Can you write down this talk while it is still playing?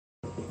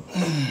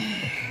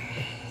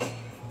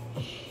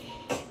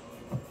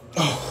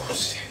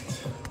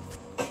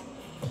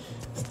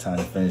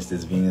finish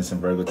this Venus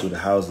and Virgo through the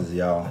houses,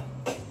 y'all.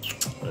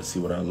 Let's see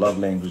what our love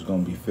language is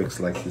going to be fixed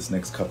like this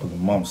next couple of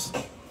months.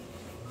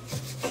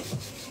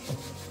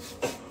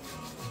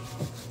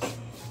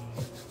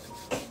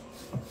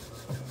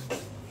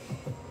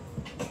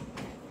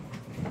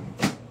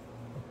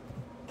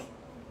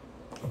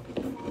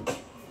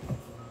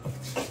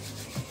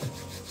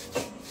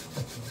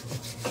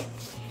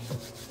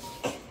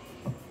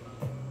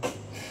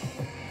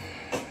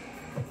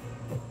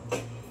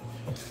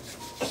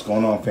 What's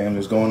going on, family?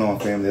 What's going on,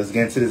 family? Let's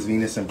get into this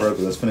Venus and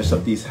Virgo. Let's finish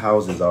up these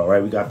houses, all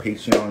right? We got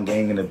Patreon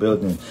gang in the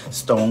building.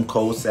 Stone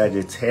Cold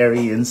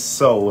Sagittarian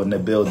Soul in the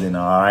building,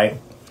 all right?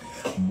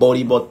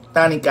 Bodhi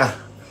Botanica.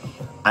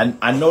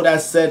 I know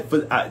that said,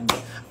 for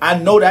I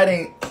know that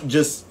ain't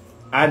just,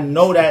 I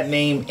know that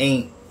name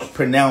ain't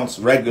pronounced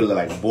regular,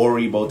 like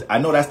Bori Bot. I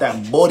know that's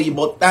that Bodhi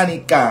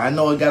Botanica. I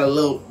know it got a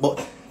little,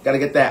 gotta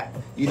get that,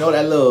 you know,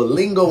 that little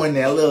lingo in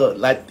there, a little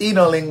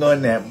Latino lingo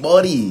in there.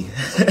 Bodhi.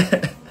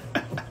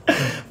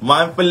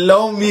 Mind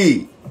follow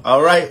me.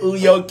 All right,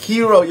 Uyo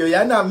Kiro. Yo,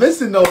 y'all not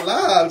missing no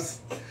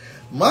lives.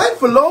 Mind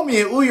follow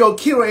me and Uyo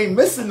Kiro ain't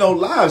missing no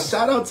lives.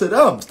 Shout out to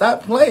them.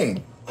 Stop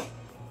playing.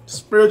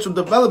 Spiritual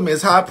development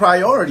is high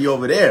priority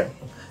over there.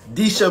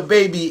 Disha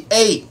Baby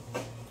 8.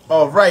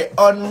 All right,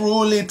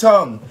 Unruly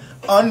Tongue.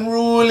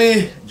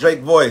 Unruly Drake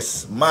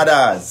Voice.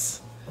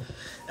 Madas.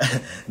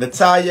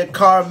 Natalia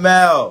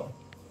Carmel.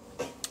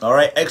 All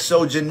right,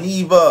 Exo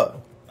Geneva.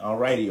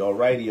 Alrighty.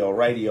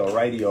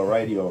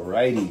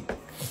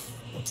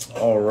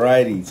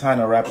 Alrighty, time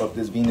to wrap up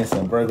this Venus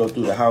and Virgo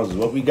through the houses.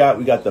 What we got?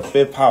 We got the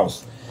 5th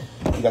house.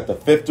 We got the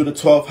 5th through the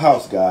 12th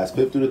house, guys.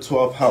 5th through the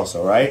 12th house,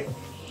 all right?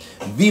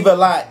 Viva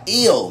la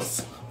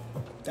Eels.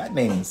 That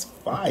name is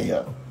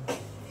fire.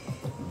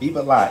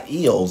 Viva la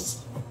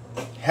Eels.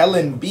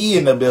 Helen B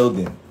in the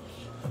building.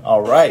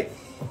 All right.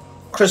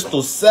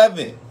 Crystal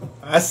 7.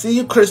 I see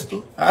you,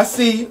 Crystal. I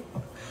see you.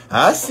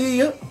 I see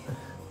you.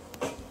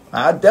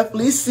 I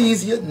definitely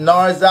sees you.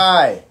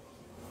 Narzai.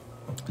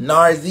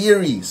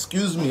 Narziri,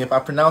 excuse me if I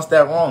pronounced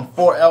that wrong.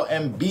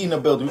 4LMB in the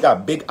building. We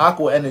got big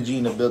aqua energy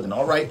in the building.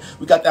 All right.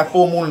 We got that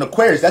full moon in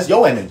Aquarius. That's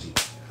your energy.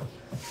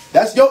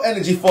 That's your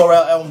energy,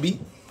 4LMB.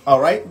 All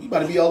right. You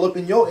better be all up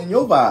in your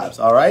vibes.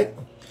 All right.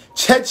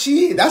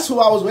 Chechi, that's who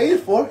I was waiting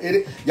for.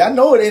 Y'all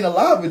know it ain't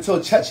alive until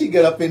Chechi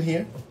get up in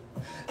here.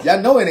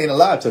 Y'all know it ain't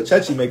alive until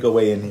Chechi make her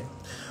way in here.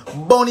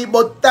 Boni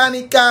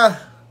Botanica.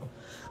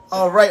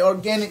 All right.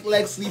 Organic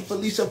Lexley,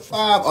 Felicia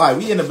 5. All right.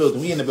 We in the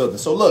building. We in the building.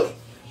 So look.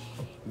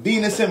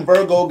 Venus and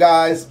Virgo,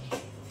 guys,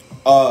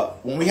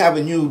 when we have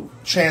a new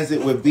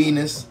transit with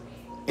Venus,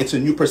 it's a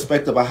new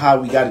perspective of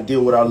how we got to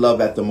deal with our love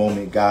at the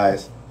moment,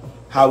 guys.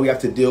 How we have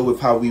to deal with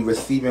how we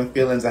receiving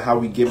feelings and how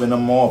we giving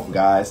them off,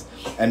 guys.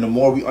 And the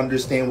more we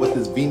understand what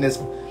this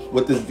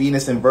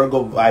Venus and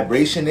Virgo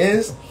vibration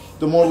is,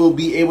 the more we'll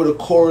be able to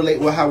correlate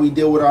with how we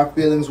deal with our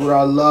feelings, with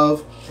our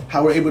love,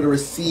 how we're able to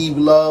receive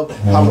love,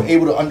 how we're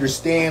able to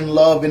understand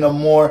love in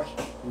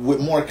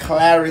with more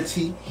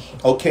clarity.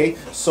 Okay,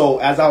 so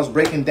as I was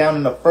breaking down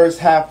in the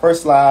first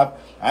live,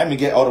 I didn't even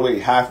get all the way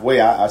halfway.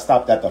 I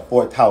stopped at the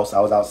 4th house. I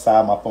was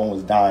outside, my phone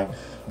was dying.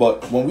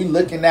 But when we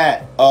looking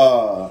at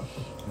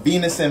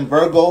Venus and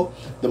Virgo,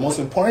 the most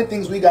important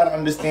things we got to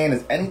understand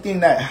is anything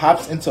that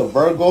hops into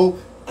Virgo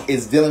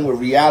is dealing with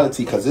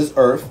reality, because it's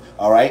Earth,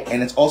 all right?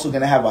 And it's also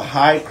going to have a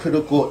high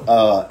critical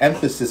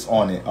emphasis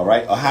on it, all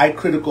right? A high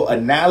critical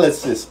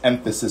analysis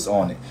emphasis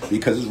on it,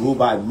 because it's ruled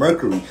by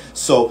Mercury.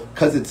 So,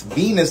 because it's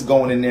Venus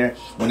going in there,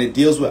 when it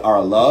deals with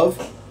our love,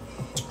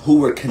 who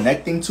we're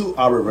connecting to,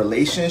 our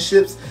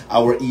relationships,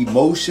 our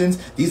emotions,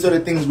 these are the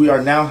things we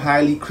are now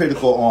highly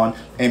critical on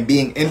and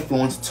being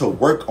influenced to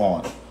work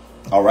on.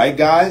 All right,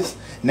 guys?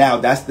 Now,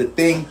 that's the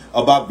thing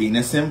about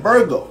Venus and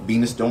Virgo.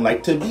 Venus don't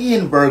like to be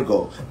in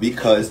Virgo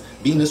because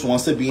Venus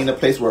wants to be in a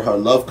place where her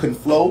love can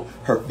flow,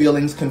 her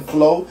feelings can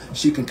flow,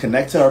 she can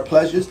connect to her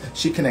pleasures,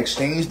 she can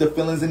exchange the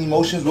feelings and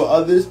emotions with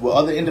others, with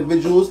other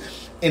individuals.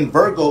 In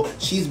Virgo,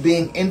 she's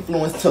being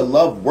influenced to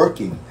love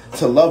working,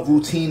 to love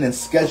routine and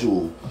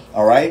schedule,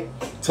 all right?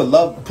 To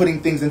love putting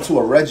things into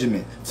a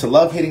regimen, to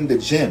love hitting the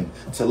gym,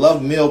 to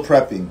love meal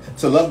prepping,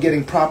 to love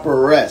getting proper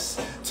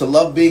rest, to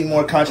love being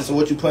more conscious of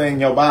what you put in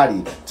your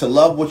body, to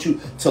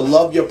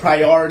love your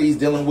priorities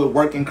dealing with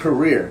work and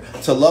career,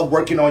 to love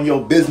working on your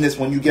business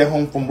when you get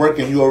home from work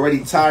and you're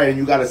already tired and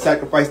you got to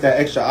sacrifice that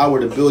extra hour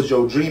to build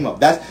your dream up.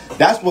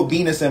 That's what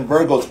Venus and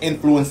Virgo is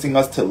influencing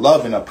us to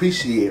love and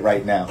appreciate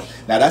right now.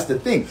 Now, that's the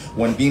thing.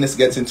 When Venus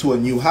gets into a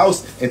new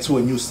house, into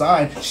a new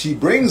sign, she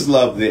brings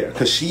love there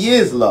because she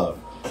is love.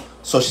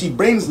 So she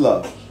brings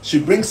love. She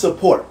brings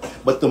support.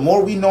 But the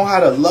more we know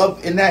how to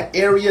love in that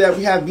area that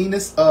we have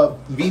Venus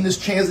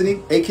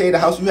transiting, aka the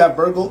house we have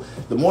Virgo,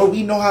 the more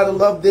we know how to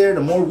love there,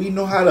 the more we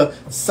know how to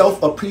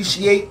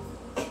self-appreciate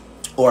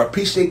or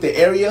appreciate the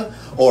area,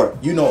 or,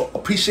 you know,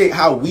 appreciate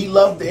how we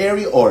love the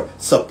area or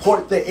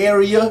support the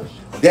area,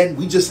 then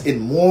we just in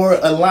more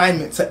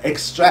alignment to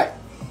extract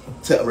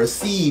to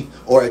receive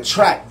or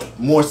attract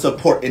more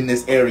support in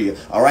this area.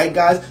 All right,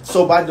 guys?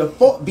 So by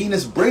default,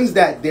 Venus brings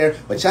that there,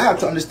 but y'all have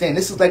to understand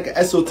this is like an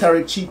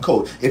esoteric cheat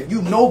code. If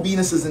you know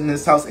Venus is in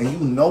this house and you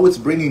know it's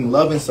bringing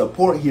love and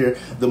support here,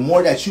 the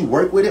more that you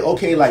work with it,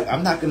 okay, like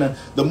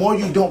the more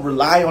you don't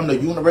rely on the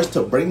universe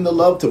to bring the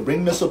love, to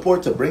bring the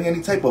support, to bring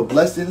any type of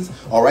blessings,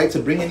 all right, to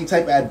bring any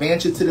type of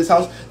advantage to this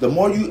house, the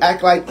more you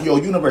act like, yo,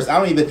 universe,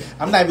 I'm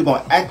not even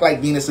going to act like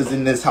Venus is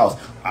in this house.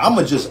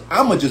 I'ma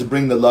just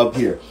bring the love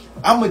here.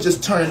 I'ma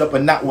just turn it up a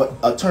notch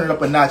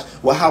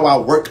with how I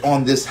work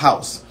on this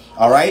house.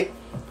 All right?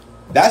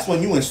 That's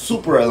when you in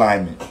super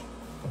alignment.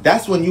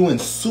 That's when you in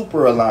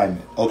super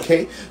alignment.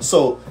 Okay?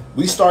 So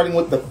we starting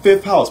with the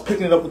 5th house,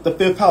 picking it up with the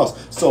 5th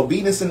house. So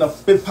Venus in the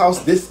 5th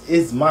house, this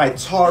is my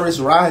Taurus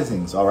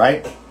risings, all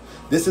right?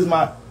 This is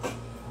my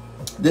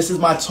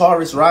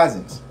Taurus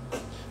risings.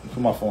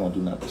 Put my phone on do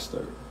not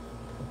disturb.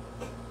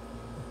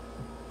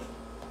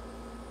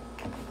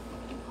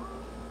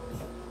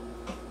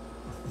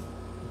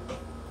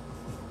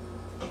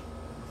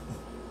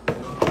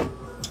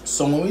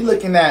 So when we're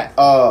looking at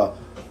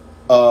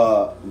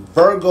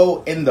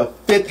Virgo in the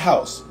 5th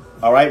house,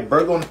 all right,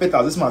 Virgo in the 5th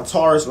house, this is my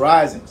Taurus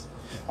risings,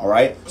 all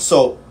right.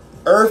 So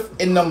Earth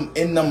in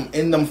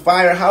them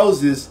fire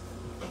houses,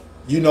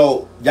 you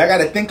know, y'all got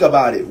to think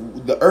about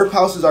it. The Earth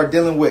houses are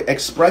dealing with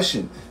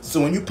expression.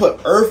 So when you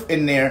put Earth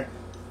in there,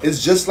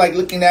 it's just like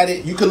looking at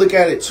it. You could look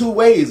at it two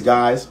ways,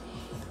 guys.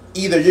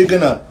 Either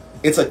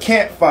it's a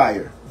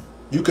campfire.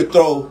 You could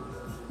throw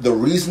the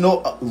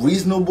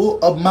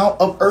reasonable amount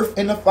of earth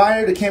in the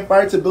fire, the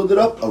campfire, to build it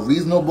up, a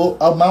reasonable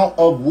amount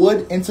of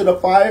wood into the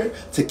fire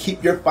to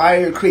keep your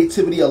fire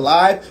creativity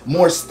alive,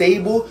 more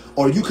stable,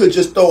 or you could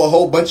just throw a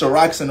whole bunch of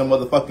rocks in the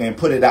motherfucker and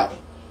put it out.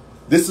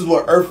 This is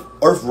what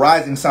earth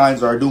rising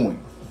signs are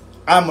doing.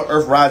 I'm an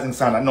earth rising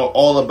sign. I know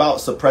all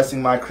about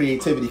suppressing my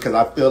creativity because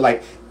I feel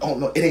like, oh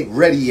no, it ain't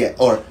ready yet,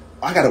 or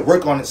I gotta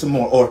work on it some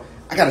more, or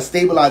I gotta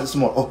stabilize it some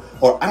more,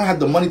 or I don't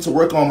have the money to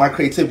work on my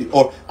creativity,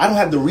 or I don't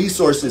have the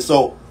resources.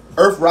 So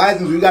Earth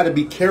risings, we got to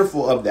be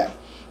careful of that.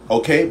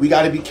 Okay, we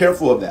got to be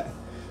careful of that.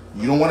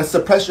 You don't want to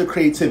suppress your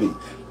creativity.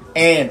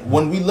 And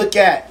when we look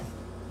at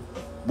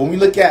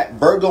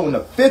Virgo in the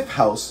 5th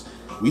house,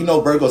 we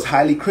know Virgo's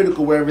highly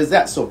critical wherever it's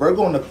at. So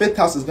Virgo in the 5th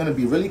house is going to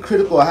be really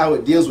critical of how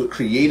it deals with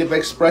creative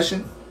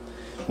expression.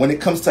 When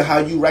it comes to how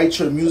you write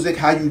your music,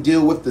 how you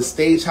deal with the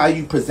stage, how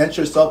you present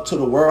yourself to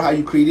the world, how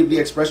you creatively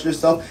express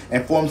yourself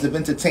in forms of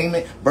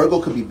entertainment, Virgo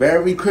could be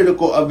very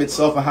critical of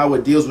itself and how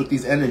it deals with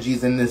these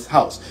energies in this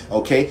house.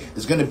 Okay,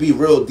 it's going to be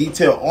real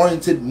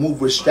detail-oriented,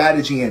 move with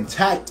strategy and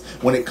tact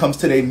when it comes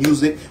to their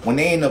music. When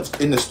they in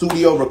the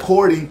studio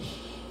recording,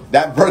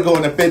 that Virgo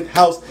in the 5th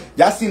house.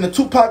 Y'all seen the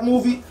Tupac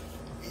movie?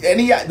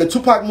 The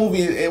Tupac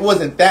movie, it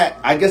wasn't that,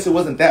 I guess it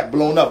wasn't that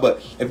blown up,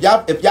 but if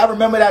y'all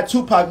remember that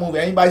Tupac movie,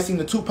 anybody seen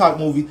the Tupac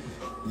movie,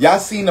 y'all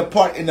seen the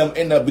part in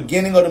the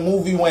beginning of the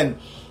movie when,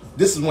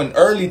 this is when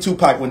early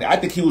Tupac, when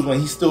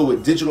he's still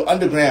with Digital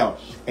Underground,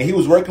 and he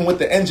was working with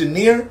the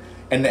engineer,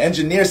 and the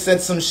engineer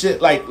said some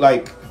shit like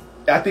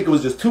I think it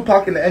was just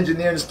Tupac and the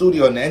engineer in the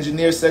studio, and the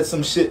engineer said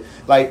some shit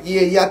like,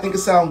 yeah, I think it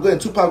sounds good,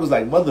 and Tupac was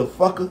like,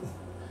 motherfucker,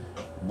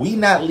 we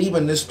not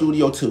leaving this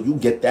studio till you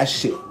get that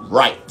shit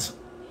right.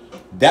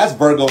 That's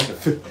Virgo in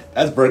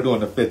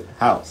the 5th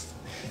house.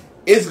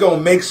 It's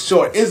gonna make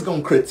sure, it's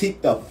gonna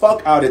critique the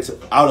fuck out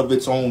of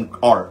its own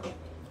art,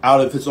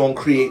 out of its own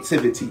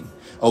creativity.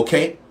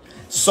 Okay,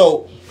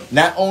 so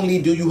not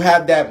only do you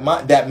have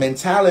that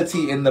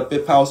mentality in the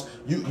 5th house,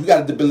 you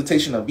got a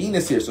debilitation of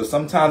Venus here. So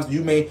sometimes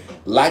you may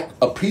lack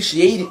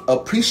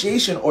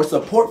appreciation or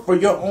support for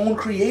your own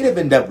creative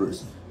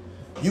endeavors.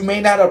 You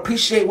may not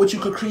appreciate what you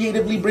could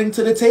creatively bring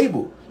to the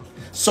table.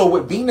 So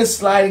with Venus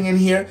sliding in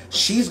here,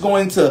 she's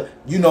going to,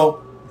 you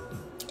know,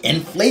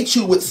 inflate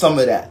you with some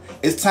of that.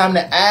 It's time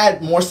to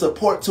add more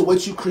support to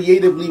what you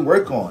creatively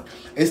work on.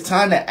 It's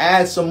time to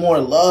add some more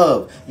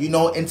love, you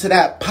know, into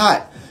that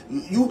pot.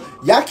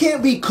 Y'all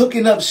can't be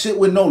cooking up shit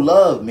with no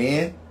love,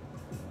 man.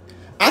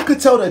 I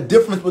could tell the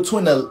difference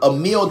between a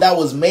meal that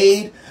was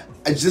made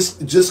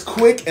just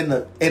quick and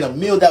a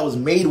meal that was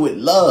made with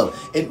love.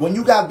 And when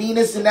you got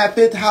Venus in that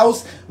 5th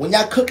house, when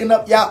y'all cooking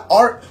up y'all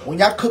art, when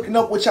y'all cooking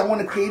up what y'all want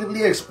to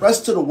creatively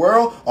express to the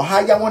world, or how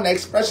y'all want to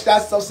express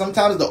yourself,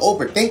 sometimes the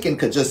overthinking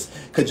could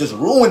just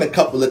ruin a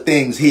couple of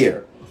things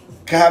here.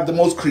 Could have the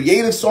most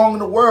creative song in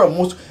the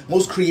world,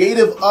 most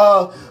creative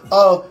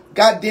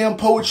goddamn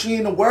poetry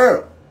in the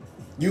world.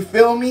 You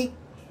feel me?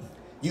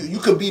 You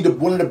could be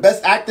one of the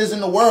best actors in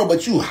the world,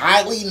 but you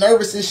highly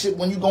nervous and shit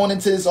when you going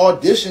into this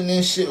audition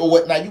and shit or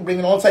whatnot. You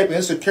bringing all type of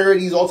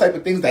insecurities, all type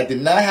of things that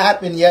did not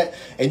happen yet,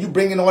 and you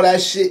bringing all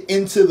that shit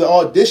into the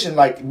audition.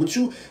 Like, but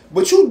you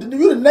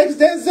the next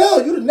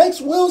Denzel, you the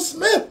next Will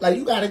Smith. Like,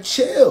 you gotta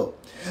chill.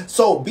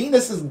 So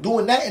Venus is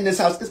doing that in this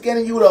house. It's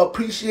getting you to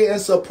appreciate and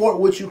support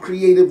what you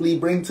creatively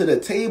bring to the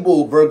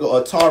table, Virgo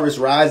or Taurus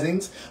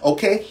risings,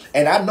 okay?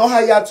 And I know how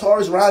y'all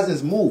Taurus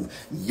risings move.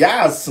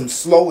 Y'all some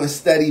slow and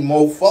steady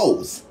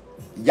mofos.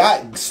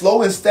 Y'all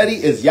slow and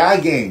steady is y'all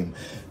game.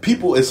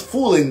 People is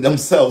fooling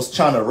themselves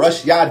trying to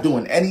rush y'all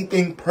doing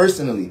anything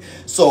personally.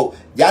 So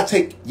y'all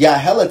take y'all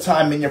hella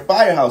time in your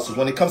fire houses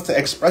when it comes to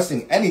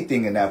expressing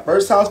anything in that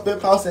first house,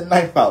 fifth house, and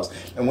ninth house.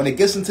 And when it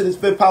gets into this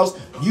fifth house,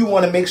 you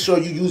want to make sure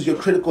you use your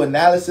critical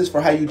analysis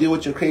for how you deal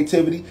with your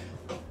creativity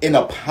in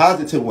a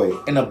positive way,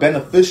 in a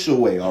beneficial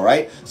way, all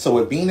right? So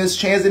with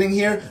Venus transiting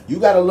here, you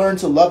got to learn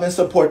to love and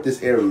support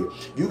this area.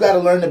 You got to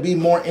learn to be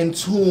more in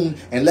tune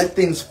and let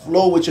things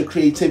flow with your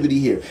creativity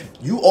here.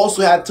 You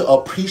also have to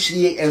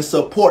appreciate and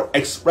support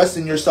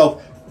expressing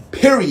yourself,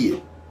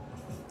 period.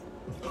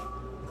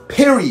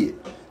 Period.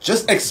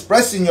 Just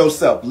expressing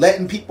yourself,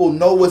 letting people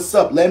know what's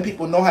up, letting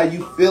people know how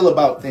you feel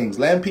about things,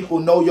 letting people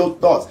know your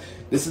thoughts.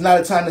 This is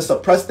not a time to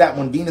suppress that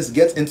when Venus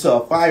gets into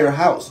a fire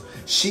house.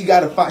 She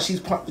gotta find.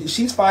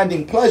 She's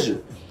finding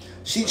pleasure.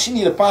 She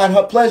need to find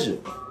her pleasure.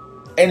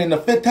 And in the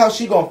fifth house,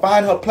 she gonna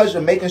find her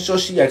pleasure, making sure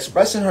she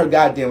expressing her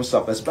goddamn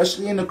self,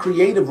 especially in the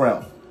creative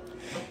realm.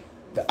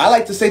 I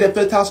like to say that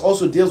fifth house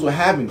also deals with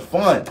having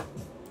fun.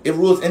 It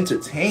rules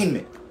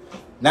entertainment,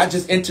 not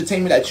just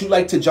entertainment that you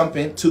like to jump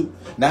into,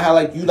 not how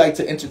you like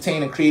to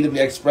entertain and creatively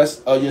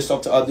express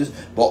yourself to others,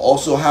 but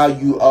also how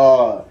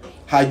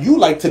you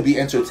like to be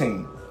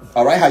entertained.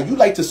 All right, how you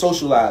like to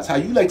socialize, how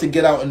you like to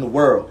get out in the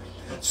world.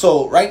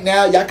 So right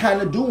now, y'all kind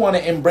of do want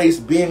to embrace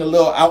being a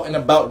little out and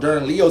about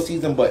during Leo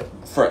season, but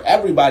for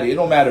everybody, it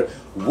don't matter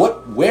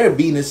where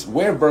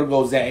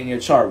Virgo's at in your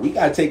chart. We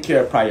got to take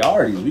care of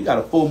priorities. We got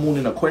a full moon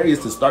in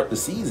Aquarius to start the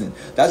season.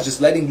 That's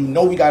just letting you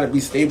know we got to be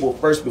stable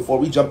first before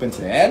we jump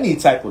into any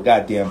type of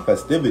goddamn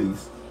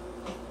festivities.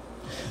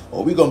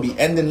 Or we're going to be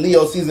ending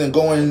Leo season,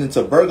 going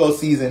into Virgo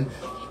season.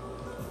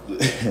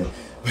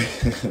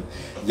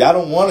 Y'all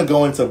don't want to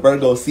go into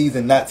Virgo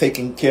season not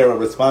taking care of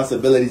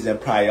responsibilities and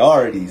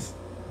priorities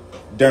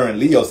during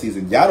Leo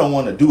season. Y'all don't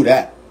want to do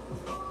that.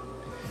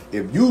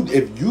 If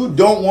you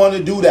don't want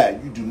to do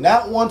that, you do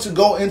not want to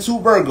go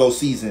into Virgo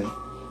season.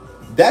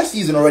 That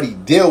season already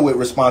deal with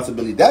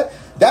responsibility.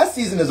 That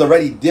season is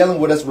already dealing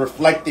with us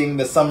reflecting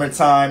the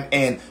summertime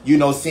and,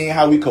 seeing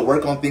how we could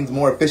work on things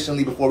more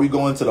efficiently before we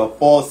go into the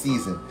fall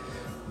season.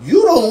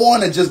 You don't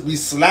want to just be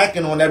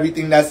slacking on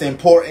everything that's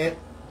important,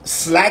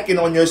 slacking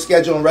on your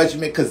schedule and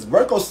regimen, because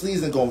Virgo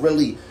season gonna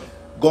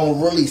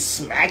really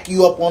smack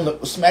you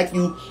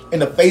in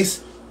the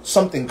face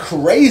something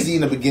crazy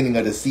in the beginning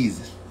of the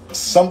season.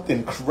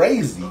 Something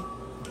crazy. You're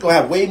gonna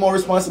have way more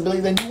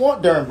responsibility than you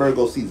want during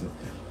Virgo season.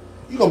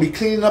 You're gonna be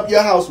cleaning up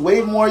your house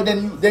way more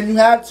than you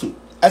have to,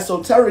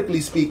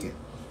 esoterically speaking,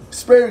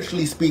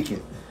 spiritually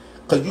speaking,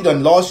 because you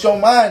done lost your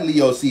mind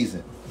Leo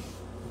season.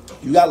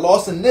 You got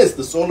lost in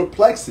the solar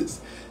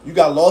plexus. You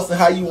got lost in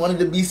how you wanted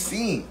to be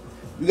seen.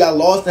 You got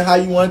lost in how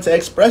you wanted to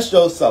express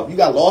yourself. You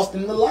got lost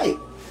in the light.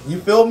 You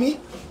feel me?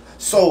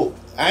 So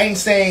I ain't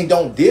saying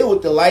don't deal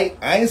with the light.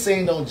 I ain't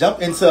saying don't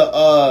jump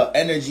into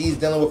energies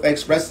dealing with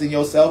expressing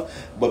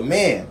yourself. But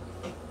man,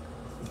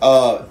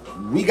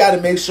 we got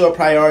to make sure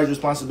priorities,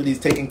 responsibilities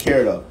taken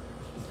care of.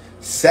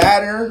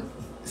 Saturn,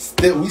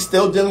 we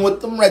still dealing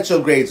with them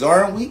retrogrades,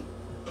 aren't we?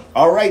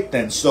 All right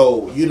then.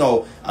 So,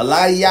 a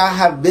lot of y'all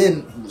have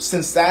been,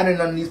 since Saturn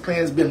on these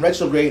planets been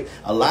retrograde,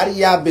 a lot of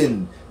y'all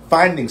been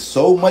finding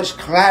so much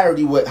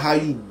clarity with how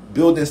you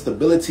building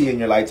stability in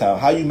your lifetime,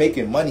 how you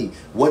making money,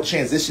 what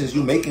transitions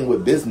you making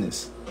with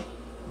business,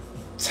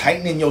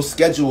 tightening your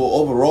schedule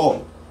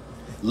overall,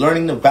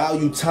 learning to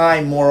value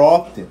time more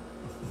often.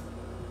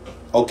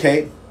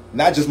 Okay?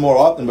 Not just more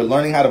often, but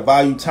learning how to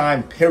value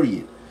time,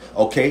 period.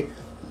 Okay?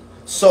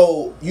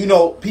 So,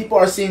 people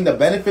are seeing the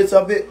benefits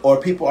of it, or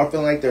people are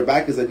feeling like their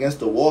back is against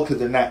the wall because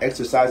they're not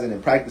exercising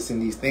and practicing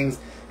these things.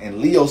 And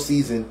Leo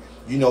season,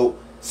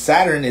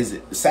 Saturn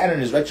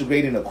is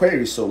retrograde in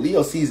Aquarius, so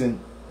Leo season,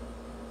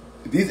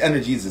 these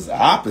energies is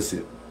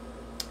opposite.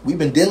 We've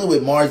been dealing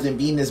with Mars and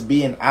Venus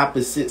being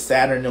opposite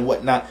Saturn and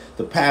whatnot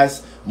the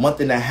past month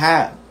and a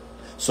half.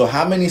 So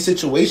how many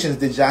situations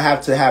did y'all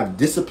have to have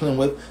discipline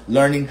with,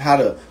 learning how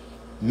to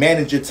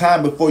manage your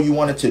time before you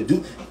wanted to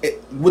do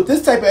it? With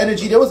this type of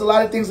energy, there was a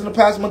lot of things in the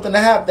past month and a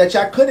half that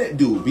y'all couldn't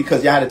do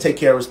because y'all had to take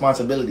care of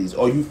responsibilities,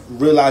 or you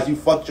realized you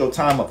fucked your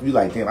time up. You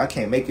like, damn, I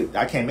can't make it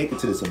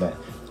to this event.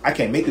 I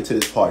can't make it to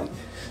this party.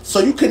 So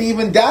you could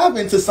even dive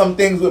into some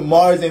things with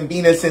Mars and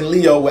Venus and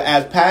Leo, where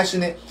as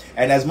passionate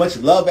and as much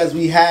love as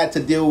we had to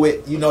deal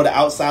with, the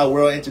outside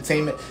world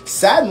entertainment,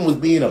 Saturn was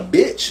being a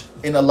bitch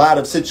in a lot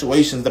of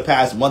situations the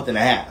past month and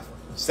a half.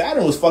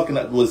 Saturn was fucking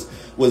up, was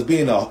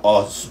being a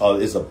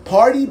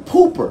party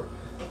pooper.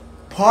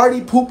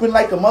 Party pooping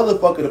like a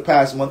motherfucker the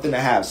past month and a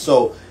half.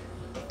 So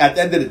at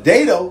the end of the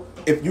day though,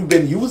 if you've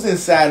been using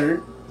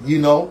Saturn,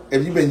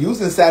 if you've been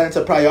using Saturn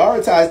to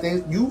prioritize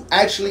things, you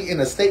actually in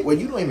a state where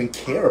you don't even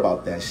care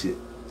about that shit.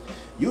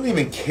 You don't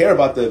even care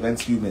about the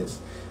events you miss.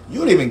 You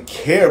don't even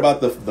care about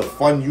the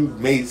fun you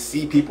may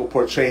see people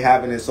portray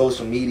having in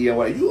social media.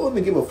 You don't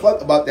even give a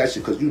fuck about that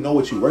shit because you know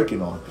what you're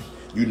working on.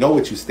 You know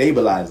what you're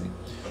stabilizing.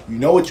 You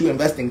know what you're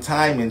investing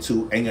time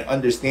into, and you're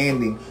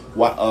understanding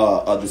what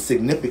the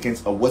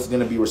significance of what's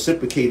going to be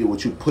reciprocated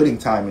with you putting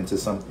time into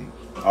something.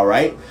 All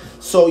right.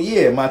 So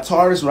yeah, my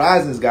Taurus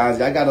risings, guys,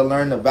 y'all got to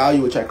learn the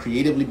value which I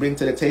creatively bring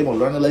to the table.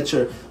 Learn to let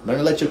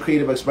your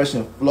creative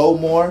expression flow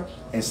more,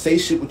 and say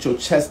shit with your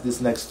chest these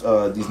next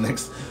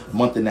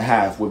month and a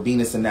half with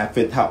Venus in that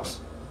 5th house.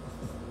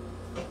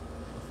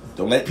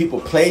 Don't let people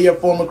play your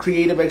form of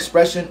creative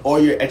expression or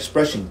your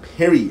expression,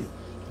 period.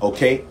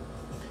 Okay?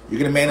 You're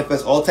going to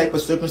manifest all type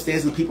of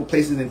circumstances, people,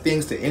 places, and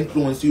things to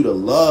influence you to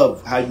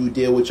love how you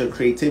deal with your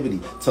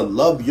creativity, to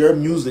love your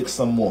music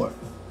some more.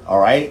 All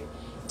right?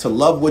 To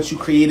love what you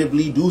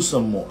creatively do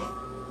some more.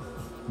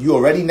 You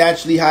already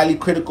naturally highly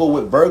critical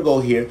with Virgo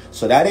here,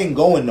 so that ain't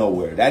going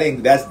nowhere.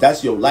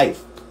 That's your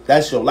life.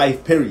 That's your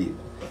life, period.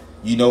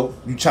 You know,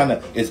 you trying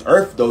to, it's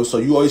Earth though, so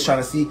you always trying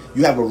to see,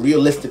 you have a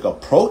realistic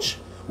approach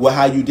with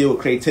how you deal with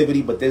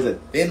creativity, but there's a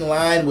thin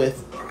line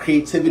with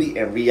creativity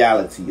and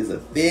reality. It's a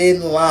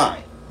thin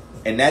line.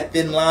 And that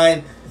thin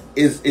line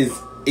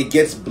it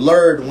gets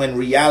blurred when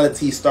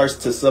reality starts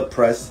to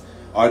suppress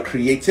our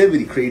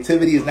creativity.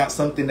 Creativity is not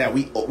something that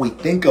we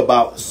think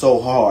about so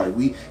hard.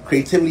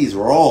 Creativity is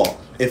raw.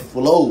 It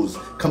flows,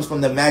 comes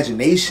from the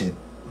imagination.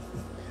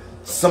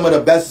 Some of the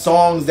best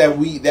songs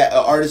that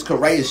artists could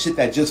write is shit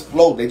that just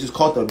flowed. They just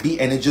caught the beat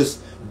and it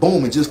just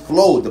boom, it just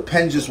flowed. The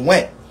pen just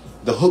went.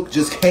 The hook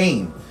just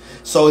came.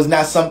 So it's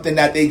not something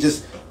that they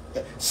just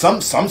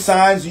some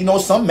signs, you know,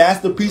 some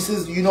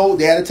masterpieces, you know,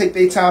 they had to take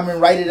their time and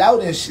write it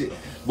out and shit.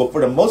 But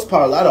for the most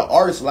part, a lot of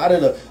artists, a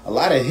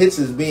lot of hits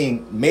is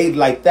being made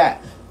like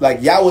that.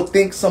 Like y'all would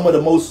think some of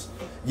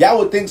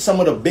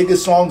the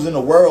biggest songs in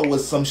the world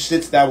was some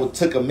shits that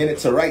took a minute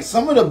to write.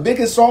 Some of the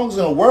biggest songs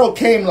in the world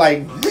came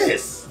like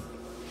this.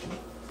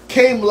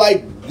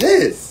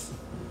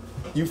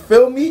 You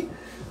feel me?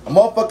 A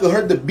motherfucker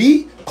heard the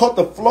beat, caught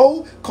the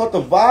flow, caught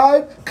the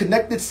vibe,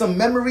 connected some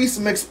memories,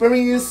 some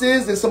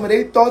experiences, and some of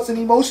their thoughts and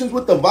emotions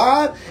with the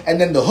vibe, and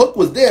then the hook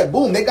was there.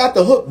 Boom, they got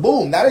the hook.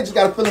 Boom, now they just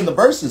got to fill in the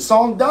verses.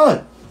 Song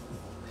done.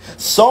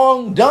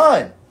 Song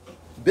done.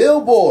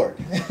 Billboard.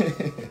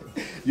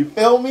 You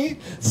feel me?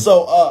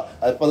 So,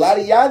 for a lot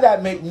of y'all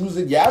that make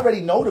music, y'all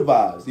already know the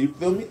vibes. You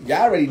feel me?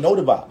 Y'all already know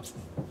the vibes.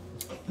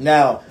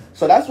 Now,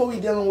 so that's what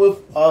we're dealing with,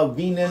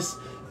 Venus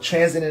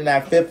transit in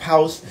that 5th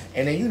house.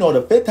 And then, you know,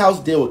 the 5th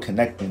house deal with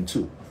connecting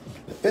too.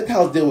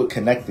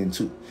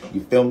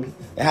 You feel me?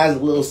 It has a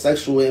little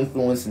sexual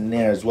influence in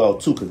there as well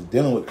too, because it's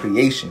dealing with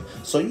creation.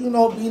 So, you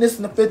know, Venus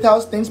in the 5th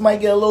house, things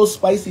might get a little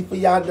spicy for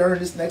y'all during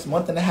this next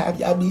month and a half.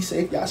 Y'all be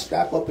safe, y'all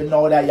strap up and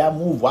all that. Y'all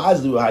move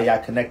wisely with how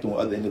y'all connecting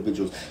with other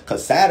individuals.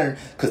 Because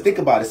think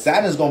about it,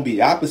 Saturn's going to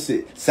be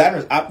opposite.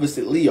 Saturn's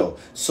opposite Leo.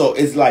 So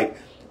it's like,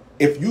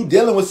 if you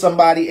dealing with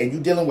somebody and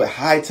you dealing with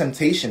high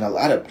temptation, a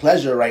lot of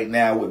pleasure right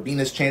now with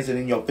Venus transit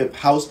in your 5th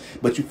house,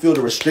 but you feel the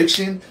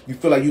restriction, you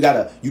feel like you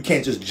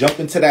can't just jump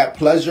into that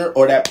pleasure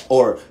or that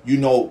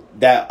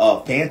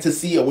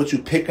fantasy or what you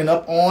picking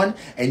up on,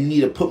 and you need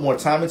to put more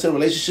time into a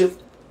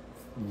relationship.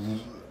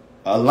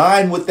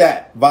 Align with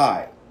that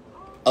vibe.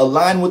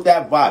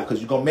 Because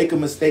you're going to make a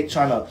mistake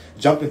trying to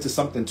jump into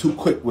something too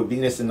quick with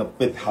Venus in the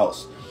 5th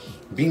house.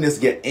 Venus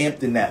get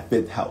amped in that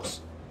 5th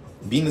house.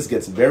 Venus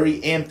gets very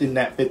amped in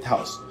that 5th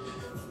house.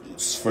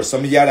 For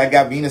some of y'all that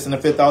got Venus in the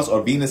 5th house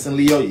or Venus in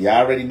Leo, y'all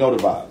already know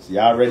the vibes.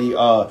 Y'all already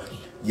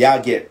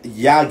y'all get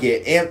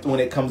amped when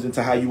it comes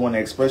into how you want to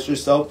express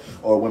yourself,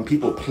 or when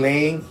people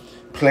playing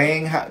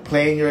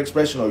your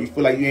expression, or you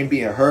feel like you ain't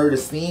being heard or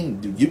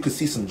seen. You could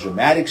see some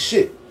dramatic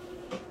shit.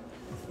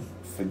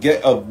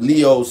 Forget of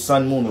Leo,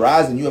 Sun, Moon,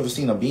 Rising. You ever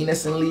seen a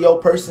Venus in Leo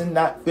person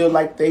not feel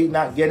like they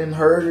not getting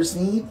heard or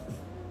seen?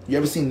 You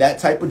ever seen that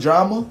type of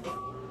drama?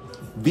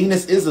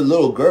 Venus is a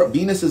little girl.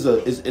 Venus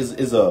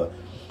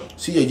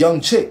she a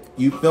young chick.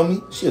 You feel me?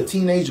 She a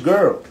teenage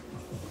girl.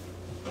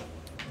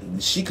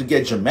 She could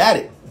get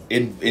dramatic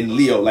in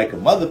Leo like a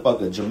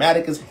motherfucker.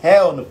 Dramatic as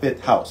hell in the 5th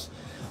house.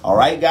 All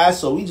right,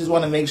 guys. So we just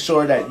want to make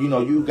sure that, you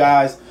know, you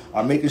guys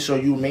are making sure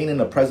you remain in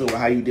the present with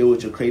how you deal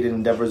with your creative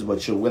endeavors,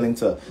 but you're willing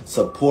to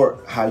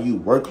support how you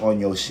work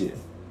on your shit.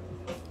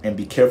 And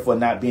be careful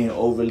not being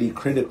overly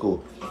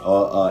critical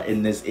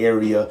in this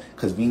area,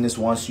 because Venus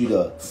wants you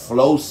to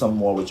flow some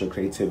more with your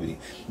creativity.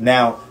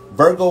 Now,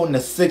 Virgo in the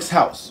 6th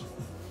house.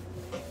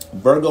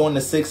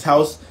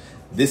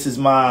 This is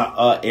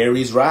my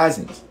Aries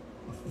risings.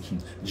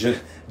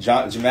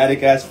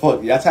 Dramatic as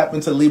fuck. Y'all tap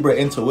into Libra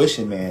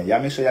intuition, man.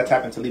 Y'all make sure y'all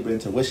tap into Libra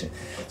intuition.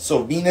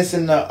 So Venus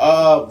in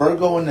the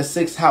Virgo in the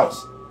 6th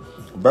house.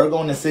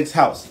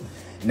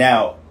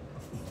 Now,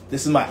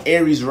 this is my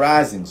Aries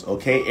risings,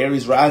 okay?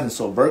 Aries rising.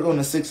 So Virgo in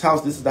the 6th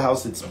house, this is the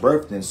house it's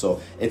birthed in.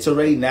 So it's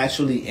already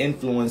naturally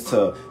influenced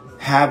to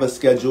have a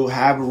schedule,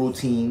 have a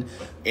routine.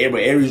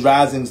 Aries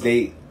risings,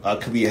 they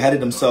could be ahead of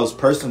themselves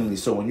personally.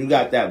 So when you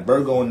got that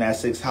Virgo in that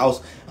 6th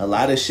house, a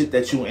lot of shit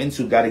that you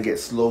into got to get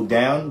slowed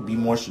down, be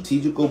more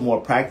strategical,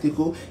 more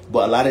practical.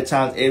 But a lot of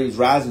times Aries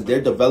risings,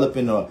 they're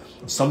developing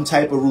some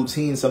type of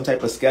routine, some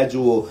type of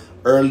schedule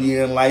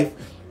earlier in life,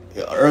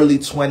 early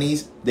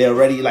 20s, they're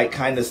already like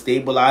kind of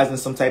stabilized in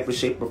some type of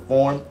shape or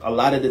form. A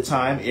lot of the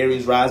time,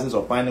 Aries risings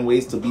are finding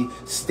ways to be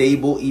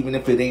stable, even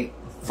if it ain't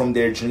from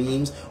their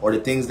dreams or the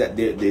things that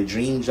their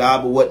dream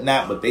job or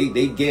whatnot, but they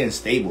getting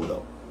stable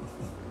though.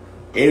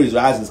 Aries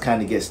risings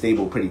kind of get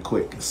stable pretty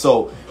quick.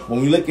 So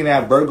when we're looking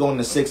at Virgo in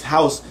the 6th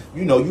house,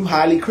 you know, you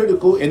highly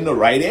critical in the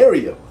right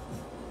area.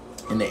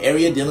 In the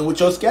area dealing with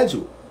your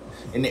schedule.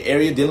 In the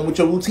area dealing with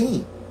your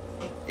routine.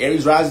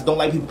 Aries risings don't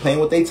like people playing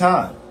with their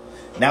time.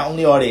 Not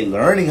only are they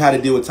learning how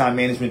to deal with time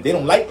management, they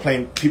don't like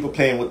people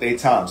playing with their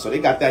time. So they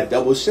got that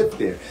double shift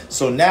there.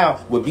 So now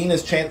with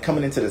Venus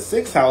coming into the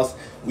 6th house,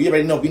 we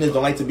already know Venus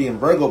don't like to be in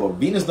Virgo, but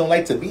Venus don't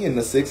like to be in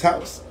the 6th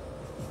house.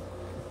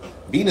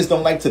 Venus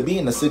don't like to be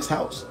in the 6th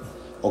house.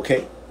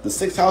 Okay? The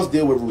 6th house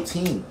deal with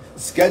routine,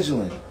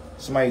 scheduling.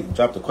 Somebody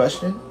dropped a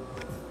question.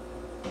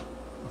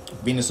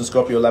 Venus and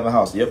Scorpio 11th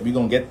house. Yep, we're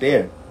going to get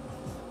there.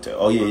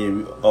 Oh,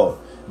 yeah. Oh,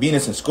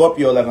 Venus and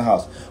Scorpio 11th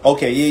house.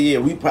 Okay, yeah.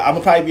 I'm going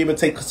to probably be able to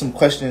take some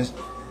questions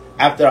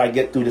after I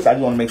get through this. I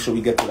just want to make sure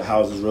we get through the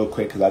houses real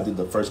quick because I did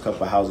the first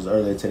couple of houses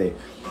earlier today.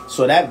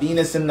 So that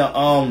Venus in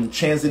the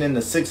transit in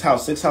the 6th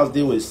house. 6th house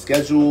deal with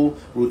schedule,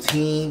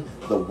 routine,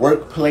 the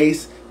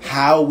workplace,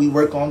 how we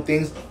work on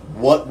things,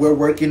 what we're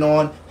working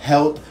on,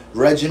 health,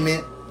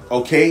 regimen,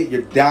 okay,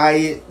 your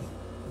diet.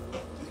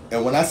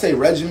 And when I say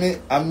regimen,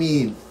 I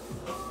mean,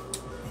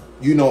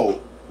 you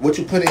know, what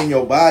you put in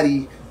your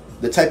body,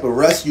 the type of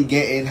rest you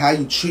get in, how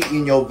you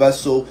treating your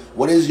vessel.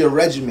 What is your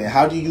regimen?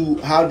 How do you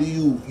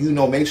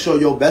make sure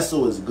your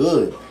vessel is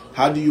good?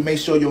 How do you make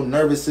sure your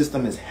nervous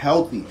system is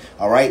healthy?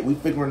 All right, we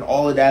figuring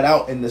all of that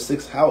out in the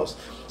 6th house.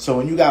 So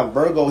when you got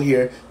Virgo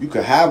here, you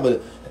could have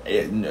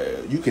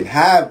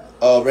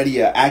already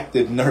an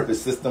active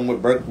nervous system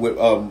with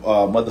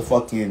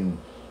motherfucking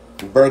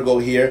Virgo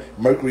here,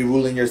 Mercury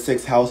ruling your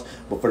 6th house.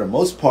 But for the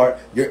most part,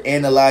 you're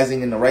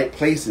analyzing in the right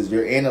places.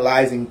 You're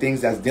analyzing things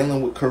that's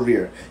dealing with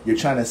career. You're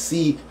trying to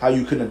see how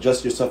you can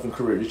adjust yourself in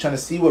career. You're trying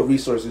to see what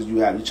resources you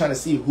have. You're trying to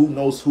see who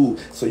knows who,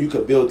 so you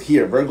could build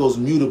here. Virgo's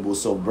mutable,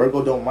 so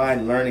Virgo don't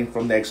mind learning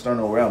from the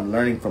external realm,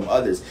 learning from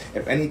others.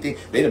 If anything,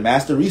 they the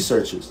master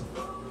researchers.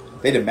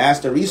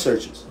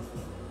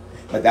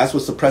 But that's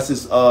what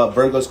suppresses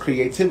Virgo's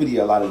creativity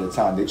a lot of the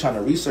time. They're trying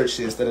to research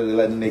shit instead of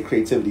letting their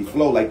creativity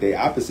flow, like they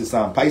opposite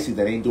sign Pisces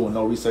that ain't doing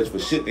no research for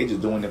shit. They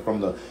just doing it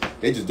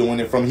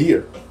from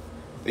here.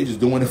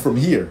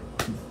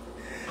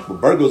 But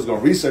Virgo's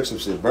gonna research some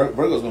shit.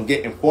 Virgo's gonna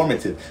get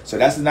informative. So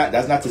that's not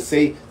to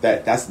say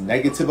that that's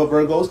negative of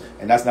Virgos,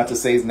 and that's not to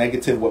say it's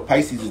negative what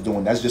Pisces is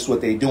doing. That's just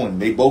what they doing.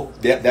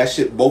 That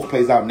shit both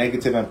plays out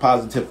negative and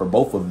positive for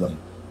both of them.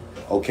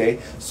 Okay,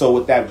 so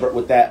with that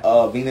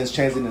Venus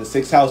transit in the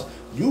 6th house,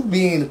 you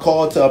being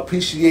called to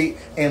appreciate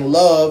and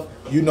love,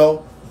 you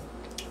know,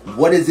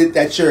 what is it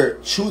that you're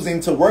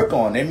choosing to work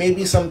on? There may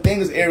be some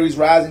things, Aries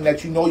rising,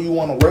 that you know you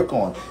want to work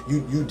on.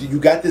 You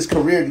got this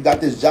career, you got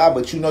this job,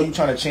 but you know you're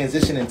trying to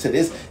transition into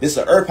this. This is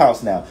an Earth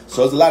house now,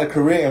 so there's a lot of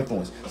career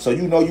influence. So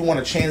you know you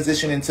want to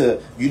transition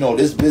into, you know,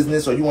 this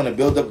business, or you want to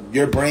build up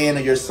your brand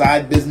or your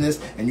side business,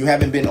 and you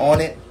haven't been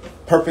on it.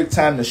 Perfect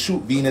time to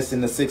shoot Venus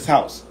in the 6th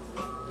house.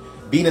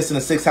 Venus in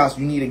the 6th house,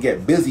 you need to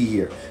get busy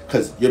here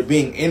because you're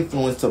being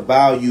influenced to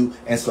value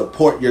and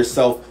support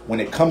yourself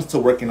when it comes to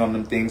working on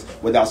them things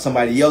without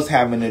somebody else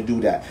having to do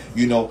that.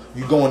 You know,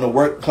 you going to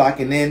work,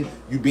 clocking in,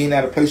 you being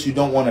at a place you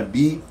don't want to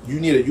be. You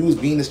need to use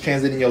Venus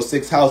transit in your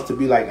 6th house to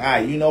be like, all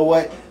right, you know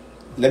what?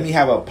 Let me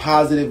have a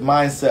positive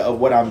mindset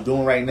of what I'm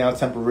doing right now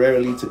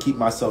temporarily to keep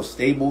myself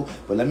stable.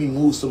 But let me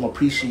move some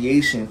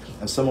appreciation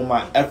and some of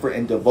my effort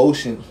and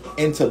devotion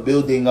into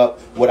building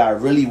up what I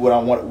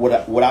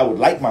would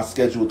like my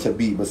schedule to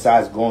be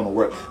besides going to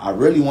work. I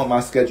really want my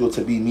schedule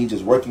to be me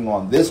just working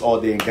on this all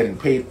day and getting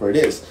paid for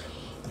this.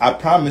 I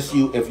promise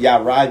you, if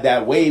y'all ride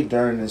that wave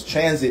during this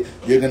transit,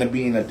 you're going to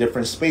be in a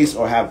different space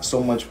or have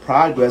so much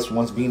progress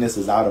once Venus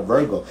is out of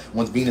Virgo,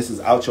 once Venus is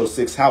out your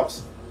 6th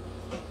house.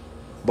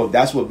 But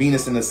that's what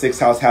Venus in the 6th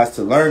house has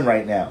to learn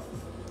right now.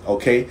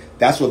 Okay?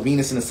 That's what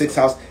Venus in the 6th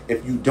house,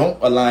 if you don't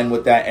align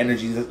with that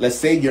energy, let's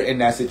say you're in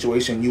that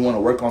situation, you want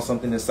to work on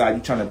something inside,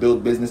 you're trying to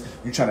build business,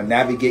 you're trying to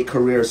navigate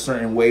career a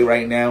certain way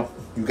right now,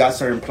 you got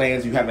certain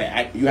plans, you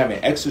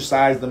haven't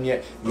exercised them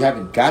yet, you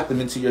haven't got them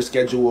into your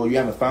schedule, or you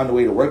haven't found a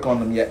way to work on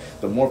them yet.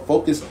 The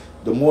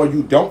more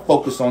you don't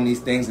focus on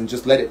these things and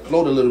just let it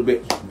float a little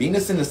bit,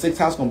 Venus in the 6th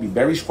house is going to be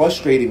very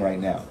frustrating right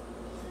now.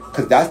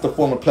 Because that's the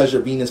form of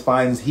pleasure Venus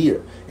finds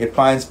here. It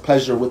finds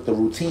pleasure with the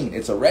routine.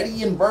 It's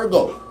already in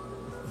Virgo.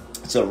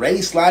 It's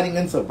already sliding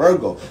into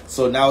Virgo.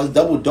 So now it's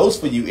double dose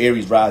for you,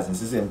 Aries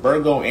risings. It's in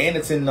Virgo and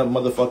it's in the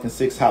motherfucking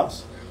 6th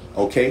house.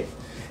 Okay?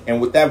 And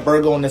with that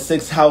Virgo in the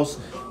 6th house,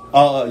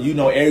 you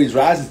know, Aries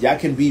risings, y'all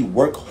can be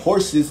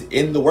workhorses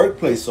in the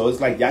workplace. So it's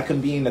like y'all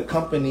can be in the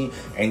company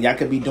and y'all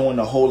can be doing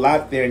a whole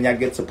lot there, and y'all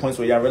get to points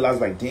where y'all realize,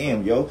 like,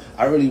 damn, yo,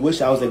 I really wish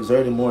I was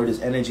exerting more of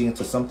this energy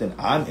into something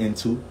I'm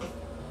into.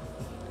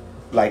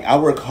 Like, I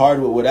work hard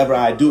with whatever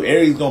I do.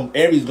 Aries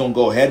gonna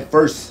go head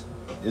first.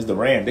 Is the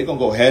Ram. They're gonna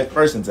go head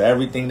first into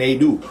everything they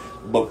do.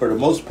 But for the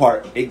most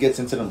part, it gets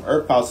into them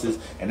earth houses,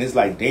 and it's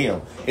like,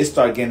 damn, it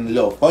start getting a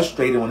little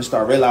frustrated when it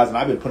start realizing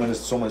I've been putting in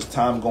so much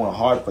time going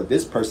hard for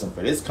this person,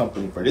 for this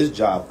company, for this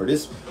job, for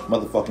this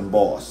motherfucking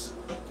boss.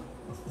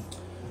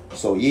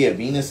 So yeah,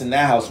 Venus in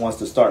that house wants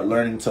to start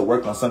learning to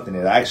work on something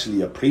that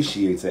actually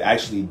appreciates, it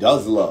actually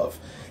does love.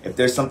 If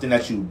there's something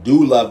that you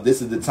do love,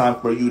 this is the time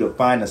for you to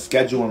find a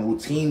schedule and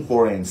routine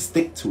for it and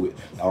stick to it.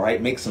 All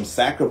right, make some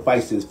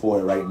sacrifices for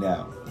it right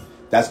now.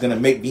 That's going to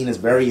make Venus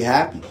very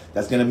happy.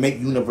 That's going to make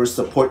universe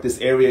support this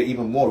area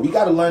even more. We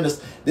got to learn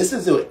this. This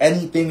is with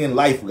anything in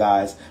life,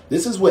 guys.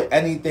 This is with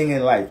anything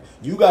in life.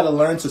 You got to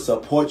learn to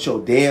support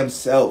your damn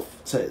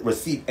self to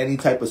receive any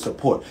type of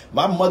support.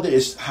 My mother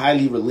is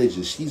highly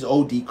religious. She's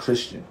OD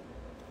Christian.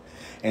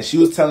 And she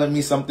was telling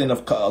me something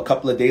a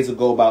couple of days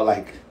ago about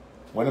like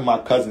one of my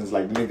cousins,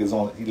 like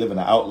niggas he living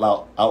an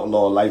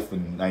outlaw life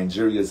in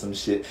Nigeria or some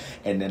shit.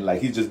 And then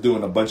like he's just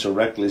doing a bunch of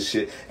reckless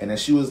shit. And then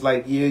she was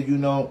like, yeah, you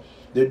know,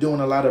 they're doing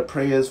a lot of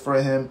prayers for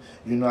him.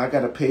 You know, I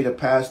got to pay the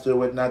pastor or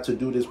whatnot to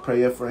do this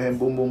prayer for him.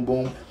 Boom, boom,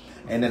 boom.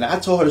 And then I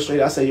told her straight,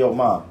 I said, yo,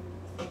 mom.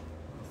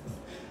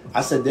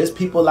 I said, there's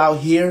people out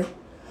here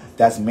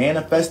that's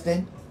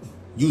manifesting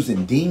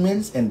using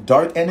demons and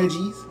dark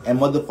energies and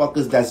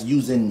motherfuckers that's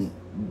using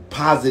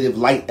positive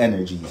light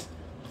energies.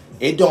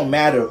 It don't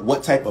matter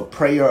what type of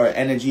prayer or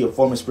energy or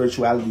form of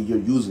spirituality you're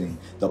using.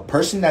 The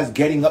person that's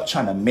getting up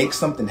trying to make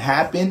something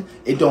happen,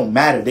 it don't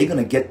matter. They're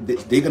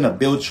gonna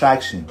build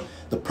traction.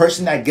 The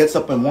person that gets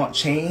up and want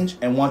change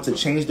and wants to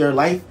change their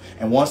life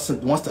and wants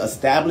to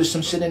establish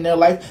some shit in their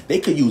life,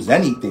 they could use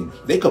anything.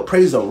 They could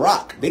praise a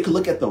rock. They could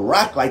look at the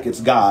rock like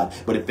it's God.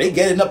 But if they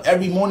getting up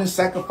every morning,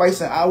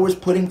 sacrificing hours,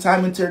 putting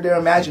time into their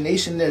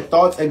imagination, their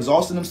thoughts,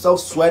 exhausting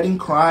themselves, sweating,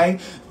 crying,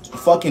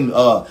 fucking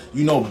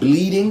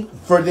bleeding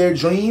for their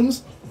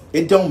dreams,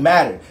 it don't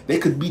matter. They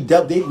could be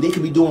they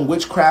could be doing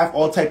witchcraft,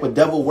 all type of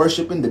devil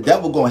worshiping. The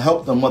devil gonna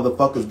help them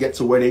motherfuckers get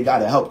to where they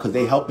gotta help because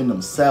they helping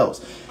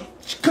themselves.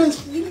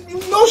 Cause you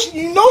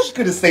know she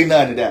couldn't say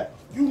none of that.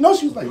 You know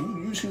she was like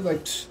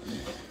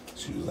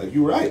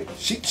you right.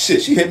 She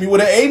hit me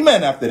with an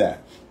amen after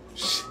that.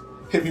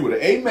 Hit me with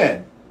an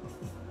amen.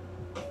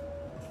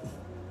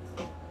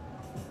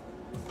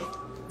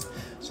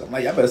 So I'm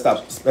like, y'all better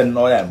stop spending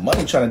all that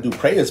money trying to do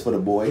prayers for the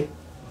boy.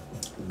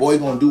 The boy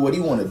gonna do what he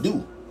wanna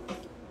do.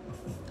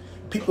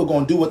 People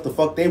gonna do what the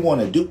fuck they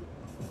wanna do.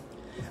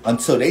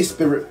 Until they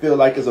spirit feel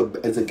like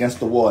it's against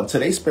the wall.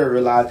 Until they spirit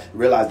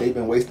realize they've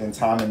been wasting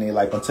time in their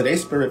life. Until they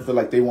spirit feel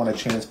like they want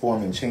to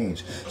transform and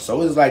change. So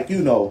it's like, you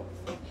know,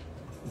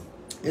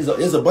 it's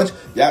a bunch.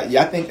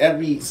 Y'all think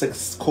every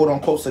quote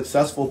unquote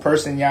successful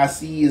person y'all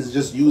see is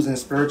just using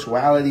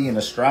spirituality and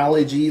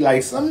astrology?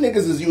 Like some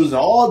niggas is using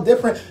all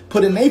different,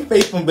 putting their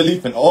faith and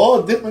belief in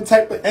all different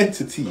type of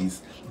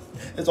entities.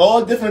 It's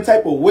all different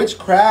type of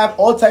witchcraft,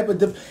 all type of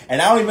different.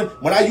 And I don't even,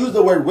 when I use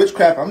the word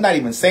witchcraft, I'm not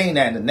even saying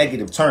that in a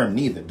negative term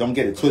neither. Don't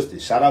get it twisted.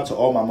 Shout out to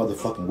all my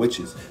motherfucking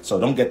witches. So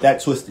don't get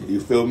that twisted. You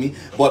feel me?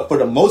 But for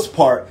the most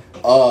part,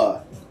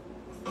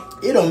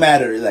 it don't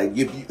matter. Like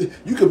if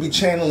you could be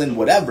channeling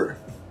whatever.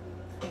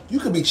 You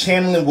could be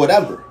channeling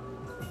whatever.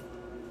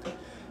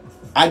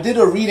 I did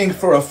a reading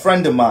for a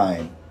friend of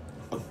mine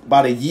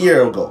about a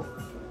year ago.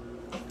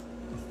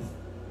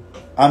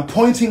 I'm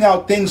pointing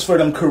out things for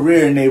them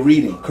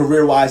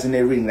career-wise in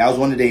their reading. That was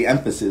one of their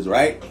emphasis,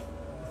 right?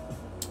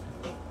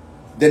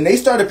 Then they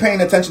started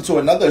paying attention to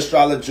another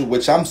astrologer,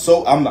 which I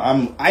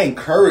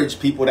encourage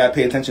people that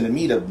pay attention to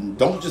me to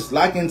don't just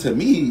lock into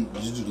me,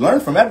 just learn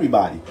from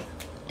everybody.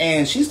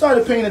 And she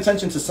started paying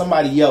attention to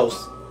somebody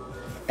else.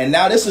 And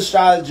now this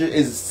astrologer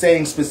is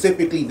saying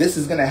specifically this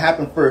is going to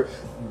happen for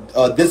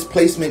this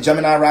placement,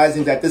 Gemini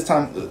risings at this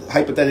time,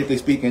 hypothetically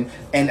speaking.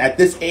 And at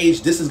this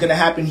age, this is going to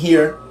happen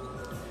here.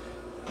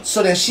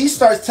 So then she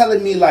starts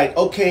telling me like,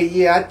 okay,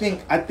 yeah, I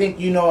think,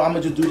 you know, I'm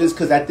gonna just do this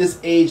because at this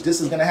age,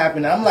 this is gonna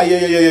happen. And I'm like,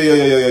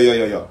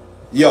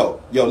 yo,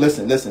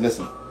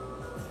 listen.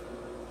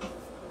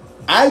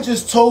 I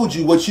just told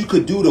you what you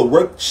could do to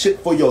work shit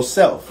for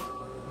yourself.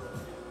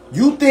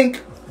 You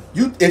think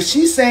if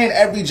she's saying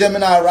every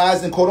Gemini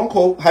rising, quote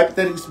unquote,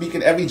 hypothetically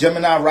speaking, every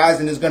Gemini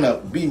rising is gonna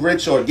be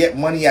rich or get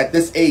money at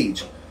this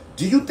age,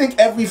 do you think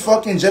every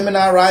fucking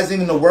Gemini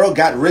rising in the world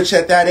got rich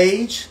at that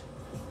age?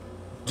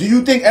 Do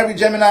you think every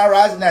Gemini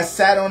rising that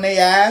sat on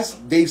their ass,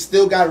 they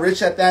still got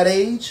rich at that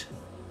age?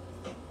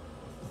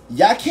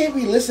 Y'all can't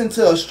be listening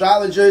to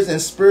astrologers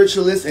and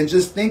spiritualists and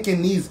just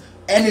thinking these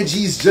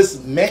energies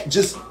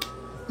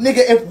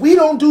nigga, if we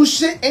don't do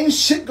shit, ain't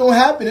shit gonna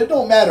happen. It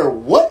don't matter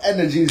what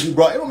energies you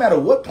brought. It don't matter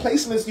what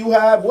placements you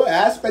have, what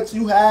aspects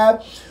you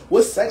have,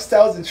 what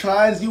sextiles and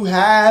trines you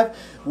have.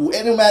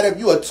 It don't matter if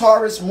you're a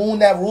Taurus moon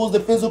that rules the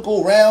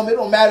physical realm. It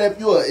don't matter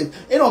it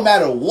don't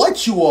matter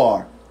what you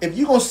are. If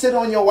you're going to sit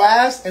on your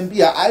ass and be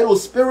an idle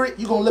spirit,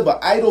 you're going to live an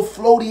idle,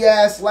 floaty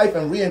ass life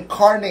and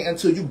reincarnate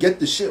until you get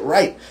the shit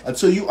right.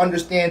 Until you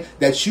understand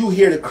that you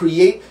here to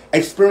create,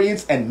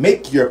 experience, and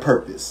make your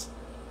purpose.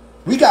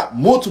 We got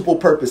multiple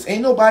purpose.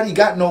 Ain't nobody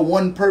got no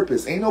one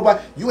purpose.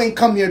 You ain't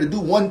come here to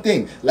do one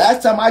thing.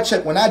 Last time I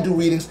checked when I do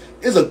readings,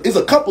 is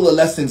a couple of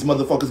lessons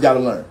motherfuckers got to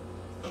learn.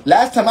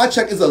 Last time I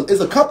checked, is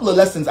a couple of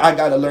lessons I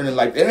gotta learn in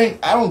life.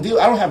 I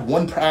don't have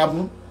one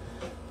problem.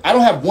 I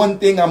don't have one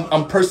thing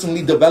I'm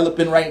personally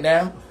developing right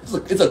now.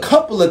 It's a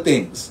couple of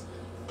things.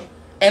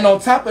 And on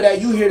top of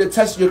that, you here to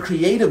test your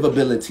creative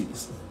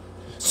abilities.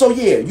 So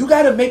yeah, you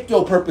gotta make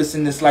your purpose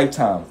in this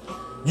lifetime.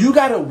 You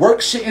gotta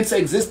work shit into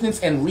existence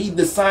and read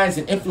the signs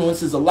and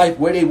influences of life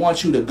where they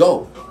want you to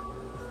go.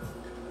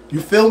 You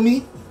feel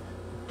me?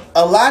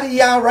 A lot of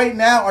y'all right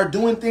now are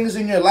doing things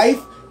in your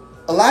life.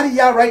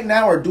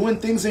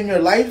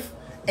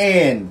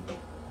 And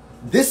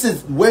this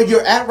is where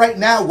you're at right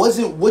now.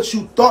 Wasn't what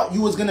you thought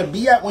you was gonna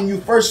be at when you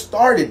first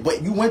started,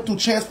 but you went through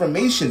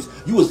transformations.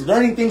 You was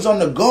learning things on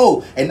the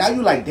go, and now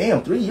you're like,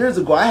 damn, 3 years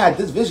ago I had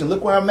this vision.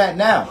 Look where I'm at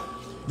now.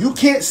 You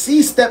can't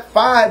see step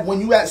 5 when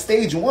you at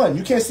stage 1.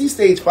 You can't see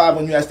stage 5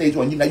 when you at stage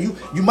 1.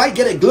 You might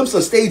get a glimpse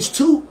of stage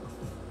 2.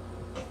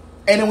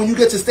 And then when you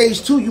get to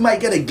stage 2, you might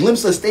get a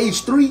glimpse of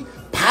stage 3.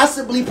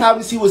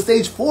 Probably see what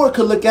stage 4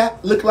 could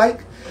look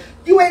like.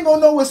 You ain't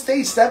gonna know what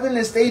stage 7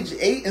 and stage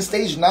 8 and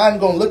stage 9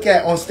 gonna look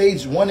at on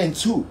stage 1 and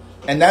 2.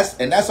 And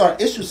that's our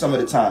issue some of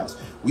the times.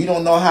 We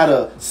don't know how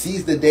to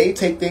seize the day,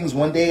 take things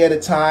one day at a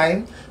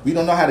time. We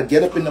don't know how to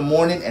get up in the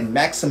morning and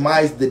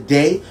maximize the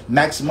day,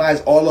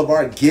 maximize all of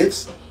our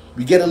gifts.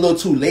 We get a little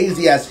too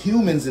lazy as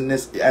humans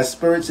as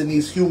spirits in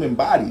these human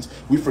bodies.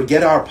 We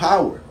forget our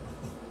power.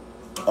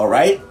 All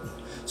right?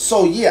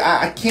 So yeah,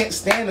 I can't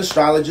stand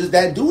astrologers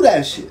that do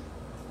that shit.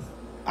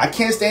 I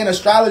can't stand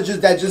astrologers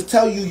that just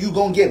tell you you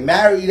gonna get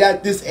married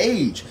at this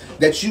age,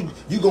 that you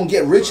gonna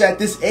get rich at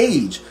this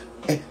age.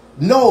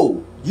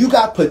 No, you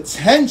got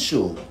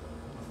potential.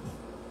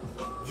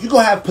 You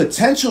gonna have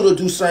potential to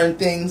do certain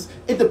things.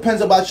 It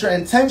depends about your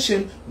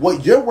intention,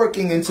 what you're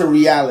working into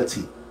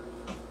reality.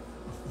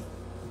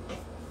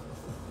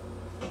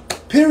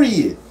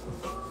 Period.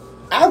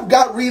 I've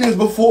got readings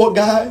before,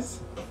 guys.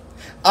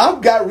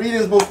 I've got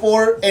readings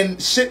before,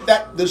 and shit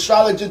that the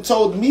astrologer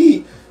told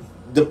me.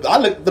 I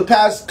looked the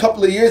past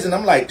couple of years and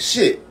I'm like,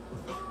 shit,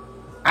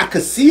 I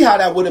could see how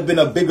that would have been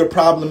a bigger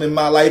problem in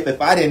my life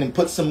if I didn't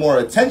put some more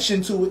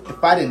attention to it,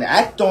 if I didn't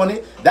act on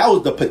it. That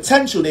was the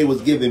potential they was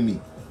giving me.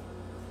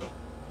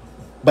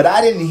 But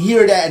I didn't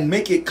hear that and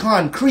make it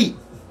concrete.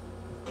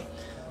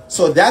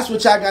 So that's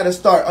what y'all gotta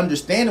start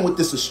understanding with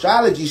this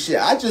astrology shit.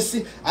 I just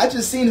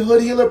seen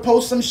Hood Healer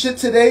post some shit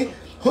today.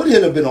 Hood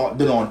Healer been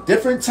on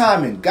different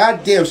timing.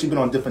 God damn, she been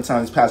on different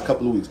timing this past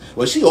couple of weeks.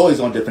 Well, she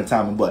always on different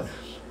timing, but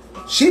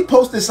she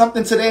posted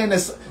something today, and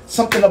it's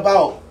something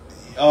about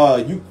a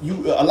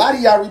lot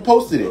of y'all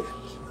reposted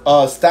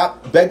it.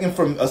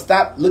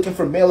 Stop looking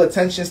for male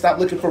attention, stop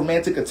looking for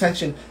romantic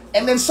attention.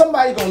 And then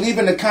somebody gonna leave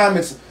in the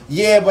comments,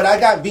 yeah, but I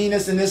got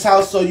Venus in this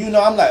house, so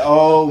I'm like,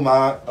 oh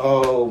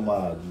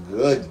my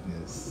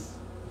goodness.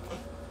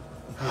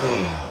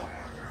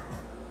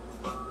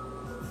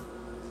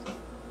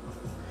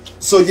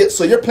 So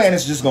your planet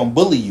is just gonna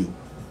bully you.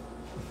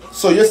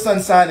 So your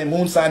sun sign and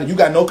moon sign, you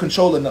got no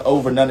control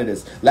over none of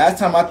this. Last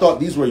time I thought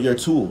these were your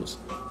tools.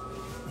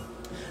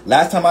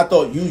 Last time I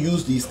thought you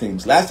used these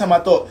things. Last time I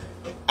thought,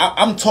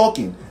 I'm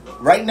talking.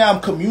 Right now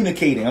I'm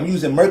communicating. I'm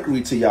using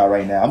Mercury to y'all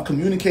right now. I'm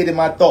communicating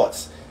my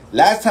thoughts.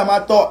 Last time I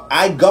thought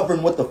I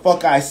govern what the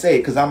fuck I say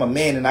because I'm a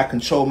man and I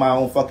control my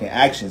own fucking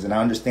actions and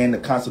I understand the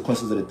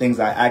consequences of the things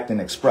I act and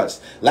express.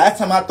 Last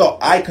time I thought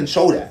I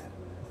control that.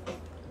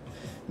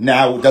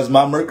 Now, does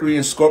my Mercury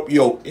in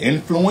Scorpio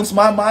influence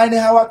my mind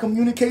and how I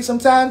communicate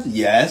sometimes?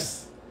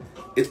 Yes.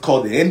 It's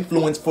called the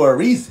influence for a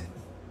reason.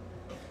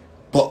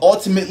 But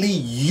ultimately,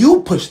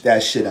 you push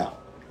that shit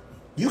out.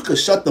 You could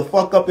shut the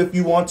fuck up if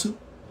you want to.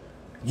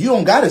 You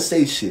don't gotta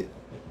say shit.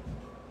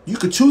 You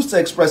could choose to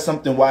express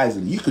something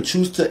wisely. You could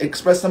choose to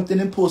express something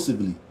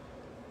impulsively.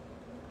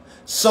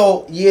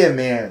 So, yeah,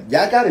 man.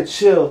 Y'all gotta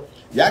chill.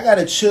 Y'all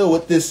gotta chill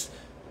with this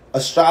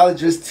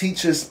astrologers,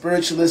 teachers,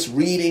 spiritualists,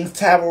 readings,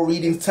 tarot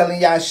readings,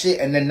 telling y'all shit,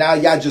 and then now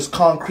y'all just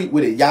concrete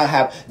with it. Y'all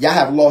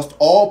have lost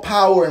all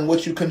power in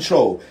what you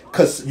control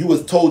because you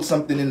was told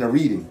something in the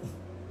reading.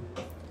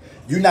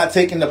 You're not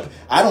taking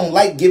I don't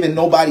like giving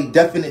nobody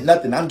definite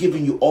nothing. I'm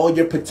giving you all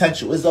your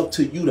potential. It's up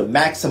to you to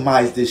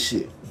maximize this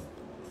shit.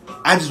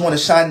 I just want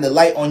to shine the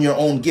light on your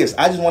own gifts.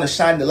 I just want to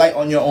shine the light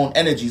on your own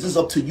energies. It's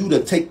up to you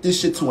to take this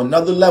shit to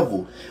another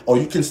level, or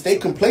you can stay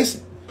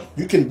complacent.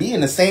 You can be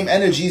in the same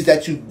energies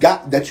that you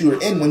were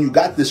in when you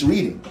got this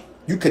reading.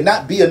 You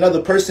cannot be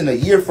another person a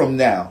year from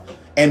now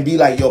and be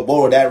like, yo,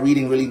 bro, that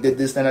reading really did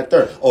this and a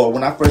third. Or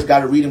when I first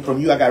got a reading from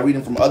you, I got a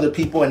reading from other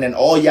people, and then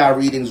all y'all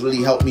readings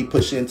really helped me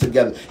push it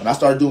together. And I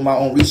started doing my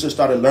own research,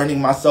 started learning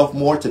myself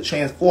more to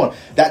transform.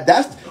 I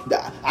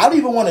don't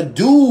even want to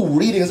do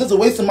readings. It's a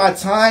waste of my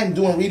time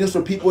doing readings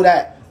for people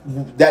that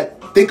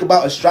think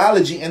about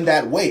astrology in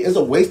that way. It's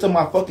a waste of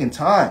my fucking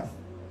time.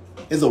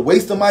 It's a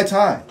waste of my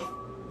time.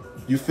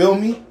 You feel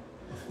me?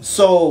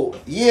 So,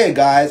 yeah,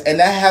 guys. And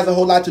that has a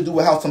whole lot to do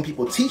with how some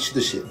people teach the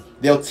shit.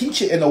 They'll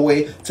teach it in a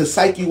way to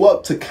psych you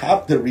up to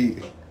cop the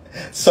reading.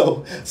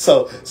 So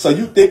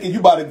you thinking you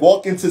about to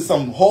walk into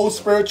some whole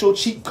spiritual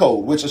cheat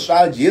code, which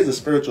astrology is a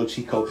spiritual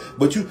cheat code,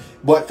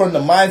 but from the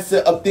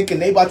mindset of thinking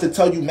they about to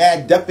tell you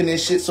mad definite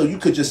shit so you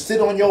could just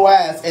sit on your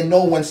ass and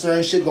know when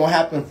certain shit gonna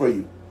happen for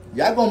you.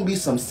 Y'all gonna be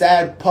some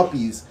sad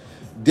puppies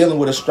dealing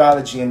with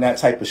astrology in that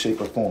type of shape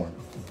or form.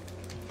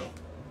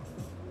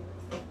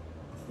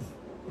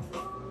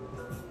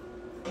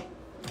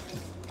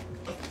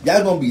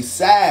 Y'all gonna be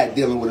sad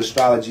dealing with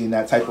astrology in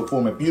that type of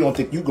form if you don't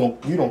think you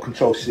don't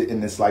control shit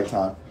in this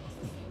lifetime.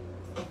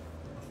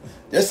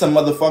 There's some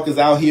motherfuckers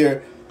out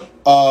here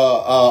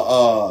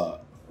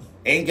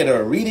ain't get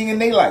a reading in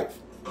their life.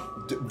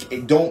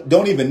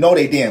 Don't even know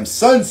they damn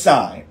sun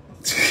sign.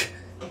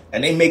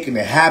 And they making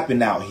it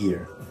happen out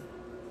here.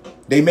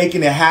 They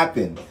making it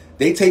happen.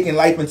 They taking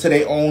life into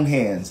their own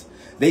hands.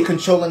 They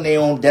controlling their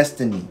own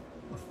destiny.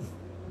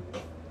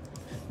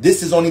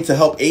 This is only to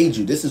help aid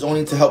you. This is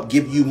only to help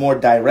give you more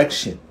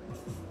direction.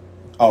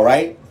 All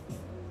right?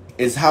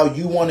 It's how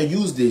you want to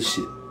use this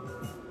shit.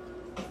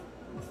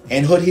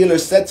 And Hood Healer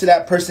said to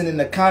that person in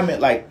the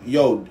comment, like,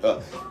 yo,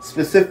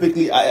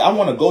 specifically, I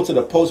want to go to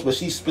the post, but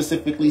she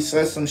specifically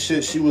said some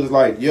shit. She was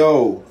like,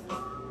 yo,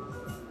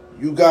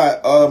 you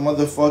got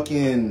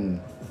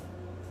motherfucking...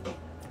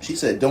 She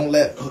said, don't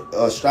let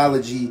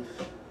astrology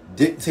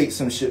dictate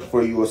some shit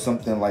for you or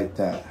something like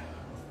that.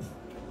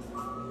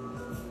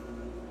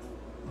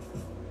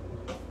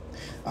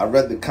 I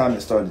read the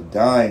comment, started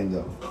dying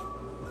though.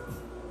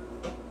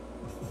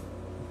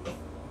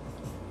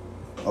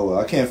 Oh well,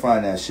 I can't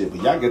find that shit,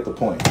 but y'all get the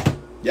point.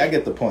 Y'all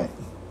get the point.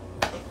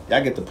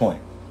 Y'all get the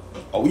point.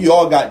 Oh, we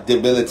all got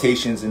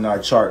debilitations in our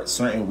chart,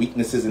 certain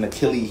weaknesses and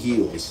Achilles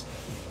heels.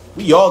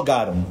 We all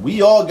got them.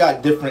 We all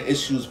got different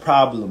issues,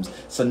 problems.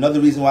 It's another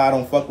reason why I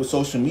don't fuck with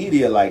social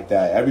media like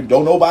that.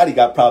 Nobody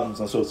got problems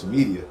on social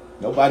media.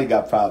 Nobody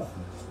got problems.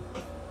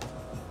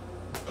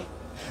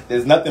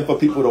 There's nothing for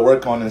people to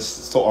work on on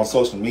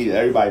social media.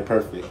 Everybody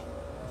perfect.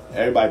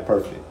 Everybody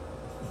perfect.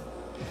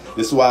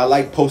 This is why I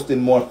like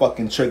posting more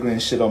fucking triggering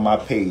shit on my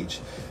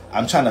page.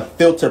 I'm trying to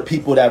filter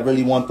people that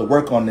really want to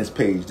work on this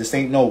page. This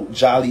ain't no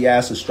jolly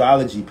ass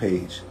astrology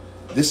page.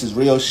 This is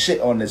real shit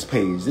on this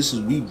page.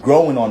 We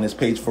growing on this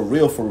page for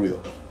real, for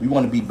real. We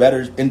want to be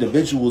better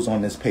individuals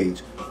on this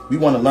page. We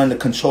want to learn to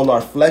control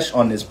our flesh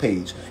on this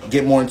page.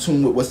 Get more in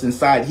tune with what's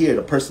inside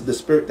here. The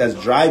spirit that's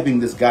driving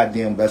this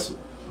goddamn vessel.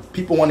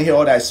 People want to hear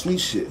all that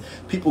sweet shit.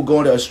 People go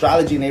into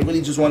astrology and they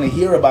really just want to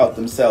hear about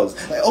themselves.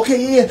 Like,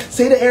 okay, yeah,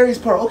 say the Aries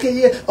part. Okay,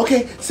 yeah,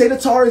 okay, say the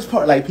Taurus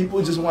part. Like,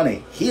 people just want to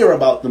hear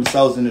about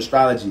themselves in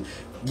astrology.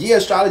 Yeah,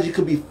 astrology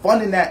could be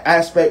fun in that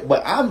aspect,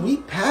 but we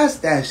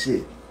past that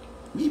shit.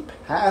 We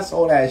past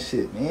all that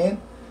shit,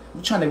 man.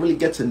 We're trying to really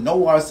get to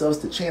know ourselves,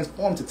 to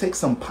transform, to take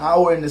some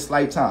power in this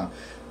lifetime.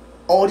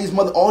 All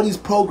these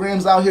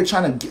programs out here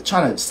trying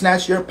to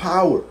snatch your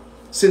power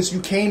since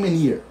you came in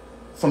here.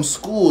 From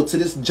school to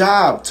this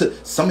job, to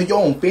some of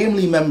your own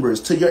family members,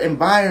 to your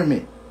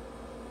environment.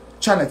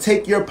 Trying to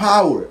take your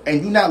power.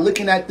 And you're not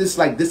looking at this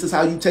like this is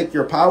how you take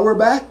your power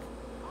back.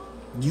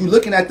 You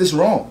looking at this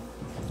wrong.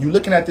 You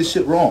looking at this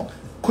shit wrong.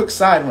 Quick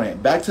side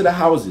rant. Back to the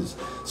houses.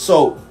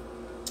 So,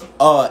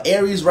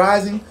 Aries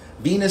rising,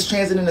 Venus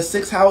transit in the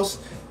 6th house.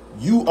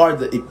 You are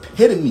the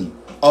epitome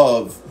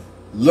of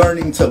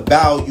learning to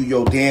value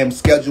your damn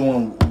schedule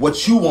and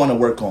what you want to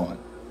work on.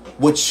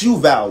 What you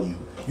value.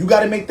 You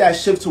got to make that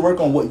shift to work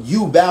on what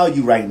you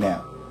value right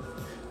now.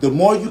 The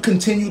more you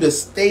continue to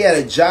stay at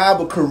a job,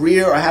 a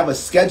career, or have a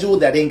schedule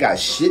that ain't got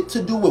shit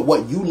to do with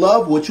what you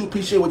love, what you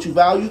appreciate, what you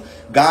value,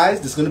 guys,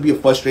 this is going to be a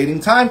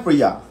frustrating time for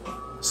y'all.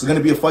 This is going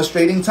to be a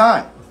frustrating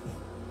time.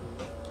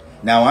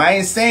 Now, I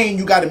ain't saying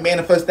you got to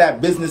manifest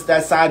that business,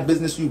 that side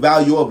business you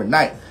value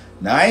overnight.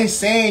 Now, I ain't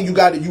saying you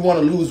want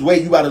to lose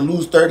weight, you got to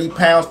lose 30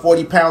 pounds,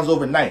 40 pounds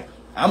overnight.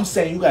 I'm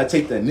saying you got to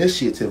take the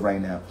initiative right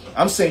now.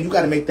 I'm saying you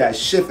got to make that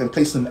shift and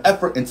place some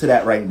effort into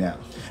that right now.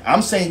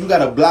 I'm saying you got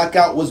to block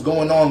out what's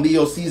going on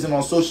Leo season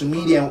on social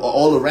media and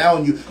all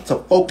around you to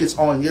focus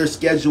on your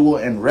schedule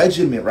and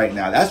regimen right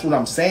now. That's what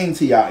I'm saying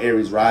to y'all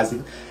Aries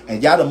rising.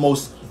 And y'all the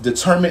most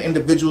determined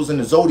individuals in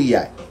the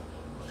zodiac.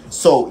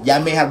 So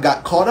y'all may have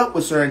got caught up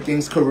with certain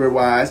things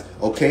career-wise,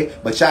 okay?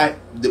 But y'all,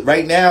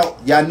 right now,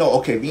 y'all know,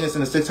 okay, Venus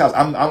in the 6th house,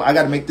 I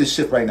got to make this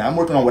shift right now. I'm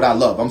working on what I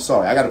love. I'm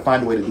sorry. I got to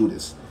find a way to do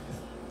this.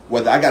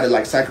 Whether I got to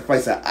like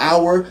sacrifice an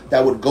hour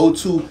that would go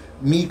to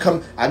me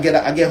I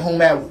get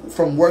home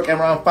from work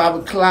around 5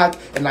 o'clock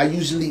and I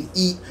usually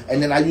eat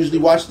and then I usually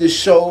watch this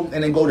show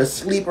and then go to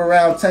sleep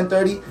around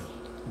 10:30.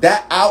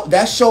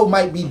 That show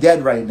might be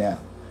dead right now.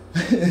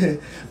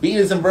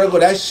 Venus and Virgo,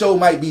 that show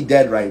might be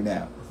dead right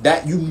now.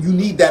 That you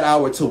need that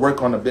hour to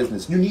work on a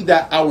business. You need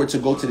that hour to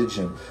go to the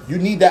gym. You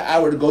need that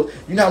hour to go.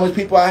 You know how much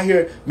people out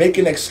here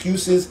making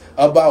excuses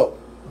about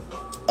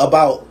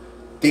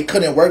they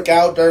couldn't work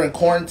out during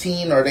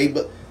quarantine or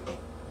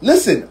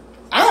listen,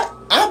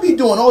 I be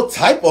doing all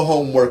type of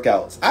home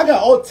workouts. I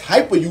got all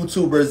type of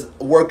YouTubers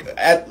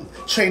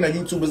trainer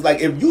YouTubers.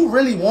 Like, if you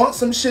really want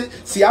some shit,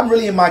 see, I'm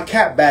really in my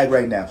cat bag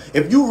right now.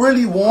 If you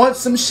really want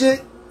some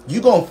shit,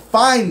 you gonna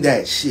find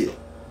that shit.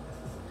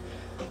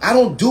 I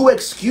don't do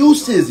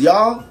excuses,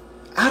 y'all.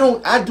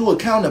 I do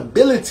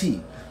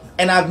accountability.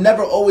 And I've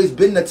never always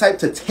been the type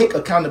to take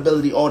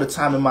accountability all the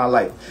time in my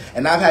life.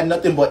 And I've had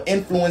nothing but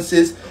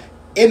influences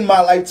in my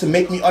life to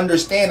make me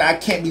understand I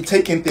can't be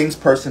taking things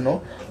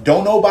personal.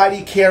 Don't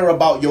nobody care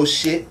about your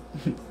shit.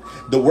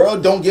 The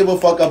world don't give a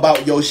fuck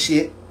about your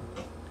shit.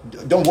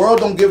 The world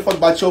don't give a fuck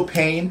about your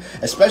pain,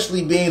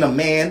 especially being a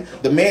man.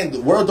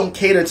 The world don't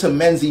cater to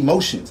men's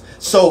emotions.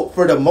 So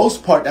for the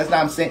most part, that's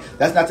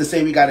not to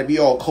say we got to be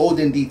all cold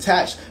and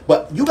detached,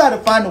 but you got to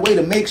find a way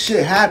to make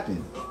shit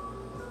happen.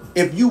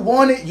 If you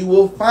want it, you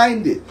will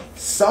find it.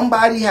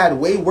 Somebody had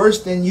way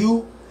worse than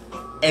you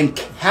and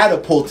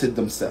catapulted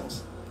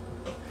themselves.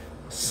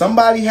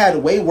 Somebody had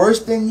way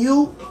worse than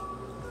you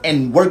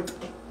and worked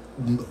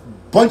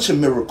bunch of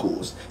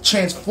miracles,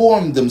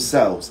 transformed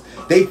themselves.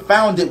 They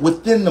found it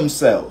within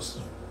themselves.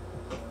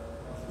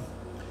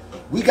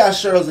 We got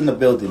Cheryl's in the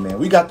building, man.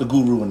 We got the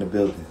guru in the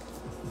building.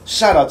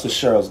 Shout out to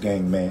Cheryl's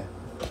gang, man.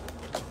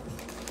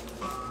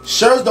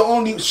 Cheryl's is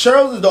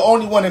the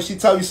only one, if she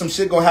tell you some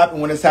shit gonna happen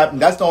when it's happening,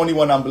 that's the only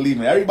one I'm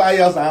believing. Everybody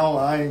else,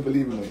 I ain't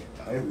believing it.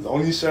 It's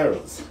only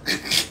Cheryl's.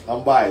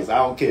 I'm biased. I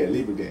don't care.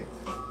 Leave a game.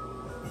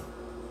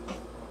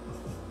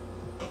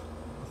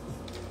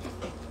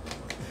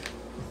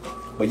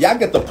 But y'all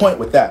get the point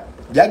with that.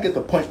 Y'all get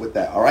the point with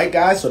that. All right,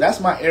 guys? So that's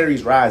my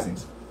Aries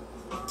risings.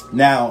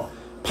 Now,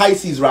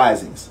 Pisces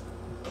risings.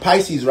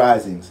 Pisces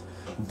risings.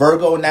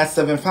 Virgo in that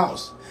 7th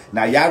house.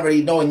 Now, y'all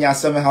already know in y'all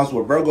 7th house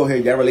with Virgo here,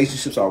 your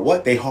relationships are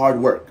what? They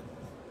hard work.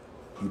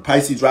 You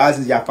Pisces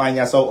risings, y'all find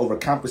yourself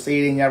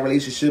overcompensating in your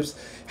relationships,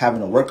 having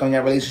to work on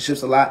your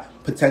relationships a lot,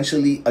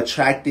 potentially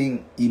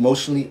attracting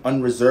emotionally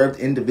unreserved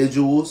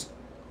individuals,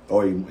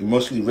 or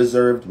emotionally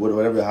reserved,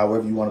 whatever,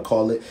 however you want to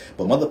call it.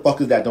 But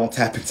motherfuckers that don't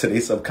tap into their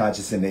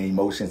subconscious and their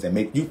emotions and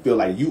make you feel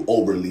like you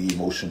overly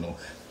emotional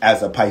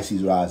as a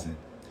Pisces rising.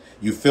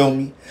 You feel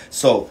me?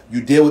 So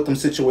you deal with them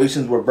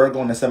situations where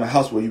Virgo in the 7th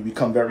house where you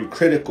become very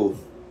critical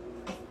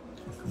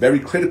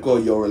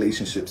of your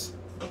relationships.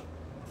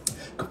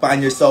 You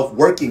find yourself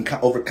working,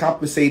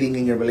 overcompensating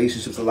in your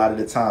relationships a lot of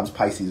the times,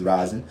 Pisces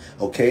rising,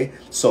 okay?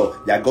 So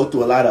y'all go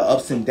through a lot of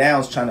ups and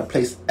downs trying to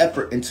place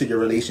effort into your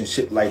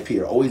relationship life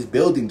here. Always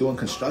building, doing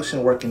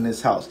construction work in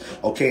this house,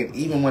 okay? And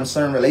even when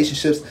certain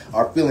relationships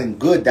are feeling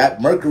good,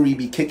 that Mercury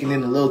be kicking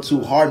in a little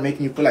too hard,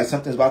 making you feel like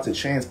something's about to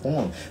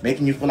transform,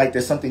 making you feel like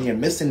there's something you're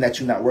missing that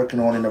you're not working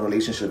on in a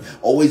relationship.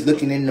 Always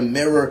looking in the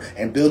mirror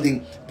and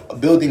building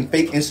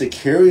fake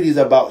insecurities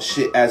about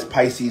shit as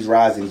Pisces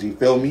risings, you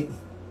feel me?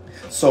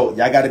 So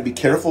y'all got to be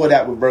careful of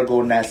that with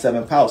Virgo in that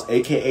 7th house.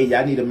 AKA,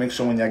 y'all need to make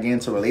sure when y'all get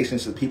into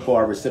relationships, people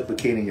are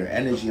reciprocating your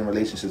energy in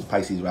relationships,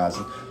 Pisces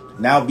rising.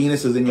 Now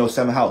Venus is in your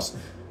 7th house.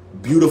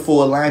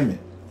 Beautiful alignment.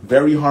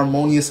 Very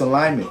harmonious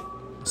alignment.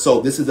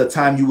 So this is a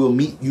time you will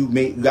meet, you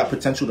got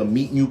potential to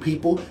meet new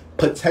people.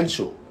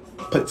 Potential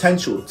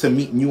to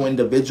meet new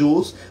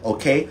individuals,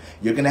 okay?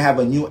 You're going to have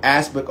a new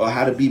aspect of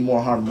how to be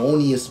more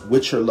harmonious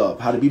with your love,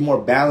 how to be more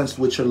balanced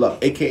with your love.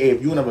 AKA,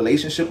 if you're in a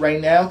relationship right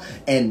now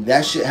and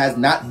that shit has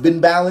not been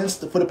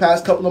balanced for the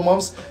past couple of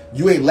months,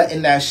 you ain't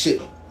letting that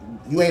shit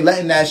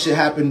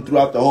happen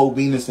throughout the whole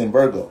Venus and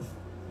Virgo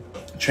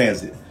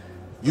transit.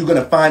 You're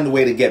going to find a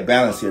way to get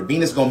balance here.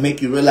 Venus going to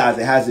make you realize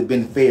it hasn't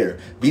been fair.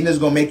 Venus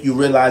going to make you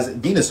realize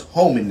Venus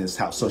home in this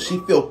house. So she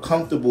feel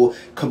comfortable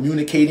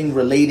communicating,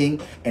 relating,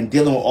 and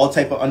dealing with all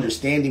type of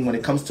understanding when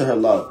it comes to her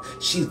love.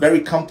 She's very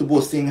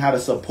comfortable seeing how to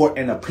support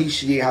and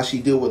appreciate how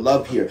she deal with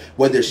love here,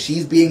 whether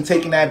she's being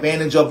taken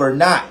advantage of or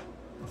not.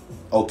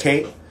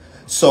 Okay?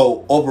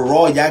 So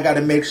overall, y'all got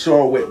to make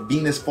sure with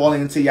Venus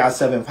falling into y'all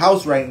 7th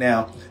house right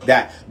now,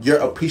 that your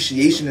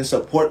appreciation and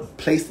support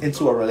placed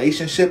into a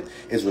relationship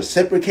is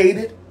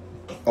reciprocated.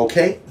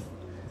 Okay,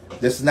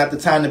 this is not the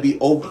time to be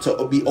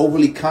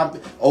overly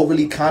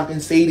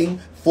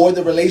compensating for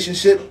the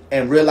relationship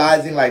and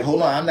realizing like,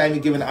 hold on, I'm not even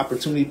giving an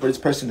opportunity for this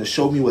person to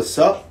show me what's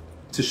up,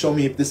 to show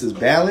me if this is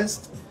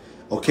balanced.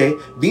 Okay,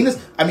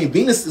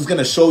 Venus is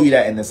gonna show you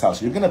that in this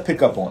house. You're gonna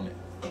pick up on it.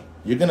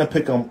 You're gonna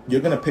pick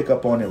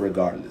up on it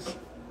regardless.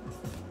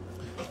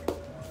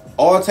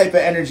 All type of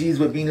energies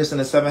with Venus in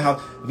the 7th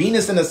house.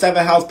 Venus in the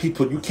 7th house,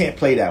 people, you can't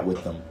play that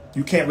with them.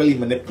 You can't really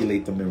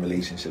manipulate them in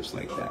relationships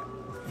like that.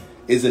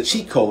 It's a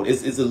cheat code.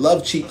 It's a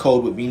love cheat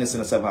code with Venus in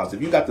the 7th house.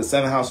 If you got the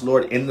 7th house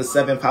Lord in the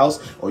 7th house,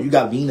 or you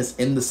got Venus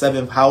in the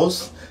 7th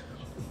house,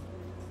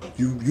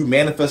 you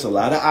manifest a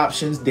lot of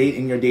options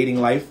in your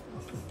dating life.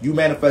 You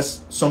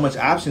manifest so much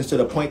options to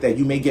the point that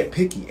you may get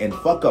picky and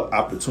fuck up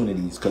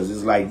opportunities, because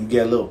it's like you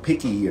get a little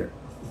picky here.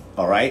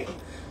 All right?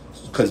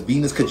 Because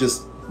Venus could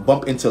just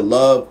bump into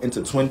love,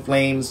 into twin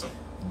flames,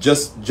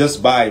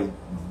 just by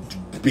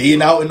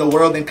being out in the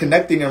world and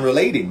connecting and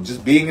relating,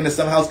 just being in the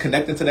 7th house,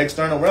 connecting to the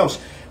external realms.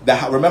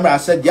 Remember I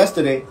said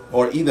yesterday,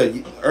 or either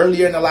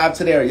earlier in the live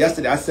today or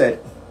yesterday, I said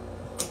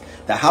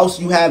the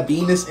house you have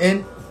Venus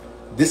in,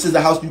 this is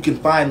the house you can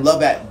find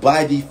love at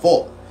by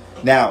default.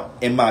 Now,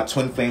 in my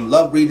twin flame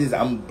love readings,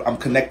 I'm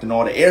connecting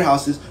all the air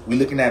houses. We're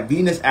looking at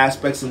Venus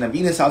aspects in the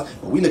Venus house,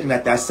 but we're looking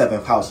at that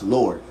 7th house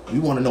Lord. We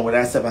want to know where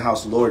that 7th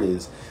house Lord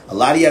is. A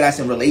lot of you that's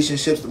in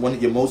relationships, one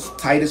of your most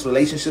tightest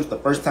relationships, the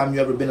first time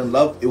you ever been in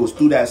love, it was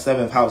through that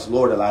 7th house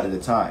Lord a lot of the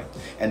time.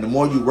 And the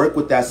more you work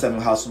with that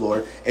 7th house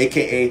Lord,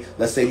 aka,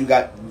 let's say you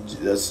got,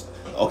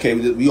 okay,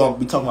 we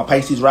talking about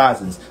Pisces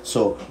risings.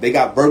 So they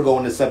got Virgo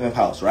in the 7th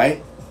house,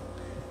 right?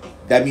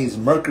 That means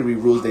Mercury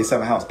rules their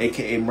 7th house,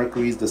 aka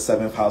Mercury is the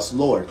 7th house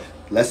Lord.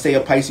 Let's say a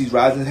Pisces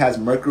rising has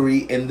Mercury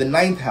in the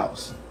 9th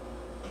house.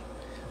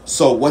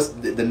 So what's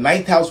the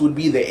 9th house would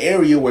be the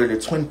area where the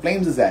twin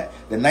flames is at.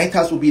 The 9th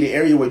house would be the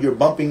area where you're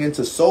bumping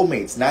into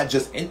soulmates, not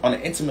just on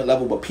an intimate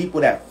level, but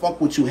people that fuck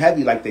with you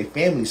heavy, like their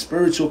family,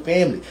 spiritual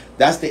family.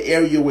 That's the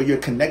area where you're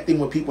connecting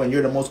with people and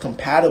you're the most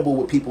compatible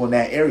with people in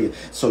that area.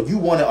 So you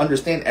want to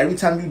understand every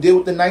time you deal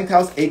with the 9th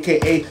house,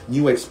 aka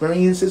new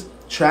experiences,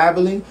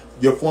 traveling,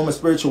 your form of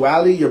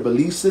spirituality, your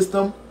belief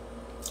system,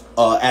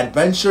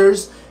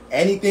 adventures,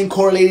 anything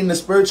correlating to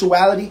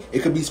spirituality. It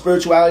could be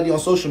spirituality on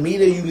social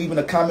media. You leaving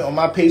a comment on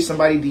my page,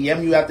 somebody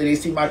DM you after they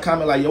see my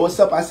comment like, yo, what's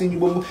up? I seen you.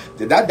 Boo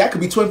 -boo. That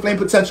could be twin flame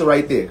potential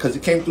right there, because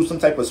it came through some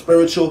type of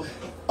spiritual,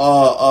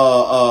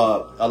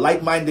 a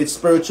like-minded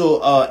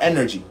spiritual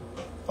energy.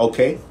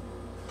 Okay?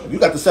 If you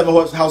got the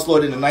 7th house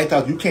Lord in the 9th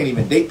house, you can't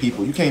even date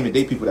people. You can't even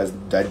date people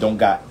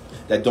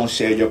that don't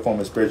share your form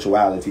of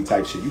spirituality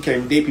type shit. You can't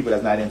even date people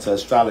that's not into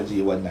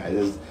astrology or whatnot.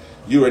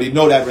 You already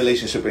know that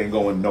relationship ain't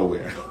going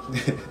nowhere.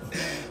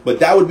 But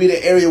that would be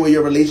the area where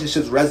your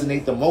relationships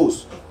resonate the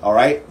most, all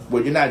right?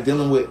 Where you're not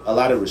dealing with a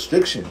lot of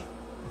restriction,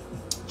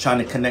 trying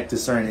to connect to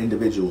certain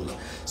individuals.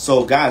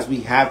 So, guys,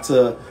 we have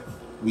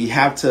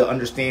to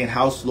understand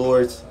house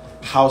lords,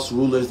 house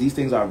rulers. These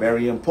things are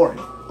very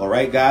important, all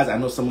right, guys? I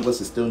know some of us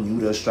are still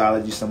new to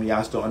astrology. Some of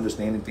y'all still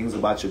understanding things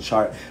about your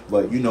chart.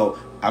 But, you know,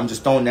 I'm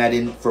just throwing that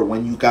in for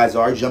when you guys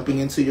are jumping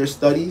into your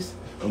studies.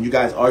 When you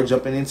guys are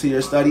jumping into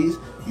your studies,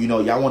 you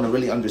know, y'all want to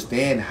really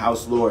understand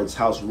house lords,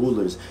 house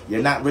rulers.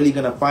 You're not really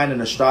going to find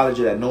an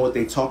astrologer that know what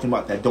they're talking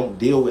about that don't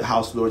deal with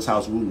house lords,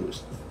 house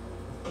rulers.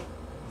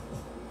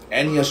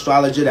 Any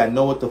astrologer that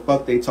know what the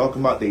fuck they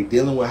talking about, they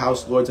dealing with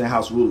house lords and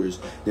house rulers.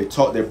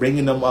 They're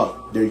bringing them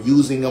up. They're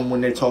using them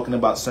when they're talking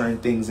about certain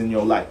things in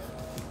your life.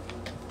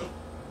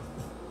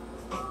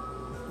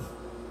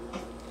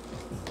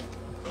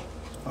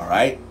 All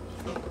right.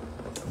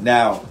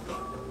 Now,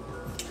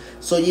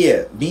 so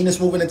yeah, Venus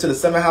moving into the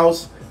 7th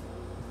house.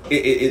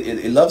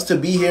 It loves to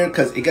be here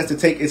because it gets to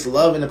take its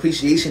love and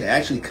appreciation and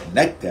actually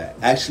connect that,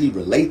 actually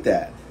relate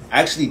that,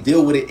 actually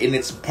deal with it in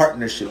its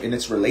partnership, in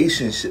its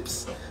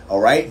relationships. All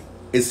right,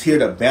 it's here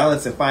to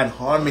balance and find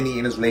harmony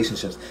in its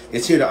relationships.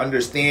 It's here to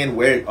understand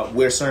where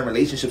certain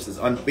relationships is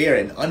unfair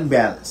and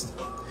unbalanced.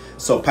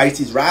 So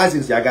Pisces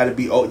risings, y'all got to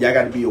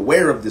be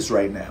aware of this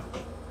right now.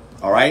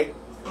 All right.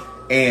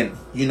 And,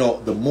 you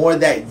know, the more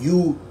that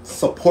you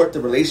support the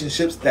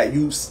relationships that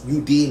you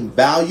deem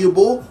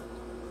valuable,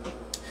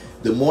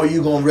 the more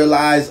you're going to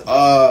realize,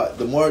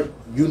 the more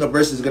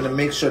universe is going to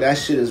make sure that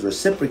shit is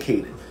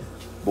reciprocated.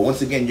 But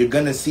once again, you're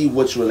going to see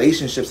which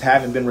relationships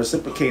haven't been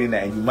reciprocating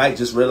that. And you might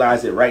just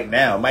realize it right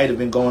now. It might have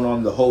been going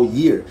on the whole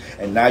year.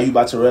 And now you're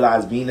about to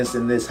realize Venus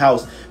in this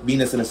house,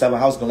 Venus in the 7th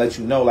house, going to let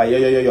you know, like,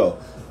 yo.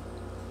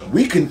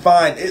 We can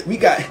find it. We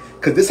got,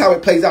 because this is how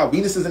it plays out.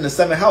 Venus is in the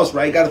 7th house,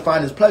 right? You got to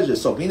find his pleasure.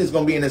 So Venus is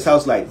going to be in this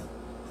house like,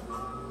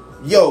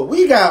 yo,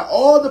 we got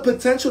all the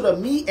potential to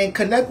meet and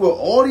connect with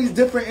all these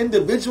different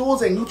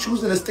individuals, and you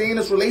choosing to stay in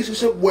this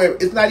relationship where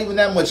it's not even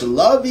that much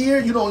love here.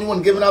 You're the only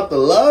one giving out the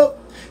love.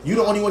 You're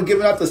the only one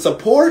giving out the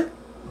support.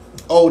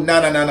 Oh,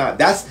 no.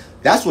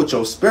 That's what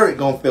your spirit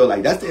going to feel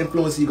like. That's the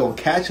influence you're going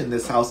to catch in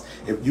this house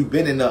if you've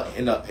been in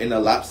a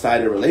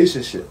lopsided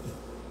relationship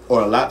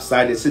or a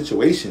lopsided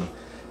situation.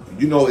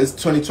 You know, it's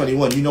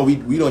 2021. You know, we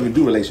don't even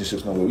do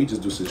relationships no more. We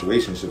just do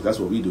situationships. That's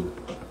what we do.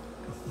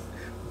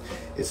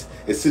 It's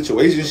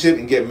situationship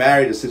and get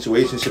married, a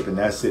situationship, and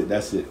that's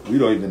it. We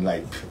don't even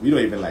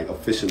like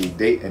officially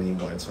date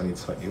anymore in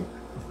 2021.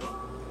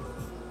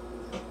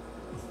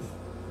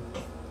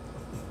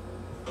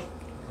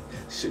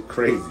 Shit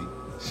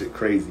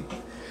crazy.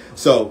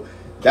 So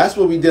that's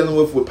what we're dealing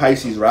with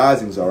Pisces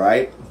risings, all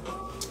right?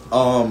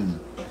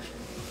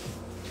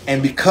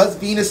 And because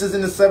Venus is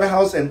in the 7th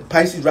house and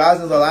Pisces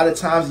risings, a lot of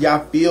times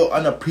y'all feel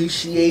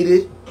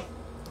unappreciated.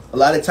 A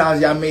lot of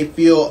times y'all may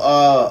feel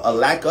a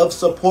lack of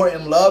support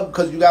and love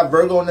because you got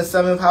Virgo in the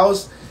 7th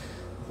house.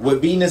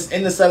 With Venus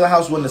in the 7th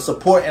house, when the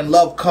support and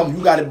love come,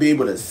 you got to be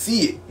able to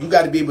see it. You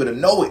got to be able to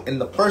know it. In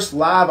the first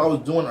live I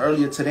was doing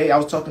earlier today, I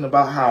was talking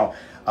about how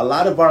a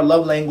lot of our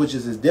love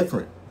languages is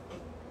different.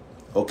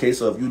 Okay,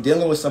 so if you're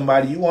dealing with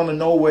somebody, you want to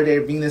know where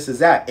their Venus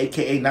is at,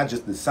 aka not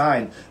just the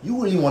sign.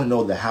 You really want to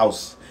know the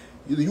house.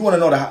 You want to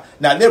know the house.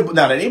 Now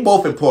they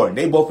both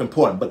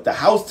important. But the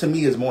house to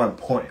me is more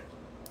important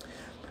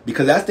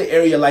because that's the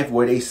area of life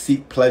where they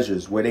seek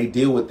pleasures, where they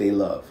deal with they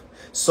love.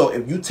 So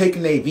if you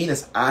taking their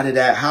Venus out of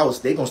that house,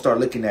 they gonna start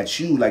looking at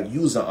you like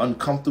you's an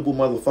uncomfortable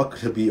motherfucker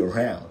to be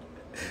around.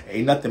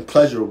 Ain't nothing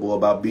pleasurable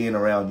about being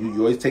around you.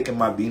 You're always taking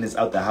my Venus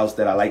out the house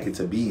that I like it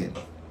to be in.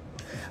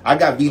 I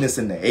got Venus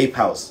in the 8th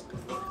house.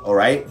 All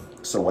right.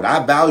 So what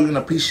I value and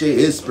appreciate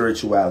is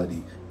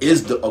spirituality,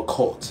 is the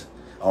occult.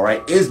 All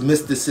right, is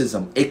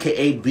mysticism,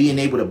 aka being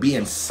able to be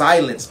in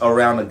silence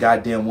around a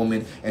goddamn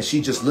woman and she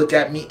just look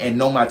at me and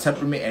know my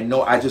temperament and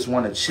know I just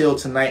want to chill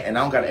tonight and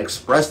I don't got to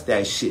express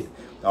that shit.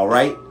 All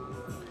right,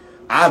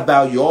 I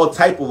value all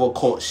type of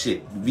occult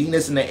shit.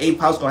 Venus in the 8th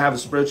house gonna have a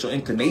spiritual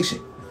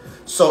inclination.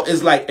 So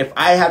it's like if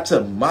I have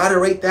to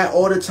moderate that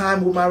all the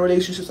time with my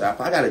relationships,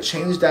 if I got to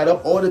change that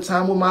up all the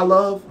time with my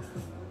love,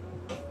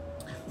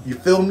 you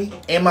feel me?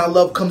 And my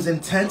love comes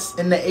intense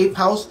in the 8th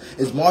house.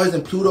 It's Mars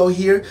and Pluto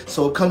here,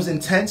 so it comes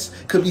intense.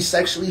 Could be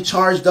sexually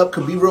charged up,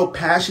 could be real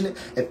passionate.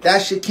 If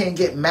that shit can't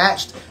get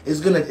matched, it's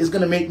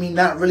gonna make me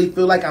not really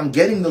feel like I'm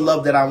getting the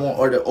love that I want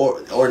or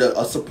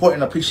the support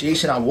and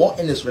appreciation I want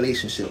in this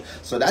relationship.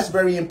 So that's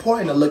very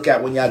important to look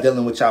at when y'all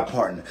dealing with y'all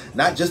partner.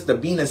 Not just the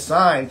Venus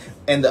sign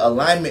and the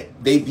alignment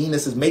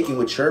Venus is making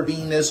with your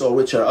Venus or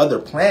with your other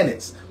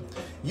planets.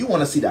 You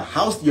want to see the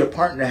house your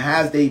partner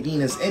has their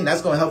Venus in.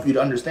 That's going to help you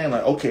to understand,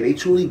 like, okay, they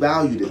truly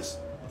value this.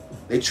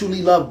 They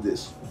truly love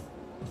this.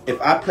 If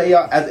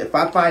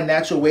I find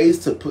natural ways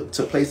to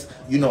place,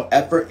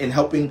 effort in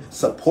helping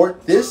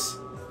support this,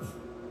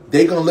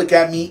 they're going to look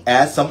at me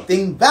as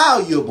something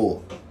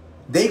valuable.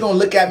 They're going to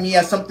look at me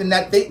as something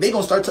that they're going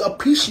to start to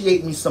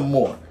appreciate me some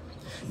more.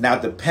 Now,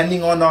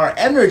 depending on our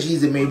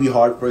energies, it may be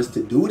hard for us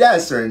to do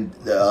that.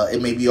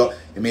 It may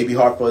be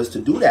hard for us to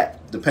do that.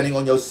 Depending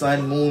on your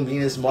sun, moon,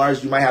 Venus,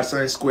 Mars, you might have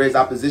certain squares,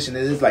 opposition,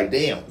 and it's like,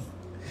 damn,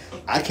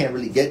 I can't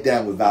really get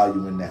down with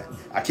valuing that.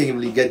 I can't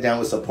really get down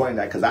with supporting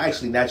that because I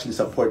actually naturally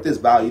support this,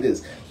 value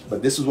this.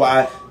 But this is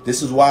why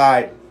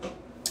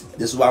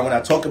when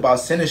I talk about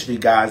synastry,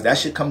 guys, that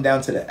should come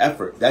down to the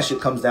effort. That shit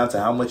comes down to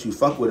how much you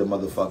fuck with a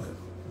motherfucker.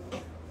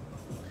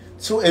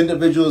 Two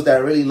individuals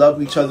that really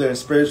love each other and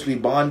spiritually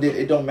bonded,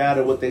 it don't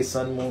matter what they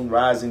sun, moon,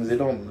 risings.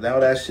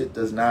 Now that shit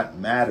does not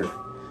matter.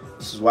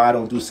 This is why I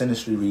don't do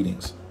synastry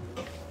readings.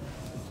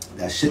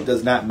 That shit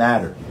does not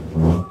matter.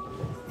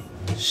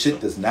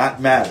 Shit does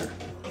not matter.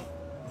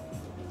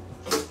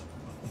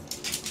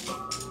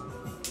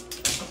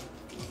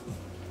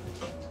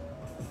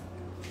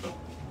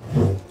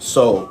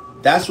 So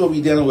that's what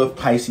we dealing with,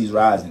 Pisces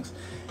risings.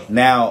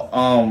 Now,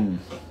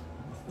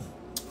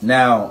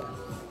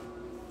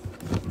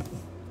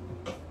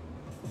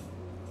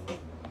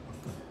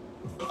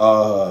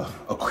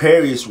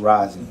 Aquarius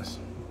risings.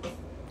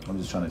 I'm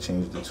just trying to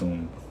change the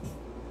tune.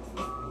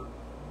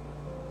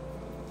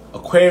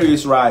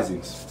 Aquarius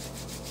risings.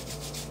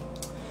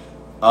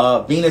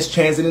 Venus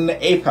transiting the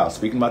 8th house.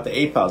 Speaking about the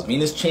 8th house.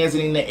 Venus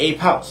transiting the 8th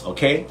house.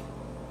 Okay.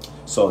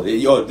 So,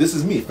 this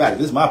is me. In fact,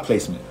 this is my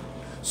placement.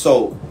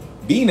 So,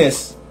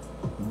 Venus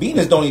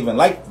don't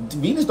like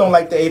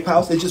the 8th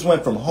house. It just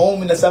went from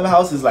home in the 7th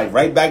house. It's like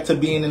right back to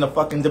being in a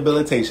fucking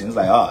debilitation. It's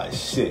like, oh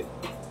shit.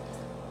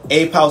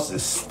 8th house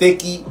is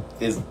sticky,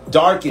 is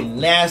dark and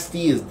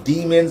nasty, is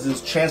demons, is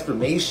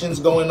transformations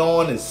going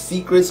on, is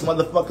secrets,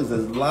 motherfuckers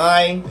is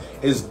lying,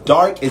 is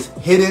dark, is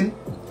hidden.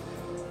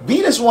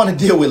 Venus want to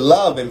deal with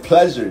love and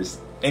pleasures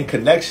and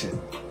connection.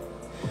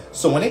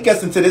 So when it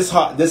gets into this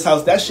house,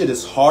 that shit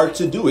is hard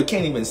to do. It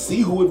can't even see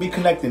who it be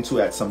connecting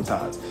to at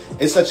sometimes.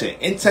 It's such an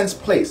intense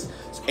place.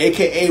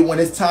 AKA when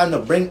it's time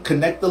to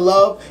connect the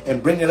love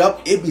and bring it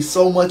up, it be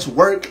so much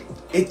work.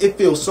 It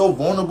feels so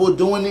vulnerable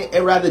doing it.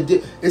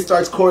 It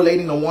starts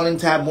correlating to wanting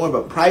to have more of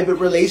a private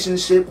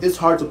relationship. It's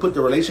hard to put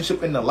the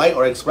relationship in the light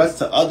or express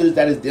to others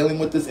that is dealing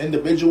with this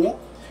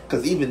individual,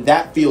 because even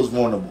that feels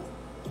vulnerable.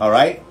 All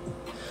right.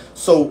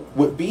 So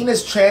with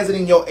Venus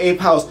transiting your 8th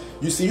house,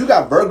 you see you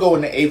got Virgo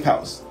in the 8th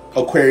house,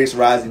 Aquarius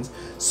risings.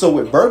 So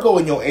with Virgo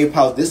in your 8th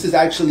house, it's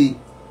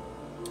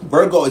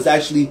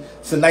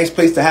a nice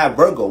place to have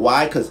Virgo.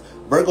 Why? Because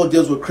Virgo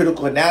deals with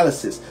critical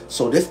analysis.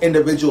 So this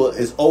individual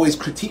is always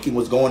critiquing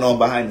what's going on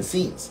behind the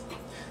scenes.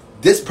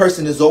 This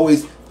person is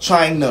always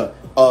trying to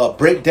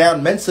break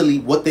down mentally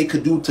what they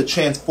could do to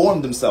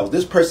transform themselves.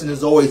 This person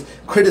is always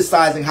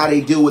criticizing how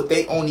they deal with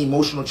their own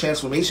emotional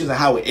transformations and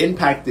how it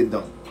impacted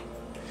them.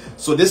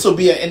 So this will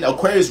be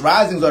Aquarius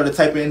risings are the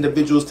type of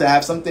individuals to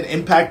have something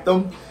impact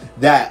them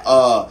that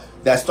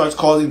starts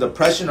causing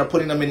depression or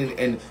putting them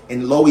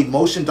in low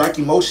emotion, dark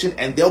emotion,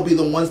 and they'll be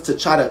the ones to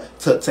try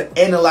to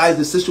analyze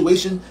the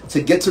situation,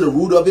 to get to the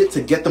root of it,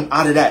 to get them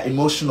out of that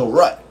emotional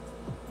rut.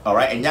 All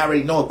right, and y'all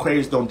already know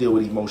Aquarius don't deal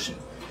with emotion,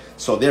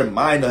 so their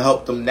mind will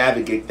help them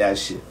navigate that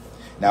shit.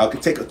 Now it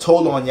could take a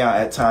toll on y'all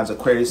at times,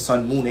 Aquarius,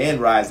 sun, moon, and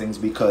risings,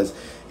 because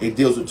it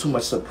deals with too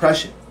much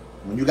suppression.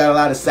 When you got a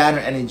lot of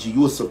Saturn energy,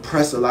 you will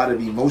suppress a lot of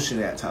emotion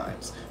at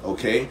times.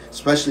 Okay,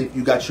 especially if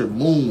you got your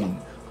moon,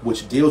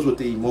 which deals with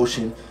the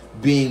emotion,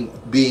 being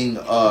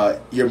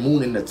your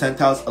moon in the 10th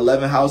house,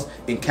 11th house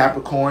in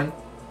Capricorn,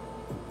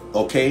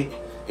 okay,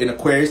 in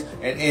Aquarius,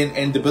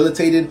 and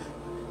debilitated.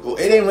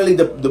 It ain't really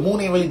the moon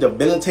ain't really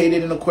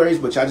debilitated in Aquarius,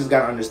 but y'all just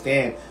gotta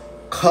understand,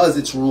 because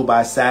it's ruled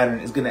by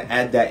Saturn, it's going to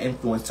add that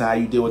influence to how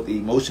you deal with the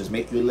emotions.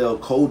 Make you a little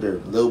colder,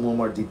 a little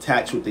more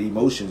detached with the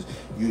emotions.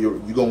 You're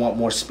going to want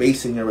more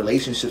space in your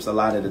relationships a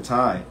lot of the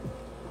time.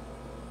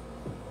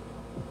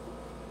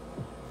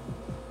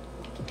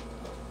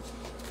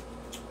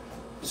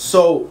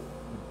 So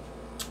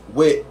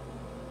with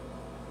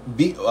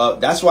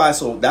that's why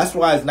it's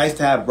nice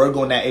to have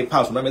Virgo in that 8th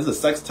house. Remember, it's a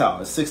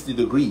sextile. It's 60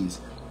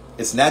 degrees.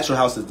 Its natural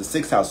house is the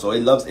 6th house, so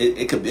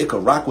it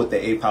could rock with the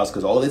 8th house,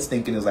 because all it's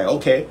thinking is like,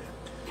 okay,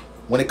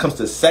 when it comes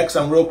to sex,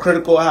 I'm real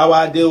critical of how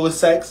I deal with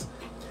sex.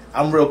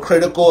 I'm real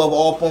critical of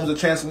all forms of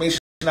transformation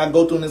I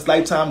go through in this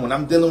lifetime. When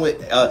I'm dealing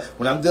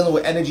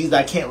with energies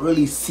I can't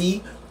really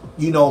see,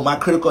 you know, my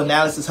critical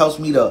analysis helps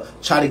me to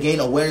try to gain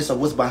awareness of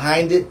what's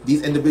behind it.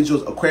 These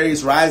individuals,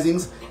 Aquarius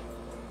risings,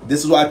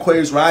 this is why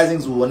Aquarius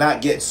risings will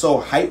not get so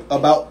hype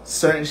about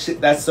certain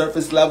shit that's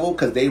surface level,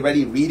 because they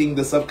already reading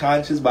the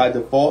subconscious by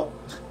default.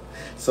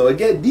 So it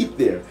get deep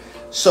there.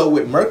 So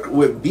with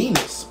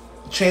Venus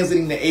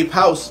transiting the 8th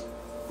house,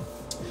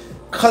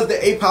 because the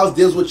 8th house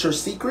deals with your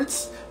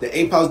secrets, the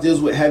 8th house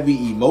deals with heavy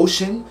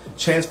emotion,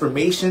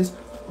 transformations,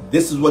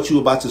 this is what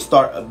you're about to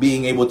start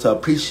being able to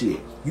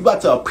appreciate. You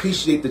about to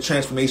appreciate the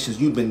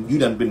transformations you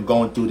done been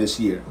going through this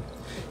year.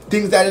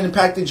 Things that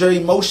impacted your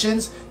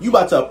emotions, you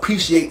about to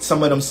appreciate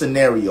some of them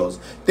scenarios.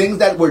 Things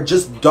that were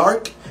just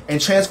dark and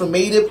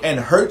transformative and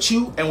hurt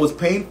you and was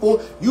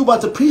painful, you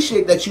about to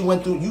appreciate that you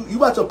went through, you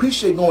about to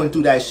appreciate going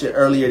through that shit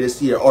earlier this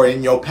year or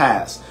in your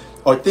past.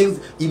 Or things,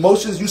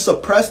 emotions you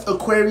suppressed,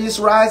 Aquarius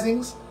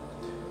risings.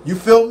 You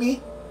feel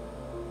me?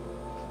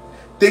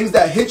 Things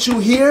that hit you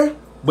here,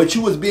 but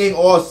you was being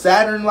all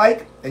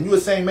Saturn-like, and you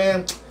was saying,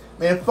 man,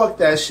 fuck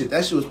that shit.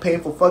 That shit was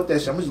painful. Fuck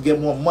that shit. I'm going to just get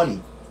more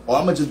money. Or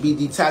I'm going to just be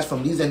detached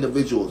from these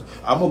individuals.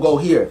 I'm going to go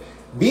here.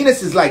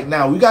 Venus is like,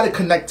 now, we got to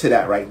connect to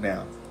that right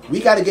now. We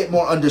got to get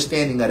more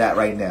understanding of that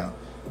right now.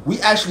 We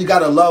actually got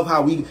to love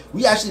how we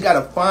actually got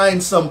to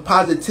find some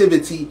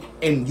positivity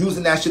in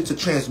using that shit to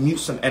transmute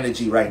some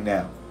energy right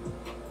now.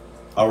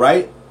 All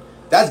right?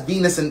 That's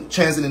Venus in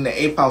transit in the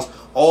 8th house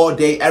all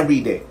day,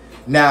 every day.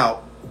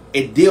 Now,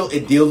 it deals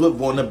with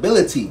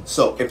vulnerability.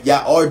 So if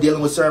y'all are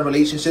dealing with certain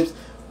relationships,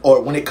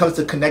 or when it comes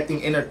to connecting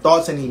inner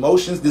thoughts and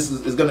emotions, this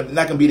is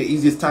not gonna be the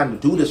easiest time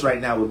to do this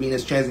right now with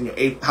Venus transiting your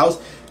 8th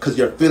house, because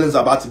your feelings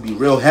are about to be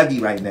real heavy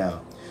right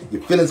now.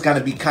 Your feelings gonna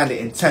be kind of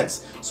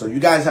intense. So you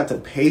guys have to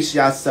pace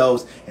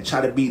yourselves and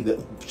try to be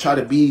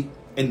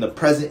in the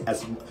present,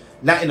 as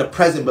not in the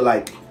present, but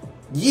like,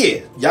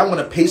 yeah, y'all want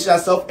to pace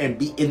yourself and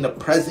be in the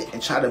present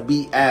and try to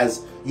be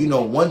as, you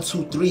know, 1,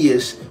 2,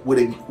 3-ish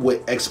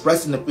with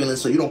expressing the feelings,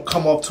 so you don't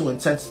come off too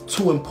intense,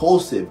 too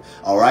impulsive,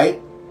 all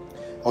right?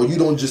 Or you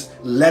don't just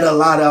let a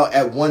lot out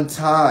at one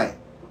time.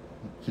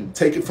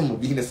 Take it from a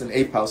Venus in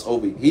 8th house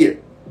over here,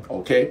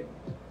 okay?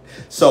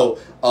 So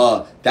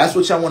that's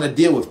what y'all want to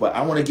deal with, but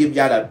I want to give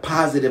y'all that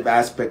positive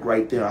aspect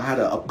right there on how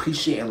to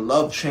appreciate and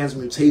love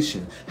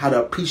transmutation, how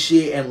to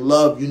appreciate and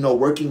love, you know,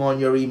 working on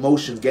your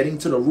emotions, getting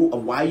to the root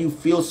of why you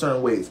feel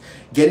certain ways,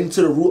 getting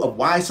to the root of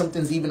why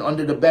something's even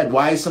under the bed,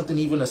 why is something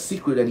even a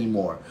secret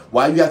anymore,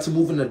 why you have to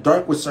move in the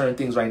dark with certain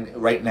things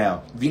right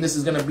now. Venus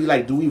is going to be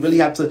like, do we really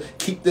have to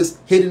keep this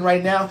hidden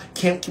right now?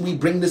 Can we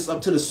bring this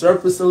up to the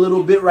surface a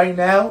little bit right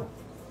now?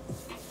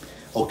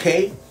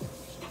 Okay?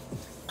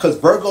 Because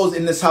Virgo's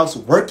in this house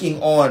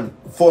working on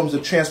forms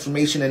of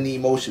transformation and the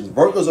emotions.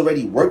 Virgo's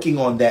already working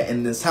on that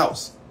in this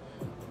house.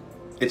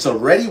 It's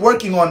already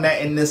working on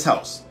that in this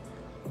house.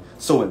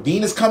 So when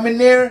Venus come in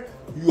there,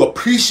 you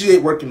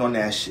appreciate working on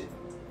that shit.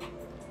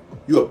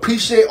 You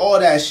appreciate all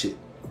that shit.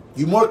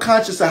 You're more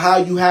conscious of how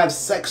you have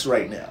sex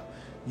right now.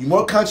 You're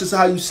more conscious of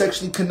how you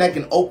sexually connect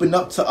and open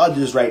up to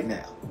others right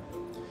now.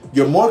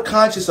 You're more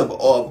conscious of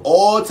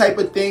all type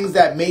of things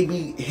that may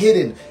be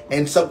hidden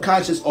and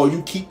subconscious, or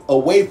you keep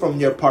away from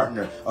your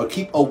partner or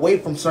keep away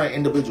from certain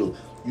individuals.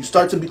 You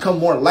start to become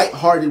more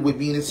lighthearted with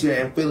Venus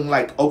here and feeling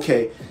like,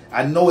 okay,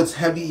 I know it's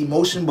heavy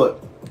emotion,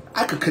 but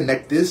I could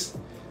connect this.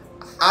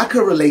 I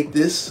could relate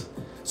this.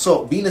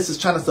 So Venus is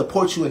trying to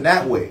support you in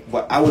that way.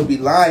 But I would be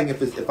lying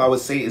if I would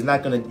say you're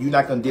not gonna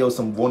deal with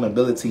some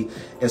vulnerability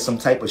in some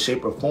type of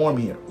shape or form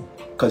here.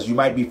 Because you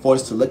might be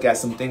forced to look at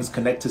some things,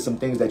 connect to some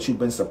things that you've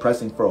been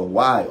suppressing for a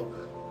while.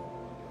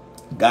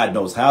 God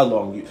knows how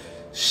long.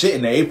 Shit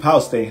in the 8th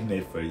house staying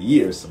there for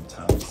years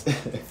sometimes.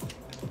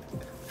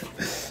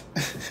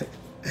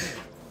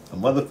 A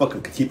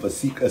motherfucker could keep a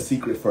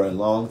secret for a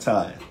long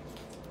time.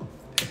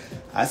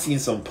 I seen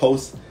some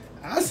posts.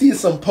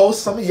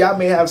 Some of y'all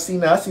may have seen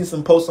that. I seen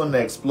some posts on the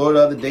Explorer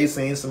the other day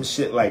saying some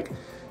shit like,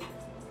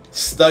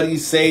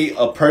 studies say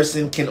a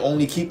person can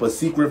only keep a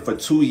secret for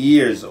 2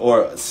 years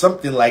or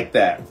something like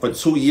that, for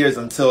 2 years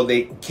until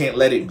they can't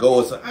let it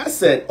go. So I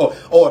said,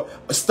 or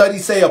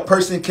studies say a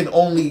person can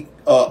only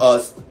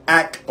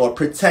act or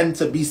pretend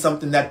to be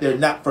something that they're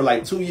not for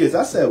like 2 years.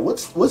 I said, what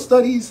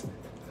studies?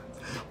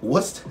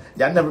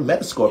 Y'all never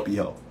met a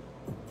Scorpio?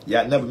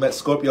 Y'all never met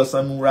Scorpio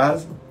sun, moon,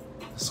 rising?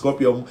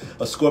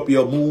 A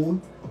Scorpio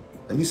moon?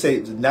 Let me say,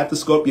 not the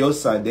Scorpio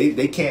sun.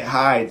 They can't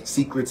hide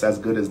secrets as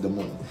good as the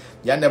moon.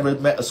 Y'all never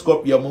met a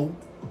Scorpio moon?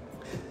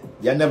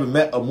 Y'all never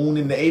met a moon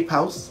in the 8th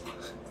house?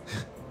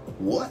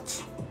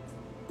 What?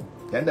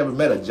 Y'all never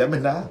met a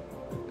Gemini?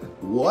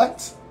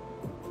 What?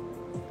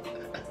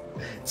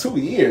 2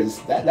 years.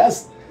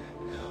 That's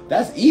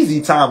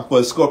easy time for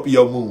a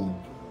Scorpio moon.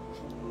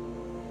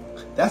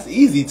 That's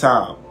easy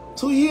time.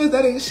 2 years,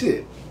 that ain't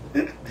shit.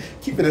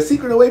 Keeping a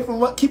secret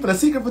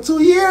for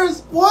 2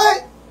 years?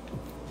 What?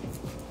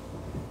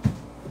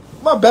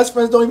 My best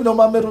friends don't even know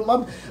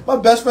my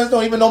best friends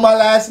don't even know my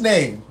last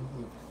name.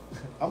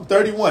 I'm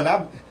 31.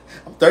 I'm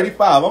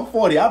 35. I'm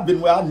 40.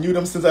 I knew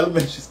them since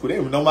elementary school. They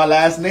don't even know my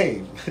last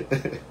name.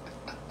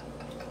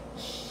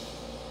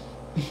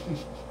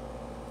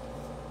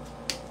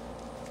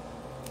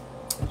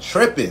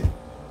 Tripping.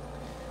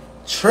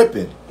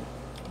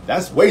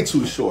 That's way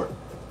too short.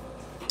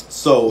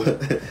 So,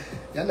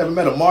 y'all never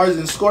met a Mars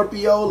in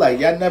Scorpio? Like,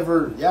 y'all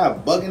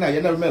bugging out.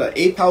 Y'all never met an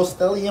 8th house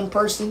stellium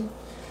person?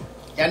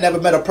 Y'all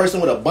never met a person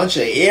with a bunch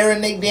of air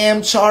in their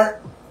damn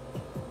chart?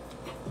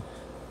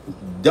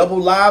 Double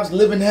lives,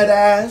 living head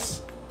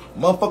ass.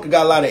 Motherfucker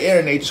got a lot of air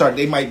in their chart.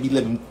 They might be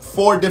living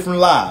 4 different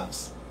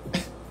lives.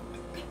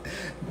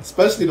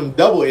 Especially them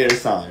double air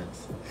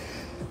signs.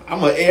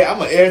 I'm an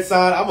air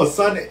sign. I'm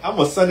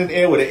a sun in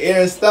air with an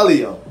air in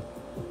stellium.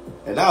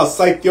 And I'll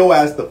psych your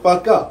ass the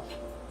fuck up.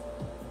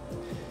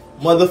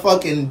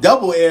 Motherfucking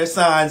double air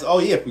signs. Oh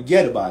yeah,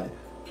 forget about it.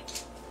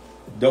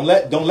 Don't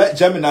let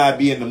Gemini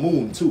be in the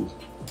moon too.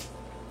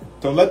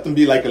 Don't let them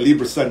be like a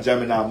Libra Sun,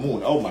 Gemini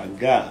moon. Oh my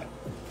God.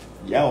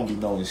 Y'all don't be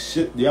knowing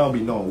shit. Y'all don't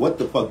be knowing what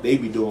the fuck they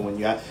be doing when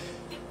you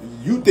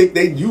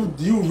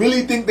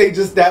really think they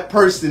just that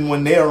person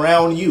when they're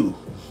around you.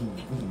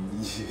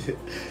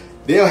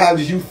 They will have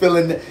you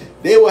feeling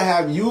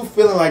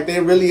like they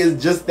really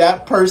is just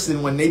that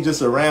person when they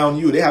just around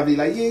you. They have to be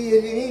like, yeah,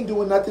 they ain't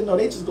doing nothing. No,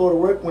 they just go to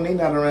work when they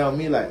not around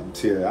me. Like,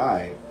 all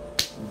right,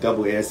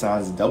 double air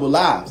signs, double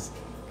lives.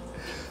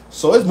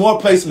 So there's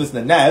more placements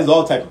than that. There's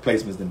all type of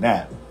placements than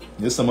that.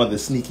 There's some other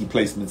sneaky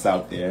placements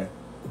out there.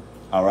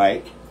 All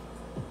right.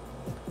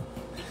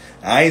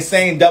 I ain't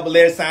saying double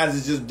air signs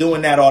is just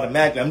doing that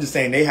automatically. I'm just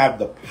saying they have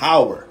the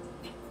power.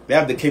 They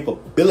have the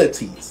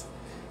capabilities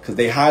because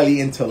they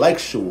highly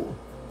intellectual.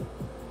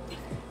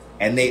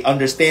 And they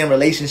understand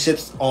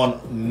relationships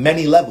on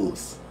many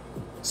levels.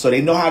 So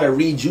they know how to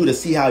read you to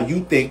see how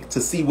you think,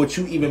 to see what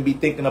you even be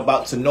thinking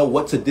about, to know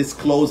what to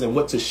disclose and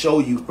what to show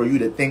you for you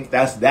to think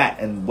that's that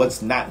and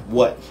what's not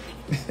what.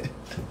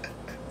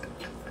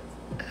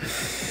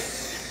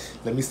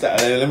 Let me stop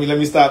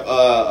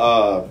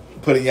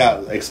putting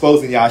y'all,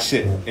 exposing y'all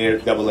shit,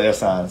 double air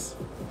signs.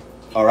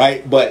 All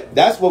right, but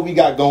that's what we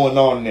got going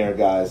on there,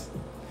 guys.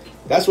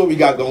 That's what we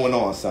got going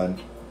on, son.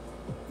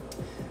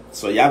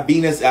 So y'all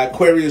Venus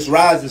Aquarius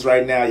rises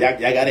right now. Y'all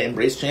gotta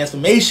embrace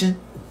transformation.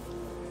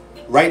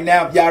 Right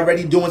now, y'all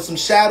already doing some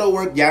shadow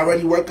work. Y'all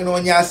already working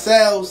on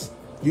yourselves.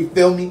 You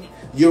feel me?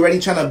 You're already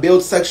trying to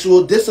build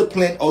sexual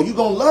discipline. Oh, you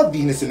gonna love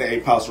Venus in the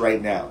 8th house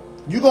right now.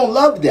 You gonna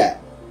love that.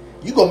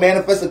 You gonna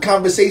manifest a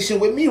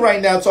conversation with me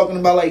right now talking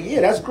about like,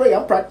 yeah, that's great.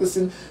 I'm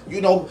practicing,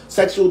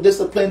 sexual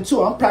discipline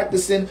too. I'm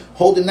practicing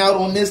holding out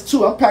on this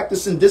too. I'm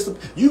practicing discipline.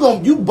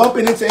 You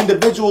bumping into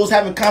individuals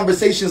having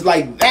conversations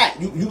like that.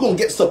 You gonna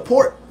get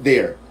support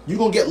there. You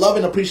gonna get love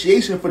and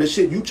appreciation for the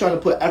shit you trying to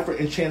put effort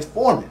in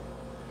transforming.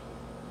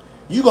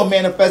 You gonna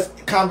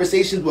manifest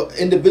conversations with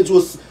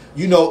individuals,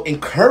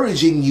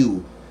 encouraging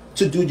you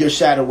to do your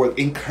shadow work,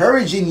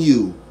 encouraging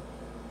you.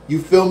 You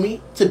feel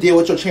me? To deal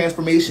with your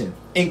transformation.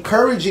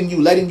 Encouraging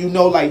you, letting you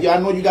know, like, I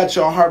know you got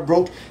your heart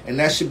broke and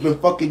that shit been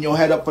fucking your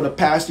head up for the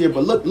past year,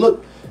 but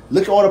look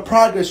at all the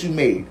progress you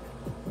made.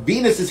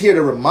 Venus is here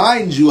to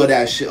remind you of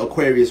that shit,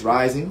 Aquarius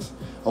risings.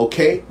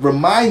 Okay?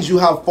 Remind you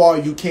how far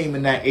you came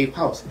in that 8th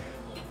house.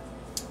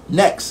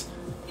 Next,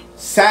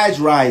 Sag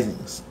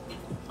risings.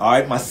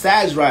 Alright, my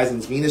Sag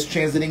risings, Venus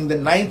transiting the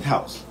 9th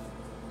house.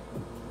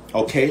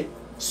 Okay?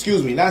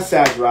 Excuse me, not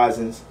Sag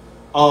risings.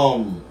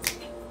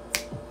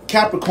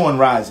 Capricorn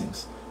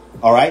risings.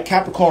 All right,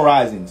 Capricorn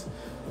risings.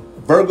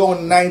 Virgo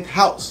in the 9th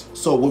house.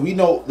 So what we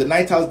know, the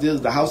 9th house deals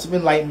with the house of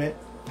enlightenment,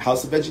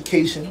 house of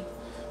education.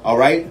 All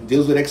right,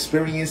 deals with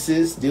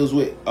experiences, deals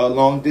with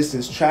long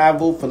distance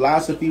travel,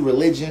 philosophy,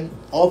 religion,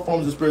 all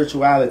forms of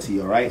spirituality.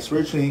 All right,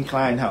 spiritually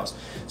inclined house.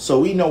 So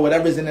we know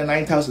whatever's in the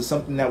 9th house is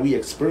something that we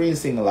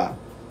experiencing a lot.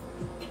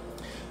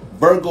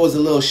 Virgo is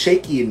a little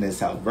shaky in this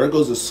house.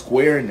 Virgo's a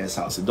square in this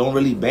house. It don't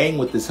really bang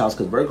with this house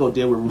because Virgo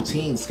deal with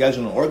routine,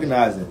 scheduling,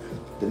 organizing.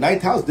 The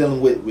 9th house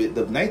dealing with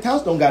the 9th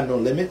house don't got no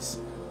limits.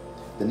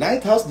 The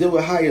 9th house deal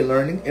with higher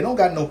learning. It don't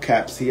got no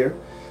caps here.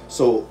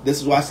 So this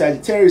is why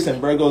Sagittarius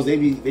and Virgos, they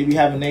be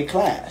having their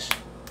clash.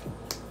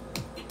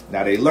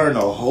 Now they learn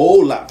a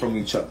whole lot from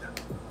each other.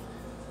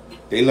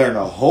 They learn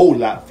a whole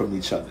lot from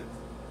each other.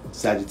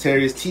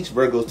 Sagittarius teach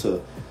Virgos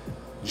to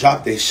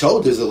drop their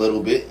shoulders a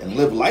little bit and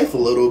live life a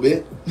little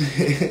bit.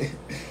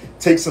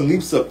 Take some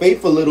leaps of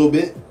faith a little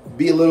bit.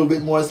 Be a little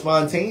bit more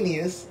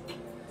spontaneous.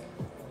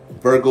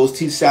 Virgos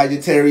teach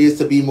Sagittarius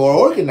to be more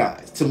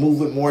organized, to move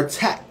with more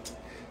tact,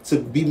 to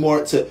be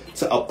more, to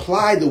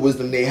apply the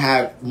wisdom they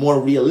have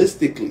more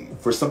realistically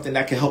for something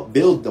that can help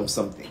build them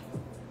something.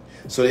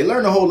 So they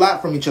learn a whole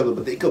lot from each other,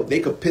 but they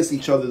could piss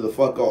each other the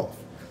fuck off.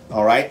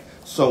 All right.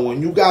 So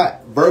when you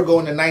got Virgo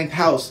in the 9th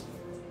house,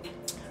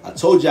 I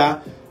told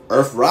y'all,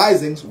 Earth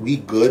risings, we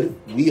good.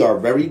 We are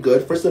very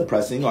good for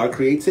suppressing our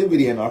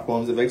creativity and our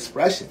forms of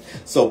expression.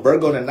 So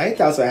Virgo in the 9th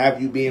house will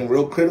have you being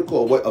real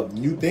critical of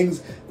new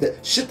things,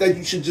 that shit that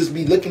you should just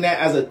be looking at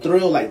as a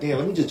thrill. Like, damn,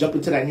 let me just jump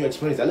into that new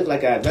experience. That look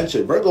like an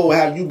adventure. Virgo will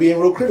have you being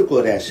real critical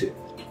of that shit.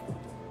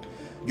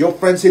 Your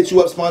friends hit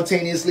you up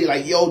spontaneously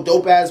like, yo,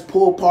 dope ass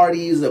pool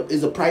party is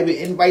a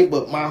private invite,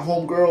 but my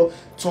homegirl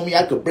told me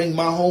I could bring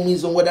my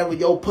homies or whatever.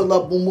 Yo, pull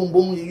up, boom, boom,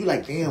 boom. You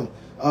like, damn,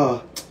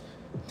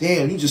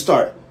 you just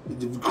start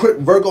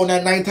Virgo in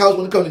that 9th house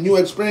when it comes to new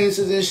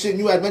experiences and shit,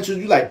 new adventures.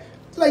 You like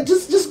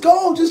just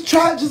go, just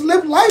try, just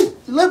live life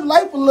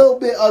a little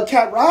bit.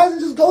 Cap Rise,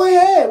 and just go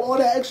ahead with all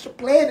that extra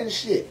plan and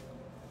shit.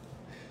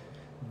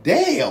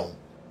 Damn,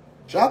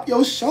 drop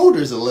your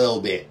shoulders a little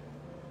bit.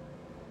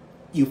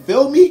 You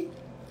feel me?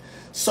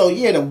 So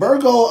yeah, the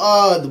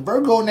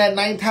Virgo in that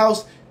 9th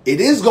house, it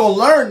is gonna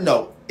learn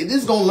though. It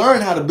is gonna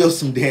learn how to build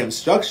some damn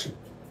structure.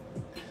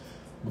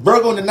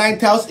 Virgo in the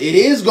 9th house, it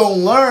is gonna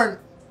learn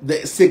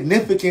the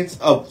significance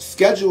of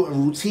schedule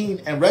and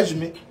routine and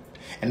regimen.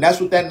 And that's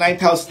what that 9th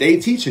house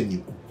stay teaching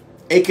you.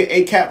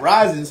 AKA Cap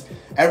Risings,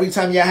 every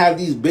time y'all have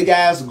these big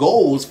ass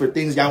goals for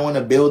things y'all want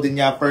to build in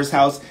y'all first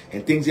house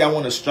and things y'all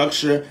want to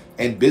structure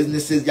and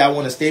businesses y'all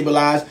want to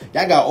stabilize,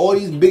 y'all got all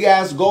these big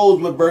ass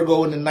goals with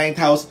Virgo in the 9th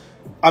house.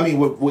 I mean,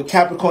 with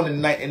Capricorn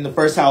in the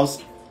first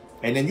house.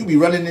 And then you be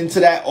running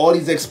into that, all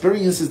these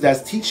experiences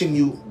that's teaching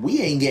you,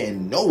 we ain't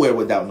getting nowhere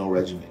without no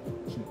regimen.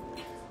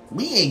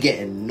 We ain't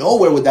getting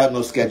nowhere without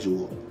no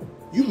schedule.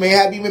 You may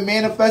have even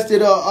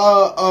manifested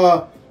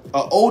a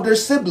older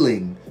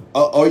sibling,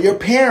 or your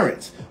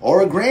parents,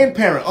 or a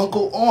grandparent,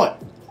 uncle,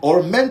 aunt,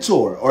 or a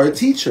mentor, or a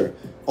teacher,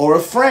 or a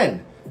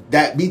friend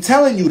that be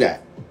telling you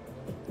that.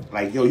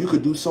 Like, yo, you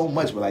could do so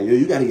much, but like, yo,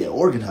 you got to get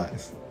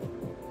organized.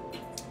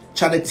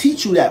 Trying to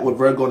teach you that with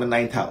Virgo in the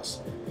 9th house.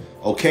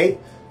 Okay?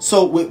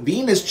 So with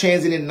Venus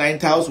transit in the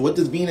 9th house, what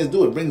does Venus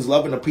do? It brings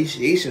love and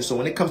appreciation. So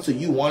when it comes to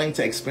you wanting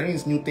to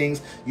experience new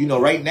things, you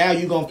know, right now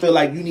you're going to feel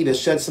like you need to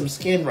shed some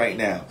skin right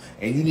now.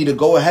 And you need to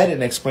go ahead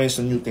and experience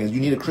some new things. You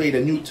need to create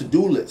a new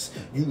to-do list.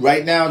 You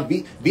right now,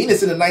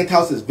 Venus in the 9th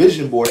house is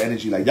vision board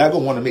energy. Like, y'all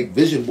going to want to make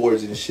vision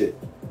boards and shit.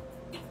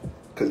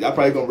 Because y'all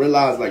probably going to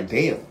realize, like,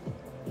 damn,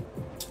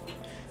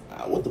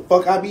 what the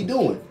fuck I be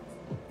doing?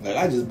 Like,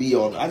 I just be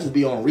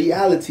on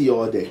reality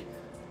all day.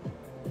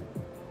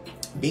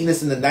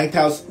 Venus in the 9th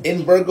house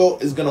in Virgo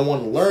is going to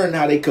want to learn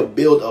how they could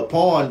build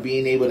upon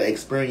being able to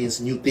experience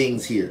new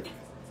things here.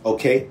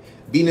 Okay?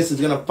 Venus is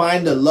going to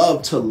find the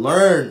love to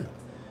learn.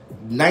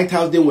 9th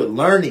house deal with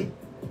learning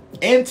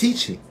and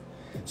teaching.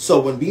 So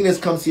when Venus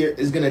comes here,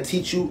 it's going to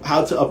teach you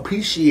how to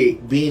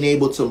appreciate being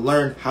able to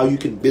learn how you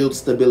can build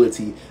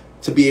stability,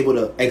 to be able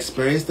to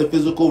experience the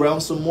physical realm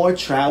some more,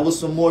 travel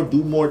some more,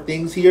 do more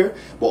things here.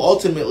 But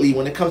ultimately,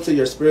 when it comes to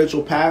your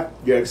spiritual path,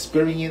 your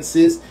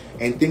experiences,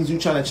 and things you're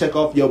trying to check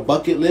off your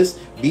bucket list,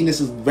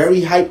 Venus is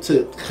very hyped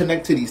to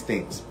connect to these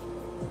things.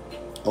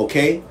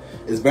 Okay?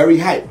 It's very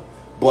hyped.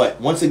 But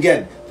once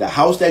again, the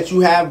house that you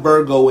have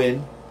Virgo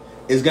in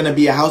is going to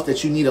be a house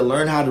that you need to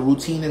learn how to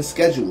routine and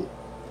schedule.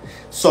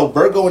 So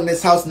Virgo in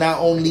this house not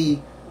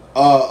only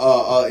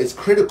is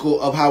critical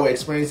of how it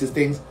experiences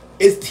things,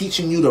 it's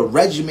teaching you to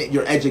regiment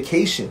your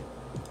education.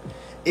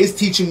 It's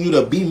teaching you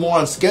to be more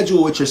on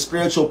schedule with your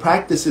spiritual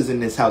practices in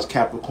this house,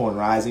 Capricorn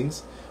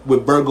risings,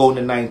 with Virgo in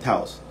the 9th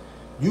house.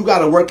 You got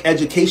to work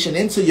education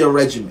into your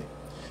regimen.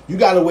 You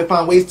got to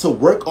find ways to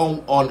work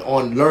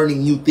on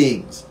learning new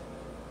things.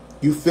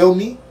 You feel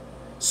me?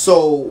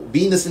 So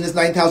Venus in this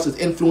 9th house is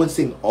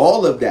influencing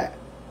all of that.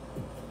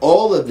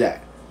 All of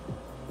that.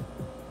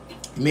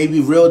 You may be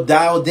real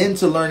dialed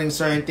into learning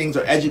certain things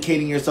or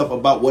educating yourself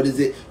about what is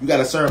it. You got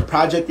a certain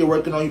project you're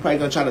working on. You're probably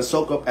going to try to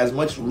soak up as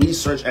much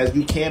research as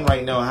you can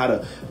right now on how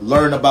to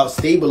learn about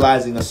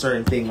stabilizing a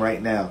certain thing right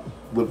now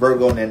with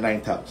Virgo in that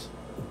 9th house.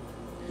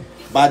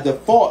 By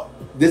default,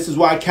 this is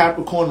why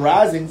Capricorn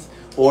risings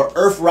or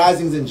Earth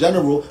risings in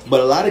general, but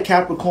a lot of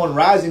Capricorn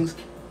risings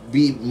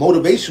be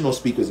motivational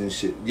speakers and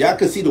shit. Y'all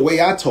can see the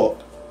way I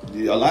talk.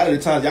 A lot of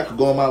the times y'all could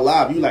go on my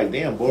live, you like,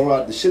 damn,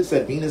 bro, the shit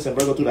said Venus and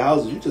Virgo through the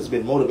houses. You just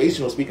been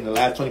motivational speaking the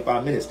last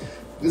 25 minutes.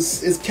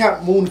 This is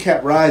Cap Moon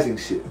Cap Rising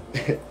shit.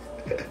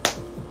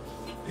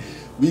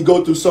 We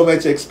go through so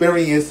much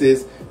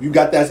experiences. You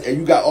got that, and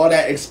you got all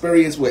that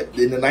experience with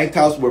in the 9th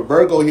house with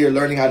Virgo here,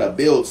 learning how to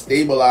build,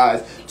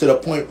 stabilize, to the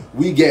point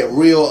we get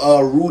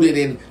real rooted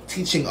in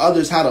teaching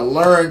others how to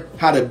learn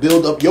how to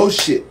build up your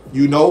shit,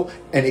 you know?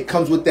 And it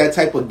comes with that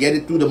type of get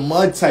it through the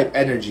mud type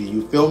energy,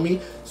 you feel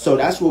me? So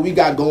that's what we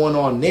got going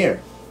on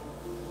there.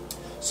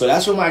 So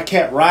that's where my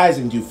Cap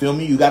rising, you feel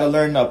me? You got to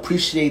learn to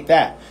appreciate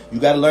that. You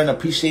got to learn to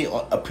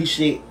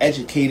appreciate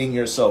educating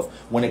yourself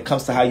when it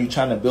comes to how you're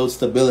trying to build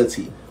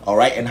stability. All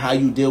right, and how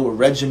you deal with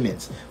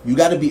regiments. You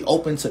got to be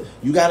open to,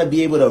 you got to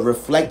be able to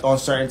reflect on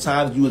certain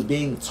times you was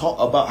being taught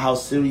about how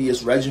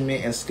serious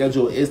regiment and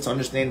schedule is to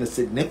understand the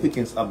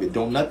significance of it.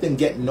 Don't nothing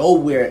get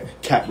nowhere,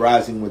 Cap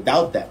rising,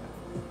 without that.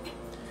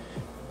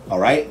 All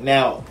right.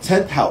 Now,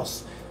 10th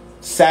house,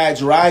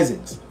 Sag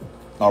risings.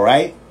 All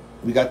right.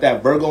 We got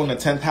that Virgo in the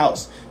 10th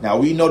house. Now,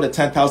 we know the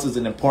 10th house is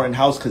an important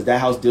house because that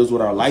house deals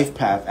with our life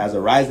path as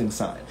a rising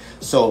sign.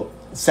 So,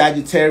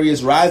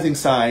 Sagittarius rising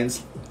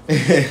signs,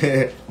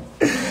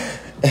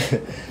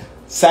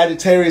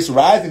 Sagittarius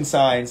rising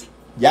signs,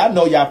 y'all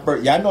know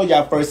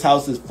y'all first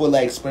house is full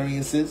of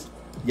experiences.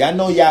 Y'all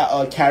know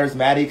y'all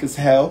charismatic as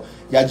hell.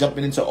 Y'all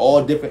jumping into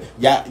all different.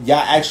 Y'all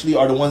actually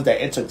are the ones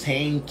that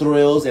entertain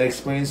thrills and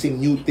experiencing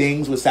new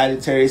things with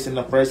Sagittarius in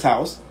the first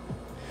house.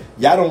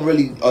 Y'all don't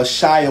really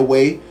shy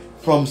away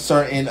from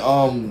certain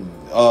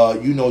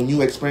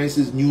new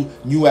experiences,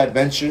 new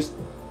adventures.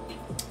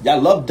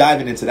 Y'all love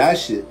diving into that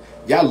shit.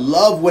 Y'all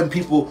love when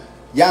people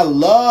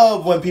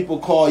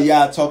call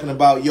y'all talking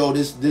about, yo,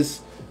 this,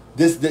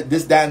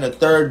 that, and the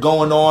third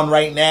going on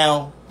right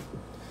now.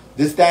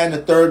 This, that, and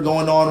the third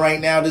going on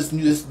right now.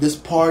 This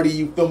party,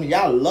 you feel me?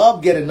 Y'all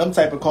love getting them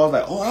type of calls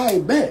like, oh, I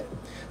bet.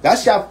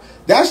 That's y'all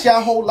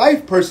whole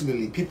life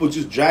personally. People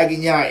just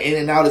dragging y'all in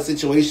and out of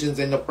situations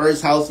in the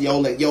first house. Yo,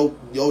 like, yo,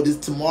 this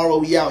tomorrow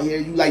we out here.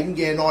 You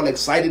getting all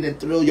excited and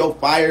thrilled. Yo,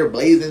 fire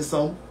blazing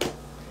some.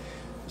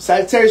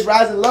 Sagittarius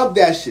rising, love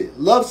that shit.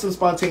 Love some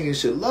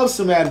spontaneous shit. Love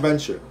some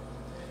adventure.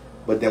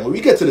 But then when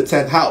we get to the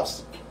 10th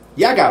house,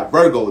 y'all got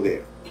Virgo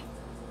there.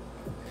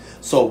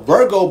 So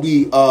Virgo,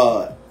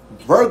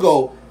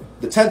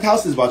 the 10th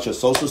house is about your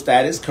social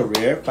status,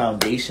 career,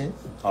 foundation.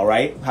 All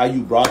right, how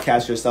you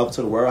broadcast yourself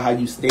to the world, how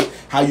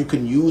you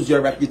can use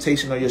your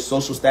reputation or your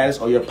social status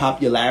or your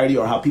popularity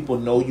or how people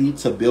know you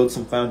to build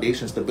some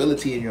foundation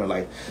stability in your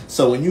life.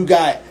 So when you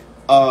got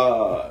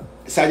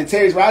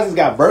Sagittarius rising's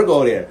got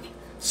Virgo there.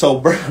 So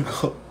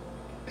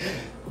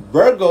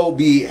Virgo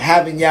be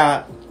having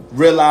y'all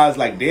realize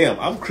like, damn,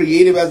 I'm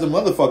creative as a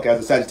motherfucker as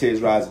a Sagittarius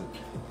rising.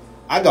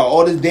 I got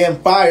all this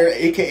damn fire,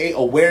 aka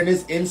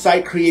awareness,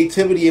 insight,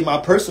 creativity in my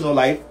personal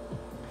life.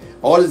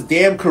 All this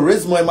damn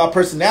charisma in my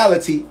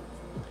personality.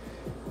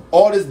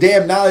 All this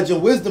damn knowledge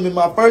and wisdom in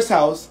my first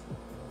house.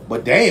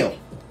 But damn,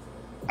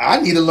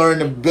 I need to learn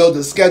to build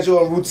a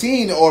schedule and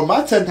routine or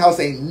my 10th house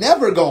ain't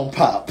never gonna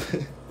pop.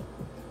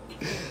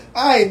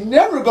 I ain't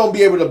never gonna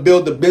be able to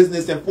build the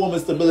business and form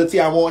of stability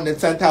I want in the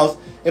 10th house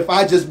if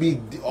I just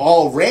be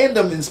all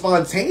random and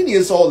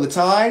spontaneous all the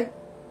time.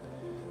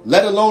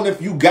 Let alone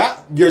if you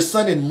got your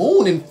sun and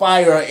moon in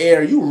fire or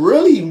air, you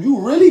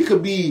really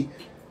could be.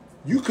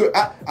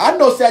 I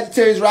know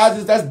Sagittarius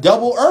risings that's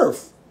double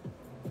Earth.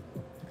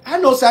 I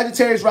know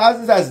Sagittarius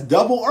risings that's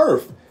double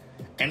Earth,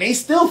 and they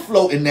still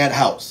float in that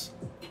house.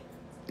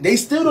 They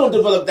still don't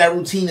develop that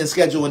routine and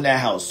schedule in that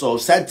house. So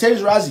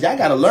Sagittarius rising, y'all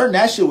gotta learn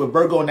that shit with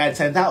Virgo in that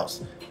 10th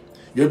house.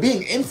 You're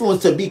being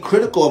influenced to be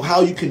critical of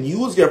how you can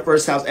use your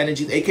first house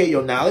energies, aka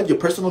your knowledge, your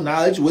personal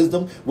knowledge,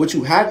 wisdom, what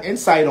you have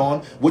insight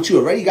on, what you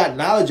already got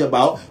knowledge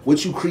about,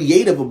 what you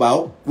creative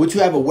about, what you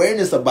have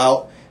awareness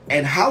about,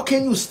 and how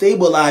can you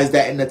stabilize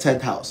that in the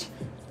 10th house?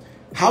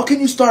 How can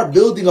you start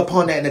building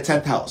upon that in the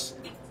 10th house?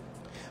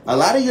 A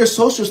lot of your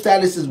social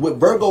status is with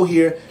Virgo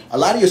here. A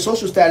lot of your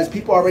social status,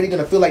 people are already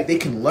going to feel like they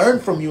can learn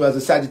from you as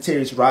a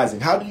Sagittarius rising.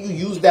 How do you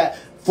use that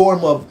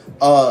form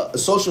of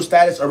social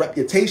status or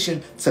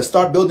reputation to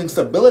start building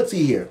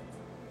stability here?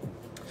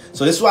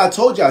 So this is why I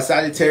told y'all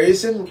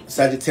Sagittarius and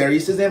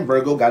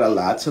Virgo got a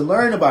lot to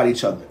learn about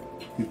each other.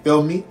 You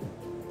feel me?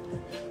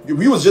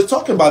 We was just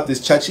talking about this,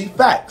 Chachi.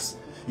 Facts.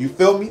 You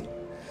feel me?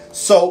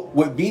 So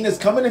with Venus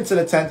coming into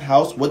the 10th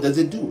house, what does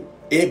it do?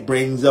 It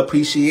brings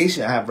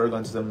appreciation. I have Virgo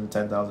into them in the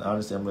 10th house.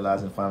 Honestly, I'm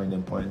realizing finally the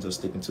importance of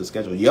sticking to the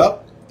schedule.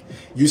 Yup.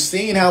 You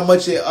seeing how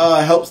much it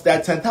helps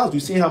that 10th house. You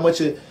seeing how much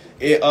it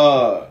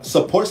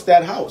supports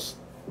that house.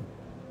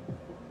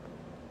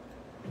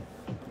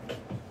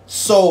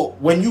 So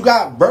when you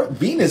got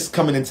Venus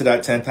coming into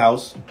that 10th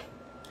house,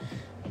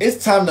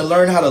 it's time to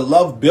learn how to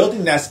love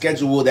building that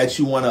schedule that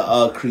you want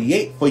to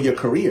create for your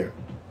career.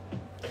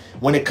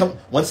 When it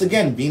once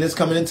again, Venus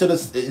coming into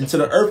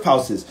the Earth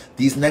houses.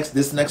 This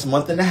next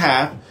month and a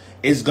half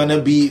is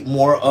gonna be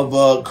more of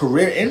a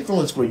career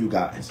influence for you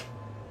guys.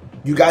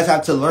 You guys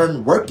have to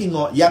learn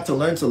you have to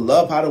learn to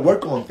love how to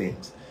work on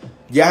things.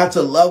 You have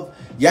to love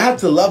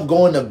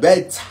going to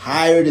bed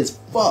tired as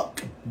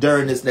fuck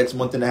during this next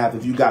month and a half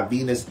if you got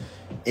Venus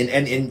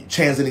in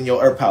transit in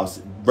your Earth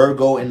house.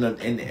 Virgo in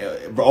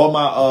all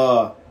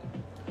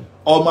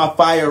my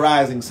fire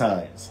rising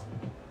signs.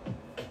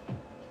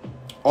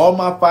 All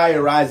my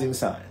fire rising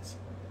signs.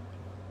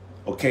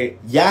 Okay?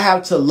 Y'all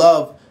have to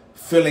love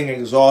feeling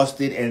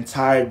exhausted and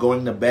tired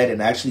going to bed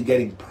and actually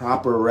getting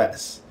proper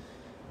rest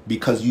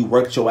because you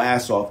worked your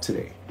ass off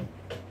today.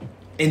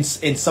 In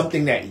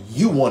something that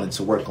you wanted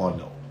to work on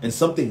though. In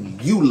something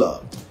you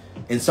loved.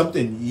 In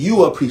something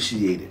you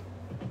appreciated.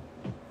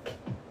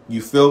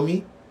 You feel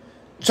me?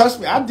 Trust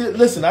me, I deal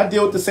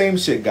with the same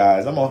shit,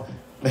 guys. I'm a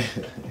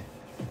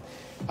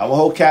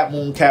whole cap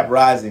moon, cap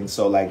rising.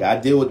 So like I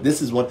deal with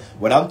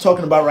what I'm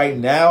talking about right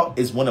now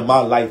is one of my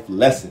life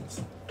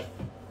lessons.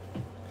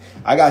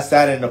 I got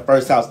Saturn in the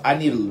first house. I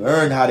need to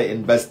learn how to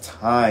invest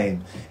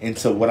time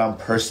into what I'm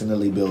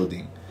personally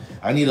building.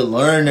 I need to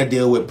learn to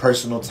deal with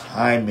personal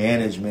time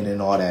management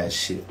and all that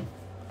shit.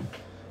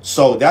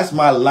 So that's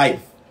my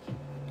life.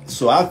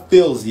 So I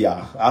feels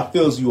y'all. I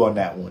feels you on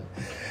that one.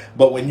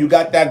 But when you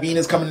got that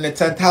Venus coming in the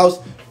 10th house,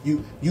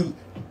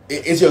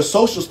 it's your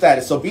social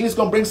status. So Venus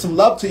gonna bring some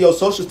love to your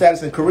social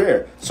status and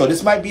career. So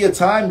this might be a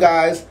time,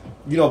 guys.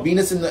 You know,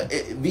 Venus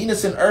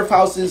and Earth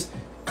houses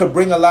could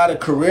bring a lot of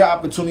career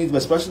opportunities, but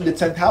especially the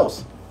 10th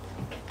house.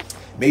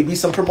 Maybe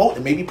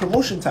maybe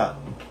promotion time.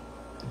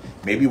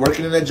 Maybe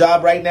working in a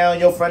job right now,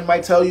 and your friend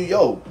might tell you,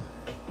 yo,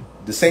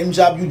 the same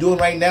job you doing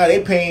right now,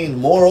 they paying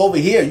more over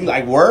here. You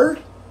like, word?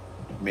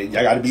 Maybe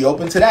I got to be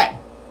open to that.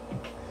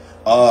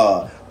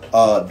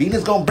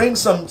 Venus gonna bring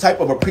some type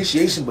of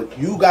appreciation, but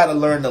you gotta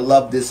learn to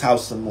love this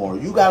house some more.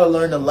 You gotta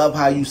learn to love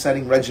how you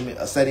setting a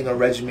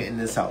regiment in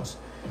this house.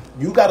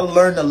 You gotta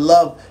learn to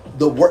love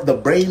the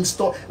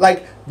brainstorm.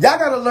 Like, y'all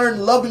gotta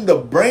learn loving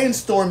the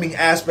brainstorming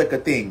aspect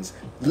of things,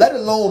 let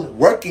alone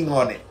working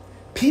on it.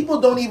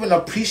 People don't even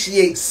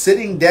appreciate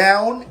sitting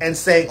down and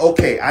saying,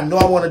 okay, I know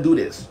I want to do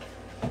this.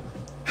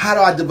 How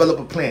do I develop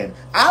a plan?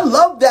 I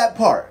love that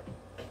part.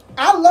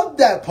 I love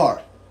that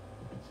part.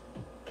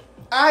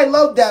 I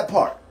love that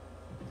part.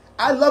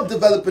 I love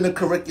developing a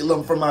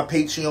curriculum for my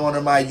Patreon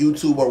or my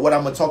YouTube or what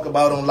I'm going to talk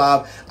about on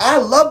live. I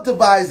love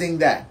devising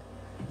that.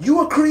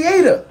 You a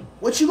creator.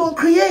 What you going to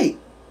create?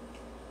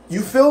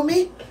 You feel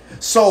me?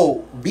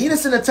 So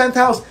Venus in the 10th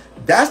house,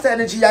 that's the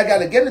energy y'all got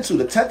to get into.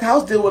 The 10th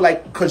house deal with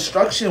like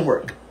construction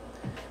work.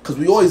 Because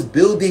we always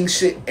building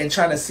shit and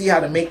trying to see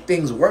how to make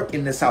things work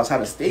in this house, how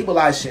to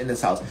stabilize shit in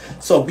this house.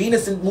 So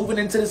Venus moving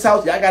into this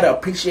house, y'all got to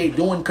appreciate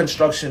doing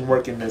construction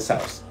work in this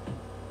house.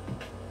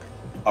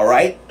 All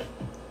right?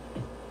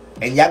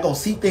 And y'all gonna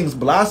see things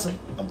blossom.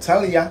 I'm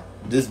telling y'all,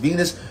 this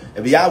Venus,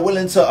 if y'all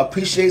willing to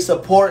appreciate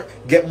support,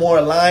 get more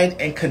aligned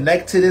and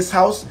connect to this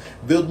house,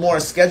 build more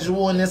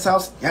schedule in this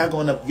house, y'all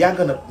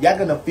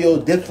gonna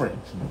feel different.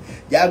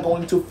 Y'all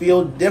going to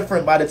feel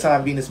different by the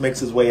time Venus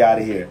makes its way out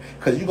of here.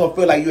 Because you're gonna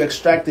feel like you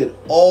extracted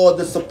all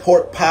the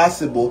support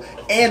possible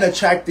and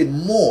attracted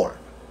more.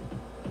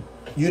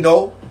 You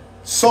know,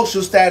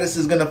 social status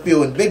is gonna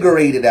feel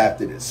invigorated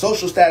after this.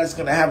 Social status is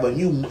gonna have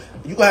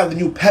you're gonna have a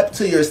new pep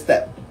to your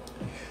step.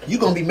 You're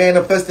going to be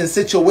manifesting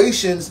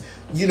situations,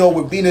 you know,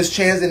 with Venus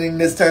transiting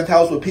this 10th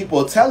house, with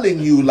people telling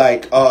you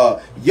like,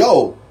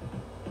 yo,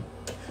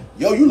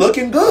 you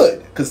looking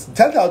good. Because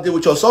 10th house did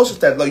with your social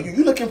status. Like,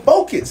 you looking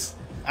focused.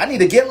 I need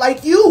to get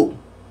like you.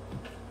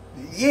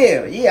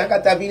 Yeah, I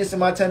got that Venus in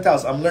my 10th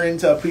house. I'm learning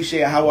to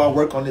appreciate how I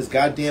work on this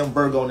goddamn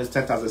Virgo and this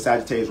 10th house of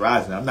Sagittarius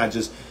rising. I'm not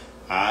just,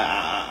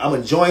 I'm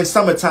enjoying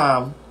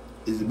summertime.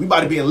 We about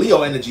to be in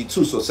Leo energy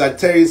too. So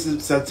Sagittarius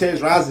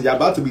rising, y'all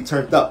about to be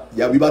turned up.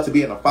 Y'all, we about to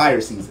be in a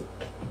fire season.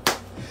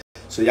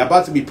 So y'all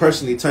about to be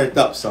personally turned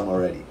up some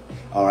already.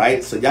 All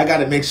right. So y'all got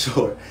to make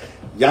sure.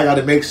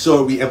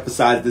 We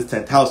emphasize this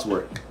 10th house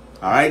work.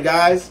 All right,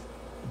 guys.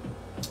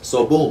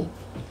 So boom.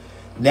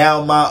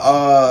 Now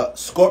my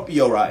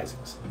Scorpio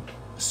risings.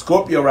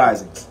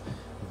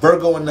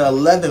 Virgo in the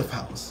 11th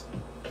house.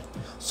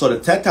 So the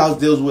 10th house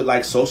deals with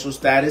like social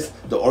status,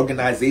 the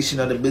organization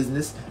of the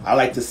business. I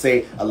like to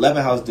say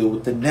 11th house deal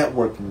with the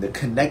networking, the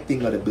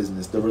connecting of the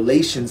business, the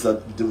relations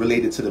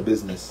related to the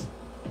business.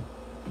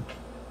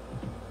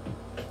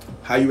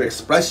 How you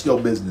express your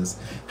business,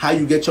 how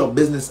you get your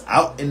business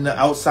out in the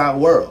outside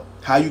world,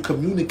 how you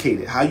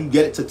communicate it, how you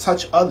get it to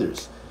touch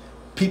others,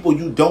 people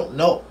you don't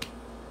know,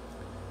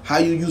 how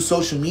you use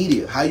social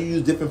media, how you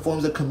use different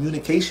forms of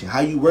communication, how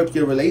you work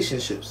your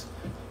relationships,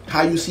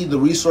 how you see the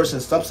resource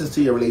and substance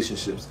to your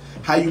relationships,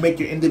 how you make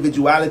your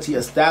individuality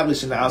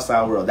established in the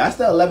outside world. That's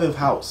the 11th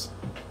house.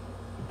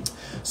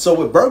 So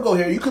with Virgo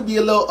here, you could be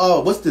a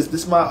little, what's this?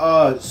 This is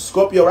my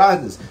Scorpio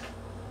risings.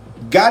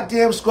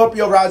 Goddamn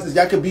Scorpio risings,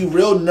 y'all could be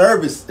real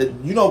nervous.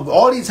 You know,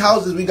 all these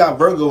houses we got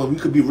Virgo, and we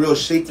could be real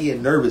shaky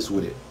and nervous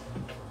with it.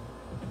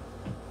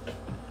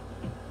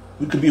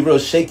 We could be real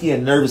shaky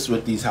and nervous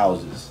with these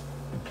houses.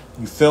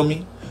 You feel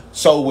me?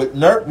 So with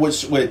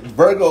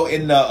Virgo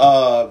in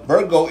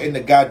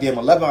the goddamn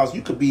 11th house,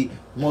 you could be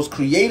most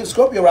creative.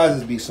 Scorpio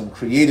risings be some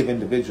creative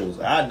individuals.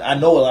 I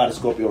know a lot of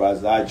Scorpio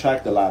risings. I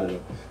attract a lot of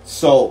them.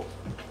 So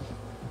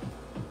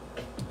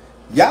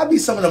y'all be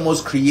some of the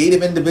most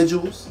creative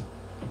individuals.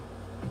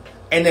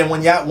 And then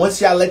once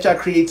y'all let y'all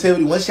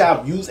creativity, once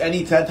y'all use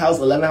any 10th house,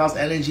 11th house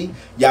energy,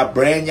 y'all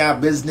brand y'all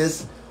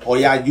business, or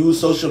y'all use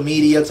social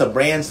media to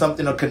brand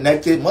something or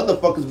connect it,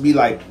 motherfuckers be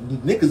like,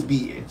 niggas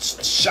be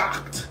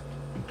shocked.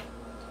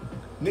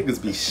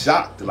 Niggas be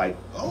shocked. Like,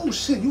 oh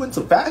shit, you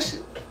into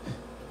fashion?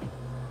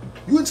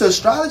 You into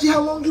astrology? How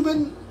long you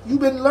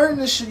been learning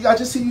this shit? I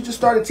just see you just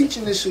started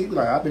teaching this shit. You be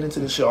like, I've been into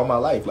this shit all my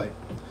life. Like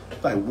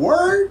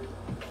word?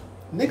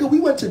 Nigga, we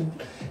went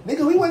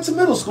to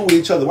middle school with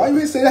each other. Why you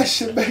didn't say that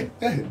shit back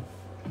then?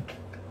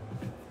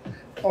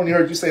 I only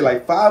heard you say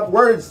like 5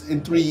 words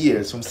in 3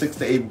 years from 6th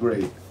to 8th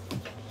grade.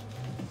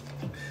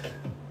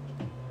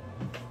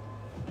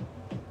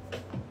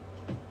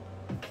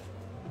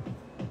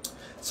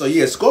 So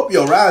yeah,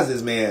 Scorpio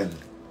rises, man.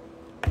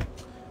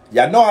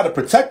 Y'all know how to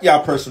protect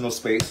y'all personal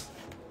space.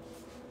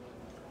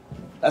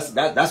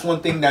 That's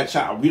one thing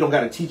that we don't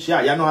got to teach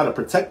y'all. Y'all know how to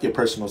protect your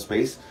personal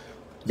space.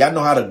 Y'all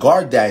know how to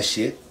guard that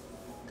shit.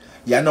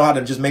 Y'all know how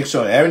to just make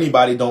sure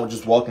anybody don't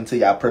just walk into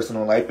y'all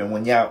personal life. And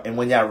when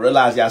y'all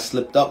realize y'all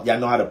slipped up, y'all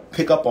know how to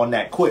pick up on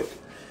that quick.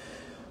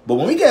 But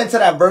when we get into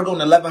that Virgo in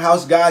the 11th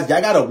house, guys,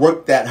 y'all got to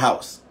work that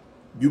house.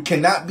 You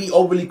cannot be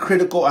overly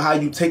critical of how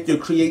you take your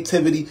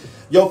creativity.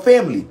 Your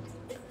family.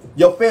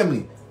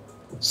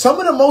 Some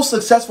of the most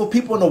successful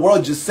people in the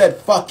world just said,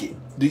 fuck it.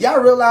 Do y'all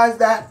realize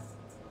that?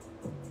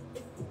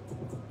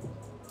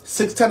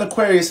 610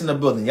 Aquarius in the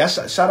building. Y'all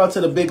shout out to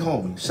the big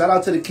homie. Shout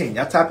out to the king.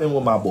 Y'all tap in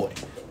with my boy.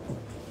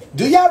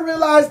 Do y'all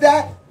realize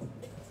that?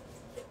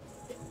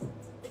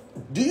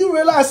 Do you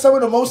realize some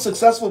of the most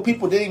successful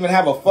people didn't even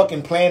have a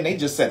fucking plan? They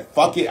just said,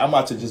 fuck it, I'm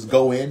about to just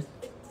go in.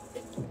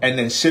 And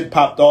then shit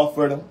popped off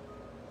for them.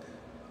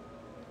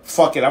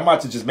 Fuck it, I'm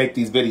about to just make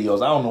these videos.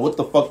 I don't know what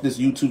the fuck this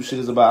YouTube shit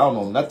is about. I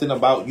don't know nothing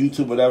about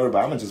YouTube or whatever, but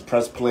I'm going to just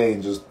press play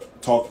and just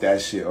talk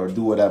that shit or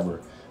do whatever.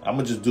 I'm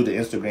going to just do the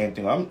Instagram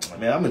thing. I'm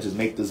going to just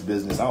make this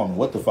business. I don't know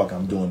what the fuck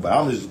I'm doing, but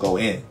I'm going to just go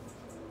in.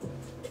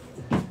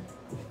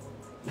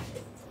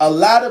 A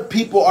lot of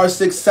people are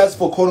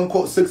successful, quote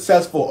unquote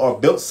successful, or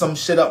built some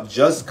shit up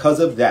just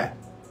because of that.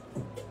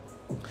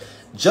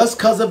 Just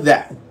because of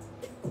that.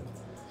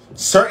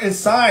 Certain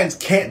signs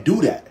can't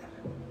do that.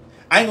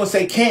 I ain't gonna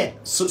say can't.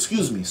 So,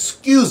 excuse me.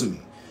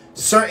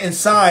 Certain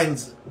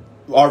signs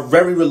are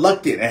very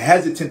reluctant and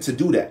hesitant to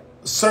do that.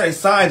 Certain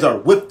signs are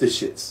with the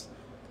shits.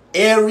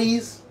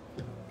 Aries,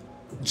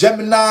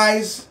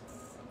 Geminis,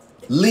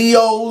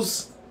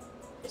 Leos,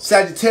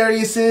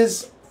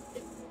 Sagittariuses.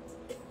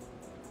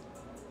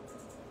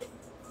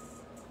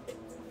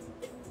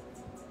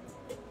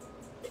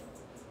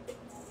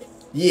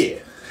 Yeah.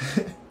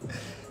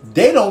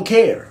 They don't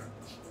care.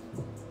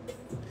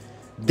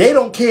 They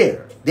don't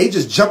care. They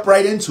just jump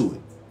right into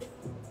it.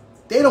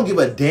 They don't give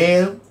a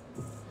damn.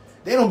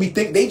 They don't be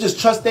think. They just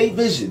trust their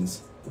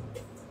visions.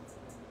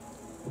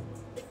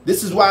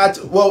 This is why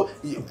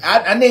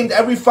I named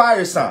every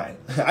fire sign.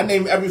 I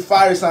named every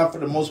fire sign for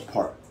the most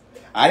part.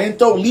 I didn't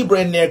throw Libra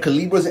in there because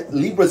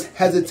Libras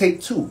hesitate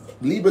too.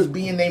 Libras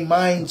be in their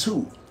mind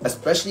too.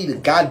 Especially the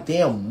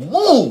goddamn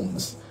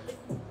moons.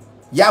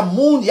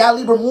 Y'all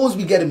Libra moons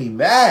be getting me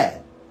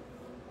mad.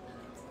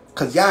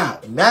 Cause y'all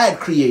mad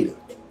creative.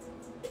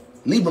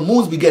 Libra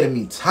moons be getting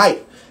me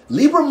tight.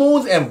 Libra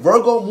moons and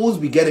Virgo moons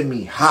be getting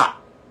me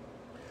hot.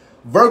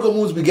 Virgo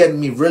moons be getting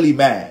me really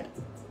mad.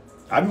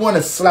 I be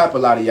wanting to slap a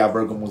lot of y'all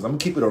Virgo moons. I'm gonna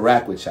keep it a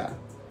rack with y'all.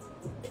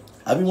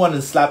 I be wanting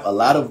to slap a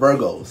lot of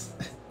Virgos.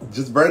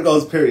 Just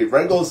Virgos, period.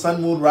 Virgos,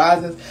 sun, moon,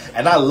 risings.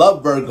 And I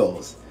love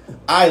Virgos.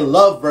 I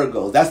love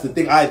Virgos. That's the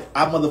thing. I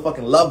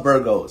motherfucking love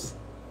Virgos.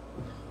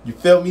 You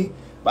feel me?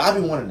 But I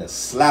be wanting to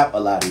slap a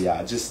lot of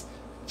y'all. Just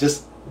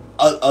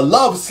a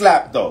love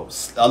slap though.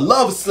 A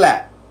love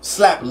slap.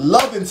 Slap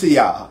love into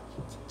y'all.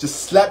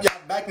 Just slap y'all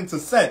back into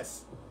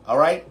sense.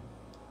 Alright?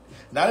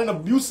 Not an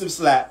abusive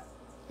slap.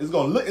 It's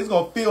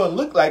gonna feel and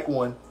look like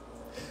one.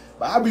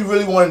 But I be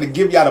really wanting to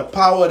give y'all the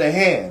power of the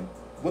hand.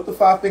 What the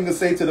five fingers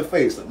say to the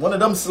face? One of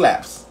them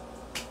slaps.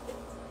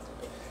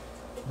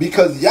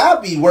 Because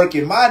y'all be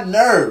working my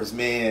nerves,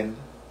 man.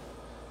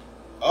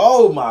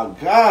 Oh my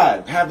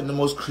God. Having the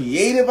most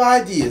creative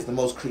ideas, the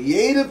most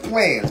creative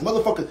plans.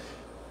 Motherfucker.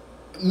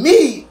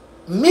 Me,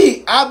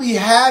 I be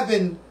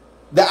having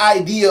the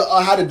idea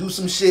of how to do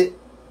some shit.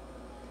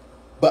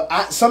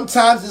 But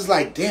sometimes it's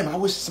like, damn, I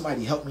wish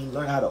somebody helped me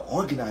learn how to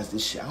organize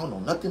this shit. I don't know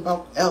nothing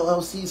about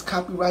LLCs,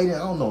 copywriting. I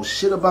don't know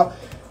shit about,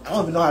 I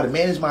don't even know how to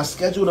manage my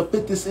schedule to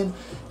fit this in.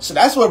 So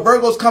that's where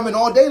Virgo's coming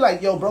all day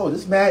like, yo, bro,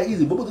 this is mad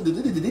easy.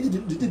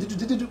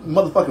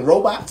 Motherfucking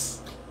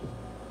robots.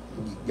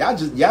 Y'all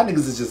niggas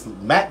is just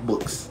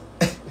MacBooks.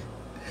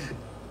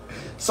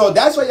 So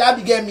that's why y'all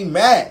be getting me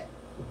mad.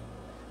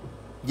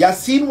 Y'all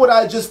seen what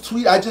I just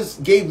tweeted? I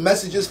just gave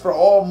messages for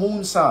all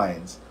moon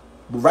signs.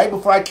 But right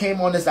before I came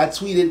on this, I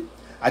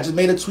just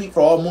made a tweet for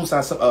all moon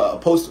signs,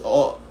 post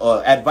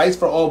advice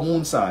for all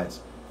moon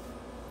signs.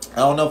 I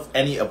don't know if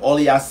any of all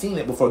of y'all seen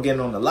it before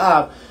getting on the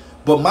live,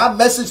 but my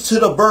message to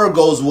the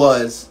Virgos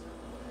was,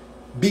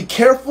 be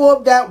careful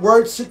of that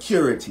word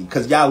security,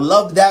 because y'all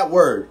love that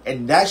word,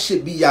 and that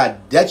should be y'all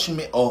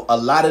detriment a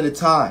lot of the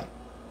time.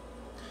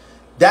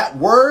 That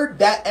word,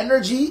 that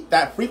energy,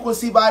 that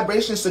frequency,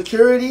 vibration,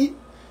 security,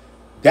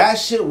 that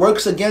shit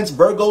works against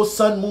Virgo,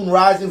 sun, moon,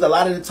 risings a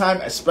lot of the time,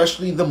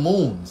 especially the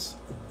moons.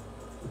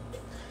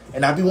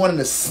 And I be wanting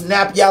to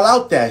snap y'all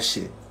out that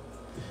shit.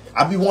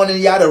 I be wanting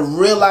y'all to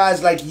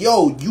realize like,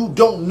 yo, you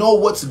don't know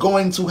what's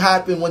going to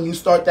happen when you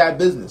start that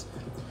business.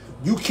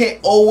 You can't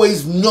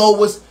always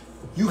know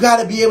you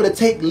got to be able to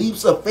take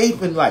leaps of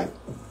faith in life.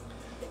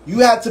 You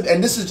have to,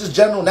 and this is just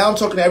general, now I'm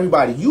talking to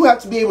everybody. You have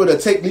to be able to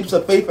take leaps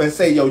of faith and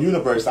say, yo,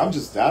 universe,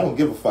 I don't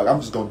give a fuck.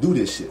 I'm just going to do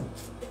this shit.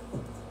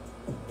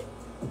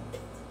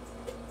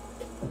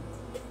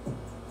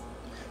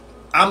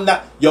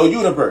 Yo,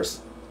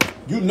 universe,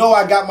 you know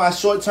I got my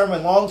short-term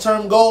and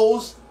long-term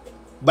goals,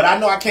 but I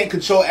know I can't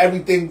control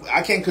everything.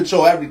 I can't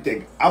control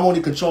everything. I'm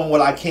only controlling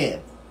what I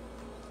can.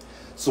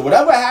 So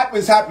whatever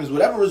happens, happens.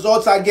 Whatever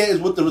results I get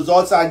is what the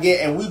results I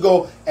get, and we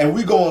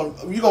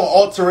gonna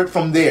alter it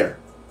from there.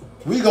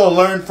 We gonna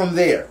learn from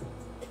there.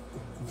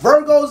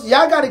 Virgos,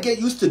 y'all gotta get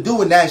used to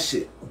doing that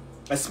shit.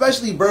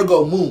 Especially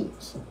Virgo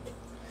moons.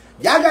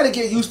 Y'all gotta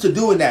get used to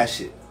doing that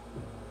shit.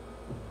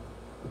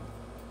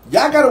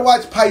 Y'all gotta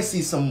watch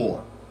Pisces some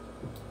more.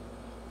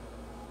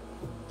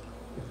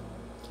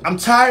 I'm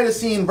tired of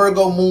seeing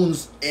Virgo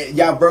moons,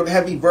 y'all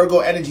heavy Virgo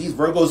energies,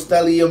 Virgo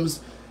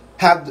stelliums.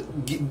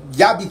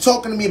 Y'all be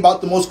talking to me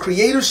about the most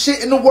creative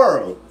shit in the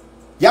world.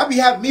 Y'all be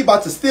having me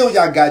about to steal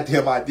y'all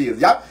goddamn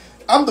ideas.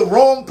 I'm the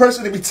wrong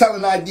person to be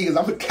telling ideas.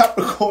 I'm a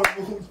Capricorn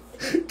moon,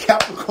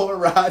 Capricorn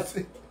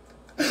rising,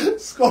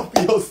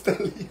 Scorpio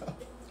stellium.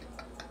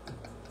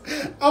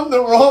 I'm the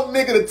wrong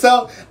nigga to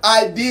tell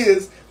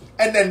ideas,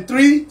 and then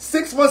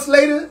 6 months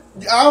later,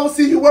 I don't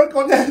see you work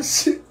on that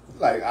shit.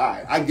 Like,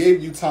 alright, I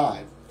gave you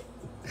time.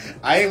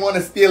 I ain't want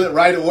to steal it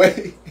right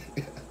away.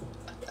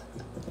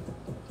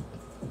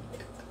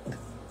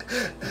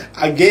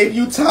 I gave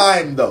you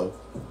time, though.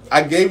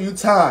 I gave you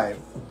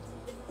time.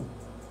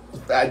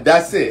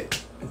 That's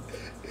it.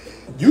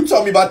 You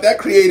told me about that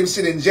creative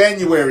shit in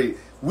January.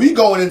 We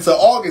going into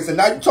August, and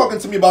now you talking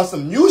to me about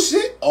some new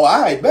shit? Oh,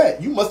 I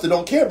bet. You must have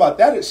don't care about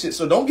that shit,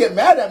 so don't get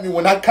mad at me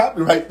when I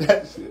copyright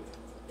that shit.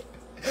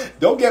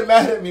 Don't get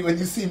mad at me when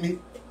you see me.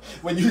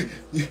 When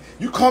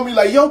you call me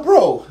like, yo,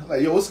 bro.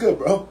 Like, yo, what's good,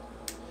 bro?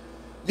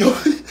 Yo,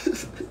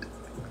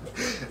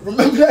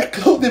 remember that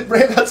clothing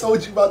brand I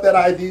told you about that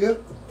idea?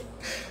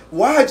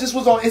 Why I just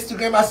was on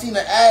Instagram, I seen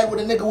an ad with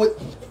a nigga with,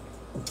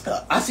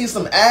 I seen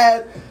some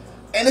ad,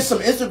 and it's some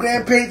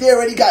Instagram page, they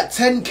already got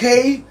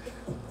 10K,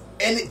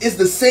 and it's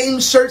the same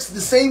shirts, the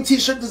same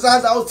t-shirt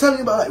designs I was telling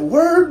you about. Like,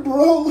 word,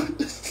 bro.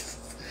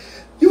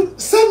 You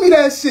send me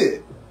that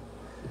shit.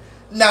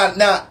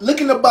 Now,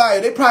 look in the bio,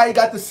 they probably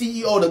got the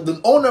CEO,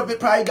 the owner of it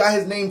probably got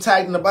his name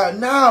tagged in the bio.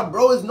 Nah,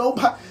 bro, it's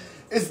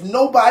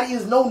nobody,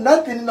 it's no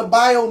nothing in the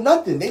bio,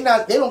 nothing. They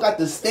don't got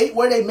the state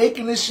where they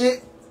making this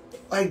shit.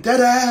 Like,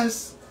 dead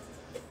ass.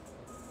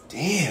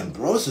 Damn,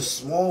 bro, it's a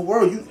small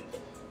world.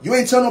 You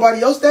ain't tell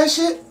nobody else that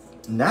shit?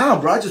 Nah,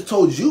 bro, I just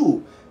told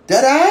you.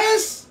 Dead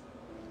ass?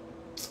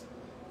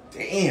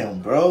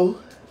 Damn, bro.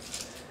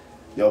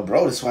 Yo,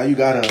 bro, this is why you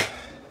gotta...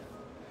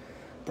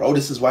 Bro,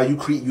 this is why you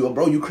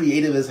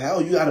creative as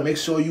hell. You gotta make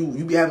sure you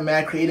be having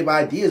mad creative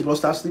ideas, bro.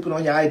 Stop sleeping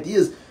on your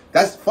ideas.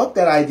 Fuck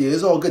that idea.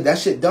 It's all good. That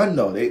shit done,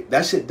 though.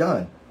 That shit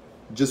done.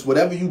 Just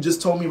whatever you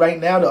just told me right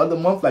now the other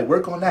month, like,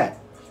 work on that.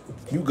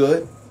 You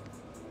good.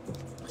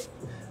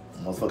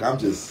 Motherfucker, I'm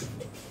just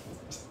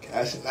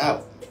cashing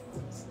out.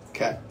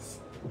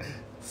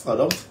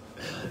 So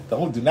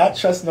do not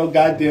trust no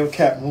goddamn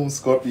Cap, Moon,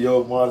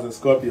 Scorpio, Mars, and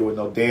Scorpio with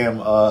no damn,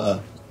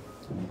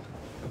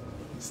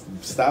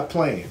 stop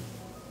playing.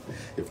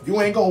 If you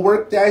ain't gonna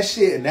work that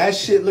shit and that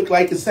shit look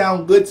like it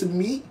sound good to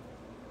me,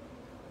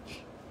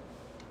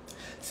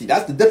 see,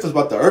 that's the difference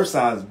about the earth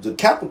signs. The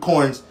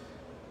Capricorns,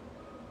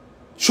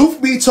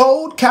 truth be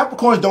told,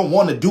 Capricorns don't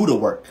want to do the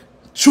work.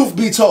 Truth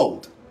be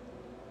told.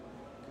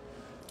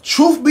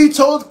 Truth be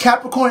told,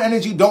 Capricorn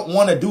energy don't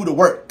want to do the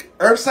work.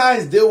 Earth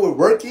signs deal with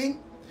working,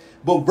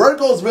 but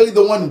Virgo's really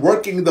the one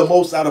working the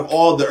most out of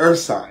all the earth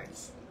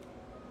signs.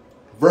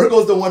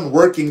 Virgo's the one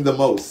working the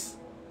most.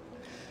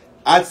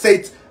 I'd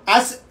say...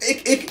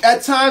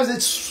 at times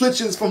it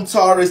switches from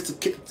Taurus to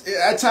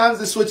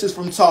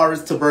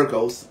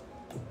Virgos.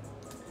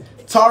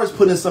 Taurus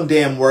put in some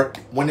damn work.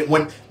 When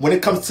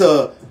it comes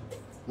to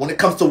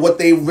what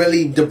they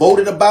really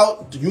devoted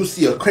about, you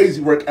see a crazy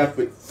work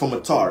effort from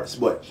a Taurus.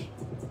 But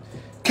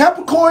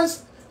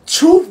Capricorns,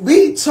 truth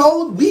be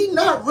told, we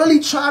not really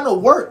trying to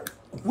work.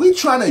 We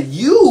trying to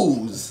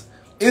use.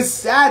 It's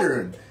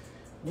Saturn.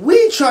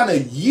 We trying to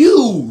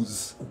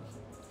use.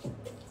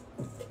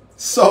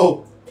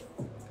 So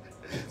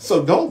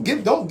don't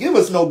give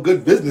us no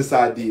good business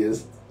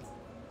ideas.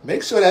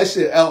 Make sure that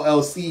shit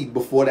LLC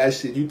before that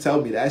shit. You tell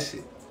me that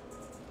shit.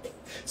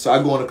 So I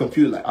go on the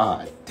computer like,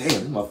 damn,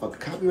 this motherfucker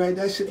copyright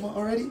that shit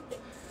already?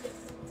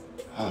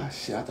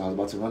 Shit, I thought I was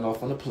about to run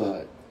off on the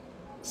plug.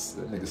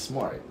 That nigga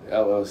smart.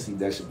 LLC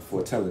that shit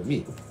before telling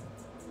me.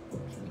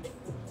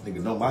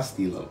 Nigga know my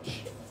stilo.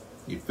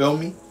 You feel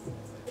me?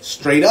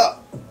 Straight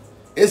up.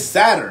 It's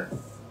Saturn.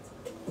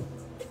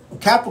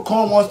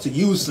 Capricorn wants to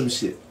use some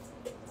shit.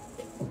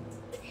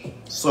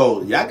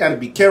 So y'all gotta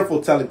be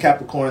careful telling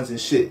Capricorns and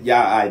shit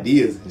y'all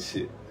ideas and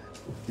shit.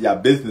 Y'all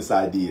business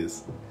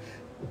ideas.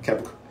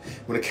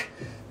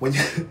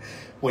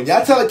 When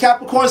y'all tell a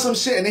Capricorn some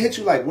shit and they hit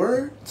you like,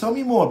 word? Tell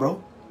me more,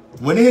 bro.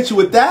 When they hit you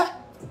with that,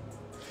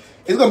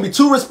 it's gonna be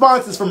 2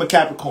 responses from a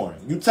Capricorn.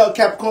 You tell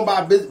Capricorn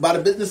about a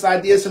business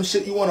idea, some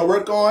shit you wanna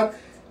work on.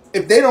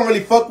 If they don't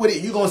really fuck with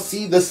it, you're gonna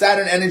see the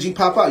Saturn energy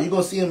pop out. You're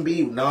gonna see them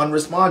be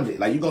non-respondent.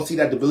 Like, you're gonna see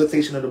that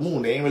debilitation of the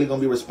moon. They ain't really gonna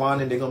be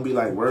responding. They're gonna be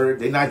like, word.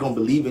 They're not gonna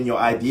believe in your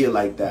idea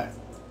like that.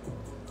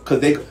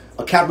 Cause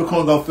a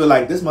Capricorn gonna feel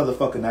like this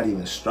motherfucker not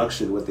even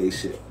structured with they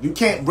shit. You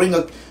can't bring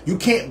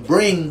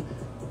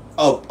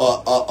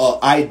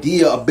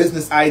a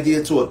business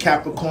idea to a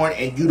Capricorn,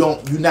 and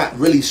you're not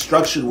really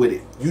structured with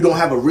it. You don't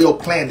have a real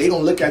plan. They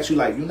don't look at you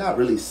like you're not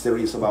really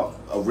serious about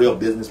a real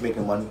business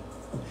making money.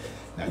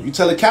 Now you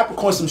tell a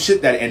Capricorn some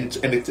shit that and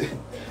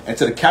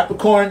to the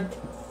Capricorn,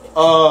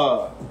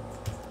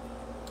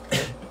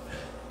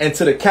 and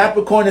to the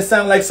Capricorn, it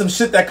sounds like some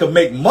shit that could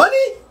make money.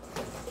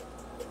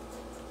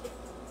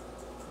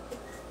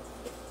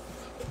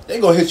 They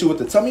gonna hit you with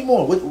the tell me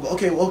more.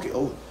 Okay.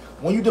 Oh,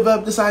 when you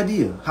developed this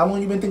idea, how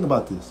long you been thinking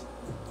about this?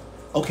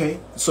 Okay,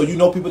 so you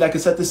know people that can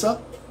set this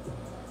up?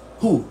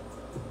 Who?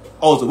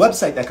 Oh, it's a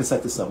website that can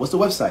set this up. What's the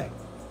website?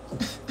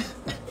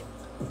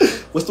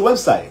 What's the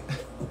website?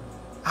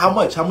 How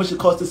much? How much it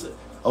costs this?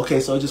 Okay,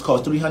 so it just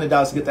costs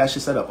 $300 to get that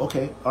shit set up.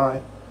 Okay, all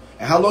right.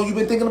 And how long you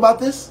been thinking about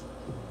this?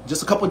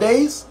 Just a couple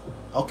days?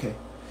 Okay.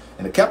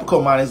 And the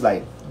Capricorn mind is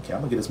like, okay,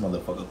 I'm gonna get this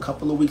motherfucker a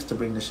couple of weeks to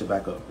bring this shit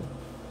back up.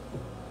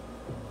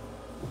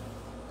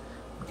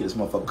 Get this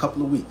motherfucker a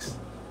couple of weeks.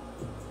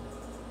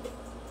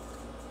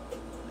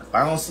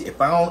 If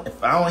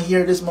I don't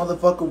hear this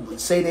motherfucker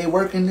say they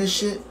working this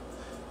shit,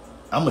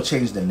 I'm gonna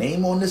change the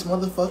name on this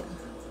motherfucker.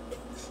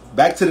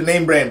 Back to the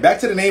name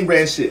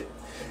brand shit.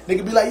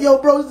 Nigga be like, yo,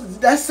 bro,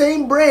 that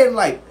same brand,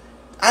 like,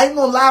 I ain't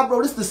gonna lie,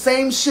 bro, this the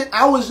same shit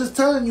I was just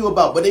telling you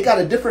about, but they got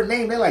a different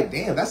name. They're like,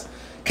 damn, that's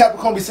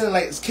Capricorn be sitting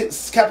like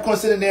Capricorn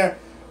sitting there,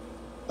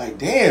 like,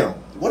 damn,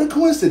 what a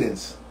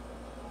coincidence.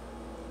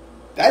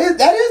 That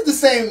is the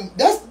same.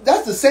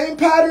 That's the same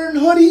pattern,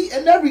 hoodie,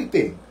 and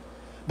everything.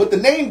 But the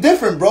name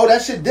different, bro.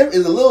 That shit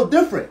is a little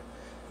different.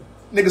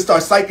 Nigga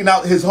start psyching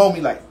out his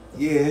homie like,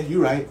 yeah,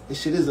 you right.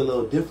 This shit is a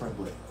little different,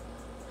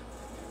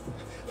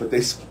 but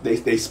they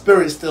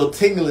spirit still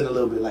tingling a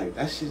little bit. Like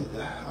that shit.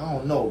 I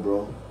don't know,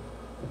 bro.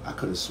 I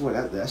could have swore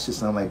that shit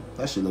sound like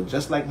that shit look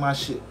just like my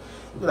shit.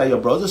 You like, yo,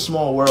 bro, it's a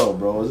small world,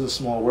 bro. It's a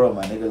small world,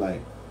 my nigga.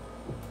 Like,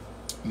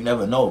 you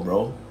never know,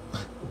 bro.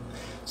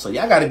 So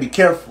y'all gotta be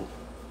careful.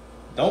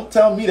 Don't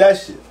tell me that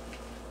shit.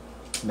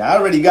 Now, I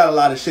already got a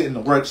lot of shit in the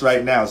works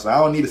right now, so I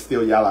don't need to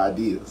steal y'all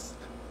ideas.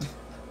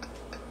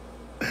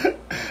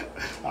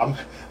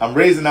 I'm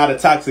raising out of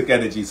toxic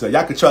energy, so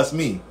y'all can trust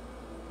me.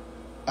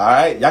 All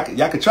right?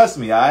 Y'all can trust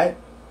me, all right?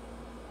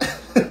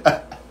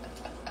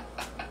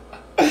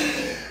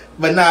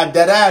 But nah,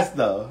 dead ass,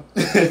 though.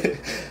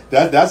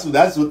 That's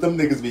what them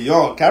niggas be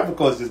on.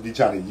 Capricorns just be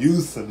trying to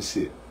use some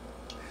shit.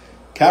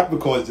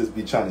 Capricorns just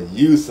be trying to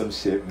use some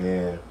shit,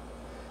 man.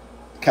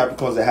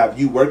 Capricorns that have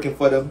you working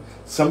for them.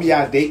 Some of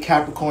y'all date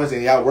Capricorns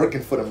and y'all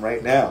working for them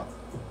right now.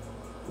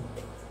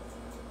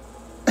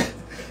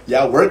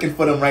 Y'all working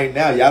for them right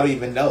now. Y'all don't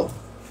even know.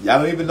 Y'all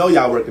don't even know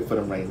y'all working for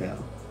them right now.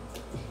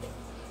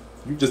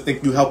 You just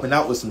think you helping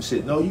out with some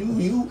shit. No,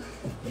 you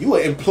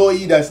an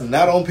employee that's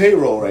not on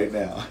payroll right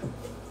now.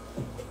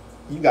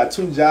 You got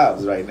 2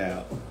 jobs right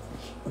now.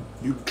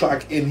 You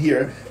clock in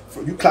here.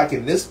 You clock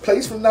in this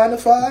place from 9 to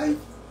 5.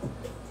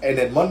 And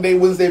then Monday,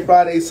 Wednesday,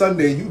 Friday,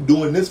 Sunday, you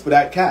doing this for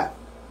that cat.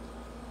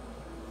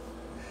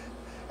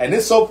 And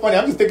it's so funny.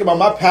 I'm just thinking about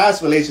my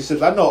past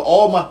relationships. I know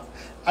all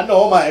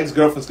my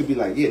ex-girlfriends could be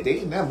like, yeah,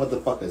 dating that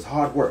motherfucker is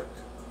hard work.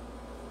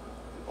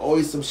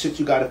 Always some shit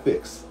you gotta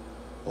fix.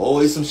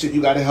 Always some shit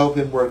you gotta help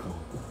him work on.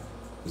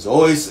 There's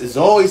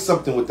always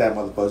something with that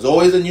motherfucker. There's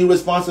always a new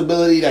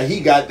responsibility that he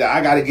got that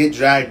I gotta get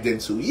dragged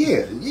into.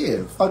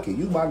 Yeah, fuck it.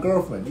 You my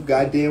girlfriend. You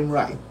goddamn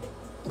right.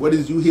 What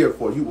is you here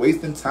for? You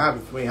wasting time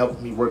if you ain't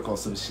helping me work on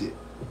some shit.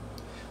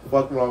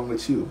 Fuck wrong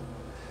with you?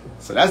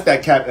 So that's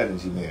that Cap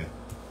energy, man.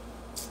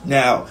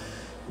 Now,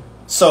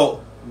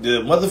 so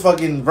the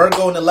motherfucking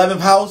Virgo in the 11th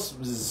house,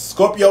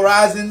 Scorpio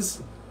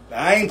risings.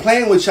 I ain't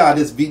playing with y'all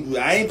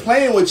I ain't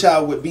playing with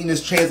y'all with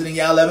Venus transiting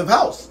y'all 11th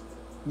house.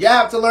 Y'all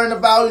have to learn to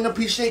value and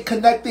appreciate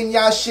connecting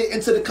y'all shit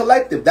into the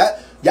collective.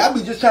 That y'all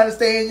be just trying to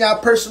stay in y'all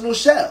personal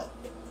shell.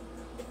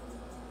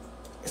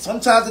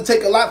 Sometimes it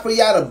take a lot for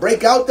y'all to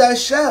break out that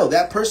shell,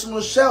 that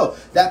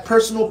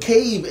personal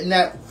cave in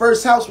that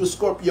first house with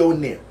Scorpio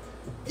in there.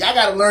 Y'all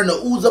got to learn to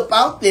ooze up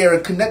out there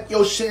and connect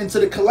your shit into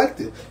the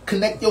collective.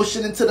 Connect your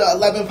shit into the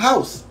 11th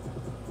house.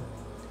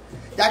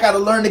 Y'all got to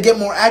learn to get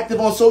more active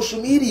on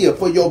social media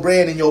for your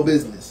brand and your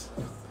business.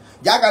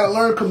 Y'all got to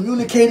learn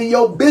communicating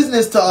your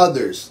business to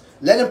others.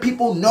 Letting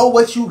people know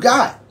what you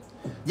got.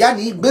 Y'all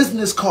need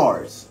business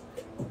cards.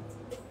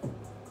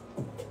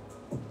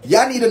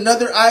 Y'all need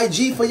another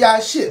IG for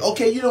y'all shit.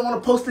 Okay, you don't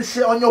want to post this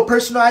shit on your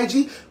personal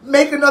IG?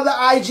 Make another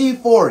IG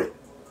for it.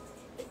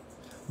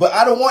 But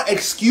I don't want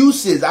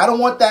excuses. I don't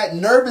want that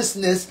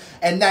nervousness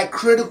and that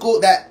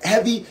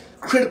heavy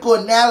critical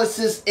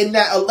analysis in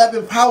that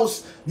 11th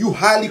house. You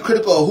highly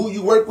critical of who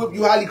you work with.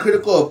 You highly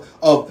critical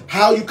of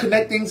how you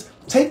connect things.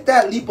 Take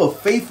that leap of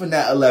faith in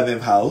that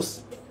 11th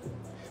house.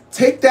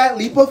 Take that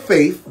leap of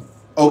faith,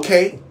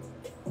 okay?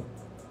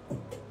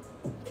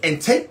 And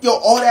take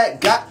all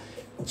that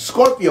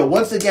Scorpio,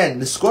 once again,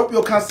 the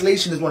Scorpio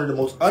constellation is one of the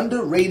most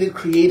underrated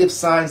creative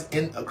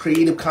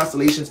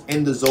constellations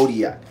in the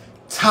zodiac.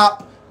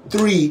 Top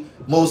 3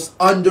 most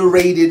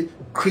underrated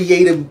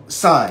creative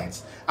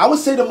signs. I would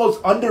say the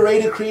most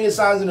underrated creative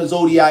signs in the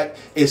zodiac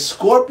is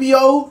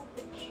Scorpio,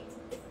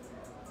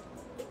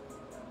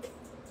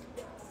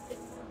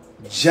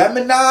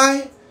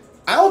 Gemini,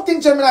 I don't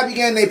think Gemini be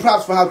getting their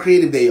props for how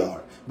creative they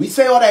are. We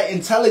say all that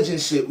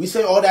intelligence shit. We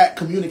say all that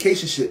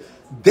communication shit.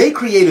 They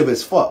creative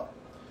as fuck.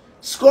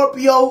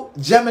 Scorpio,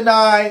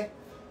 Gemini,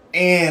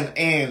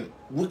 and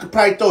we could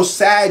probably throw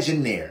Sag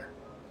in there.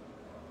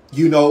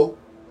 You know?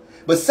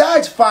 But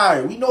Sag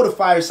fire. We know the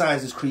fire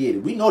signs is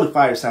creative. We know the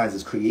fire signs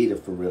is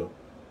creative for real.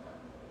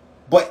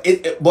 But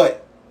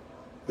but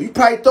you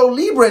probably throw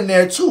Libra in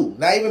there too.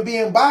 Not even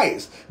being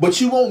biased. But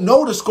you won't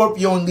know the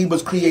Scorpio and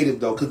Libra's creative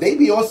though. Because they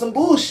be on some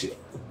bullshit.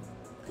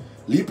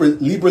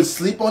 Libras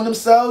sleep on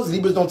themselves.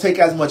 Libras don't take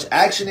as much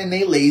action and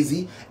they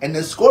lazy. And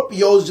then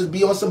Scorpios just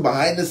be on some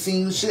behind the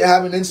scenes shit.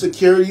 Having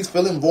insecurities.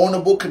 Feeling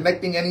vulnerable.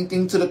 Connecting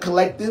anything to the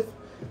collective.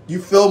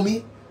 You feel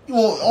me? You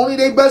want only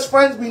their best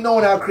friends be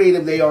knowing how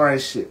creative they are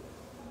and shit.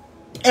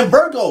 And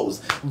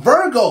Virgos.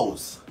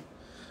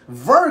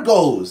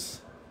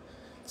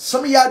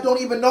 Some of y'all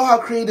don't even know how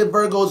creative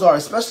Virgos are,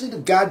 especially the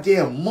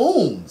goddamn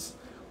moons.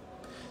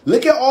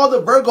 Look at all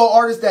the Virgo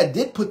artists that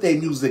did put their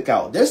music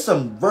out. There's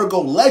some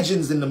Virgo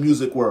legends in the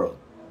music world.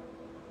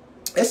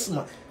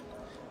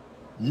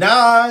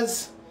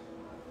 Nas.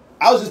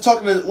 I was just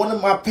talking to one of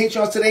my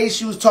Patreons today.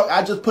 She was talking.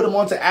 I just put them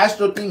onto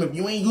Astro Theme. If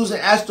you ain't using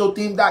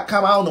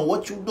astrotheme.com, I don't know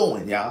what you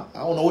doing, y'all. I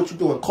don't know what you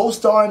doing.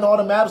 Co-star and all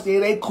the maps,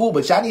 they cool,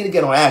 but y'all need to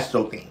get on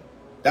Astro Theme.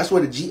 That's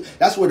where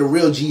the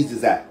real G's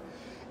is at.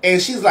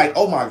 And she's like,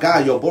 oh my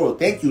God, yo, Boro,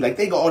 thank you. Like,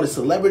 they got all the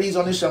celebrities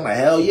on this shit. I'm like,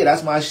 hell yeah,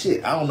 that's my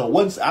shit. I don't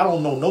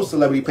know no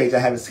celebrity page I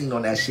haven't seen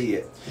on that shit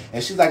yet.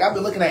 And she's like, I've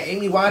been looking at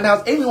Amy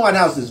Winehouse. Amy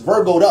Winehouse is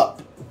Virgo'd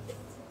up.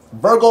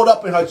 Virgo'd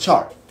up in her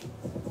chart.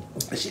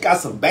 And she got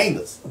some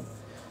bangers.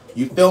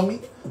 You feel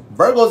me?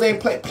 Virgos ain't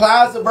play.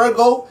 Plaza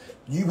Virgo.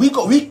 We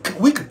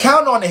could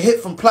count on a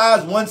hit from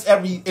Plaza once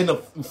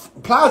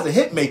Plaza a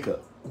hit maker.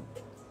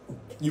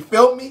 You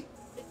feel me?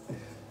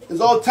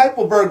 There's all type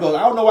of Virgos.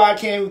 I don't know why I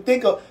can't even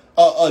think of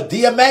a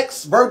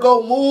DMX,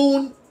 Virgo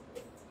Moon.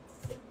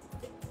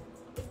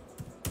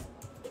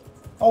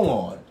 Hold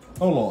on.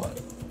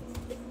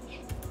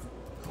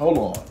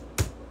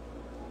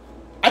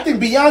 I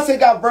think Beyonce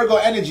got Virgo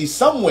energy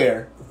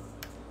somewhere.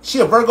 She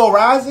a Virgo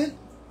rising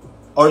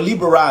or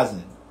Libra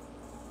rising?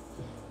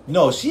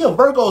 No, she a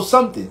Virgo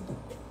something.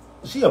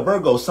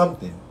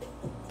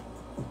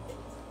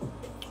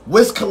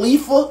 Wiz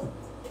Khalifa.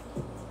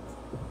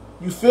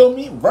 You feel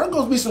me?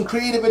 Virgos be some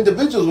creative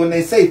individuals when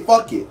they say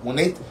fuck it.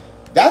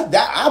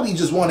 I be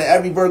just wanting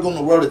every Virgo in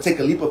the world to take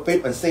a leap of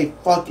faith and say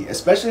fuck it.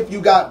 Especially if you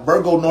got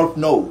Virgo North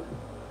Node.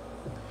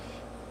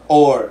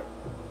 Or,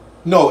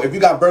 no, if you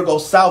got Virgo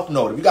South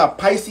Node. If you got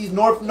Pisces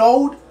North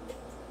Node,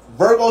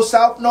 Virgo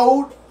South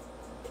Node.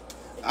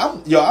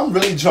 I'm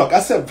really drunk.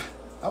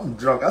 I'm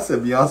drunk. I said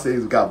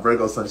Beyonce's got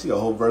Virgo sun. She a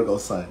whole Virgo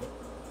sun.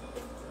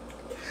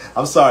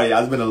 I'm sorry, y'all.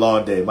 It's been a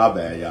long day. My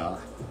bad, y'all.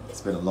 It's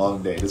been a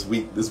long day. This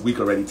week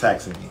already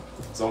taxing me.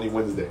 It's only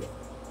Wednesday.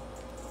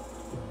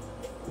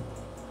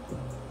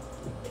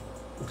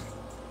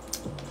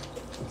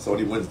 It's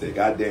only Wednesday.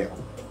 Goddamn.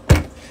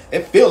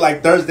 It feel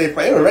like Thursday. It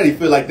already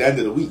feel like the end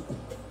of the week.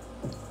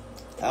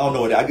 I don't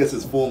know. I guess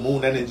it's full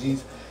moon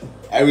energies.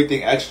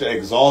 Everything extra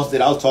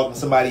exhausted. I was talking to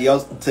somebody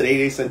else today.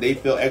 They said they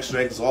feel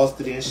extra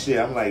exhausted and shit.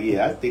 I'm like,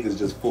 yeah, I think it's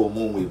just full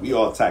moon week. We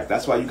all taxed.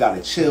 That's why you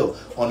gotta chill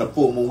on the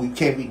full moon. We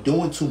can't be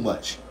doing too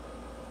much.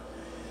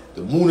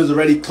 The moon is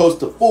already close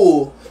to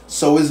full,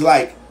 so it's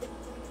like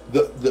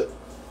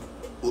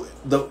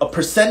a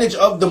percentage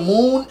of the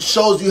moon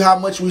shows you how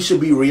much we should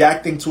be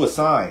reacting to a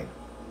sign.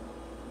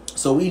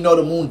 So we know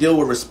the moon deal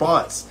with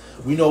response.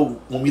 We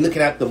know when we're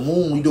looking at the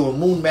moon, we doing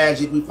moon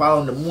magic, we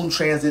following the moon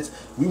transits.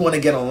 We want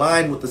to get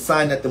aligned with the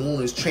sign that the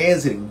moon is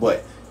transiting.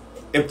 But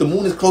if the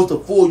moon is close to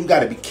full, you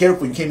got to be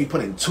careful. You can't be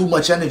putting too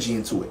much energy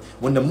into it.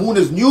 When the moon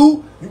is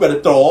new, you better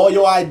throw all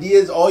your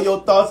ideas, all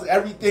your thoughts,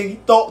 everything.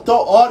 You throw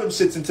all them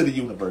shits into the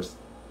universe.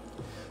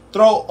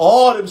 Throw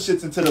all them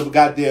shits into the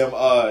goddamn,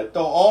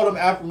 throw all them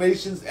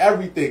affirmations,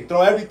 everything.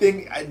 Throw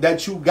everything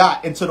that you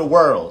got into the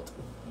world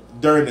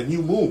during the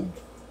new moon.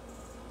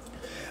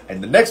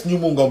 And the next new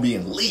moon gonna be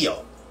in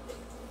Leo.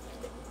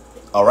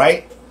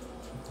 Alright?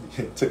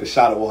 Took a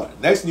shot of water.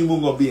 Next new moon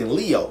gonna be in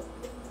Leo.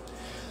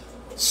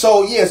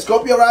 So yeah,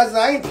 Scorpio rising,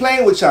 I ain't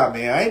playing with y'all,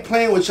 man. I ain't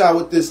playing with y'all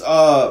with this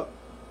I'm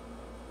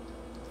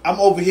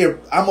over here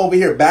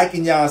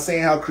backing y'all,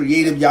 saying how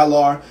creative y'all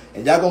are,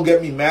 and y'all gonna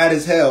get me mad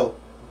as hell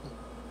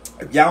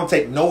if y'all don't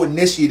take no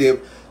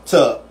initiative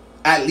to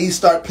at least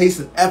start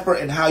placing effort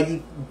in how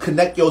you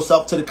connect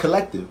yourself to the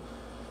collective.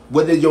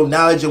 Whether your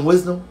knowledge and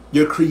wisdom,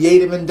 your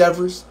creative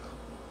endeavors,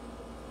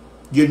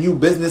 your new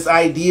business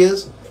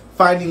ideas,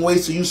 finding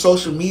ways to use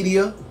social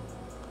media,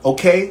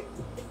 okay?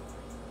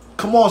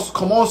 Come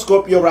on,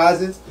 Scorpio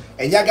risings.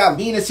 And y'all got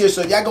Venus here,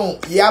 so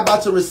y'all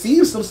about to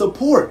receive some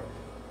support.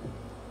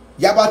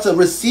 Y'all about to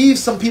receive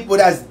some people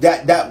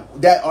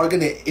that are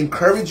gonna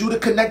encourage you to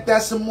connect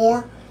that some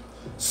more.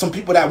 Some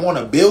people that want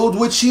to build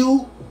with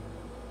you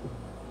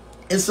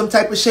in some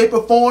type of shape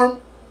or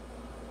form.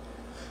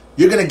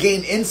 You're going to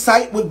gain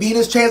insight with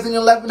Venus transiting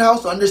 11th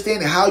house,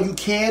 understanding how you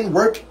can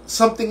work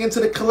something into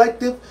the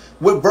collective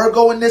with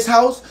Virgo in this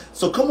house.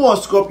 So come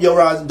on, Scorpio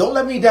rising. Don't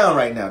let me down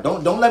right now.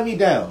 Don't let me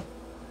down.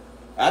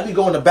 I be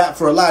going to bat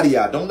for a lot of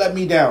y'all. Don't let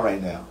me down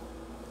right now.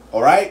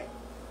 All right?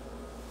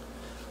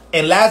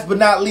 And last but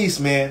not least,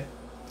 man,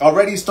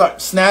 already start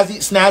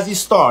snazzy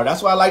star.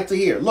 That's what I like to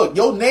hear. Look,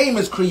 your name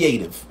is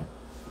creative.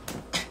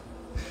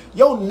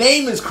 Your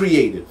name is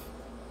creative.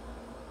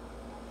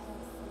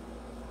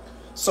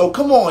 So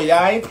come on, y'all.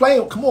 I ain't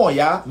playing. Come on,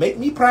 y'all. Make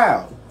me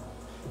proud.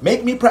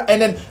 Make me proud.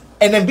 And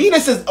then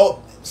Venus is.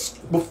 Oh,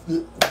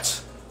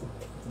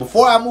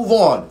 before I move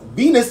on,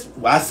 Venus.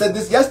 I said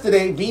this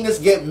yesterday. Venus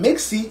get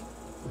mixy.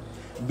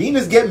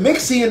 Venus get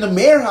mixy in the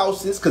mare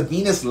houses because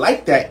Venus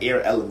like that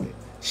air element.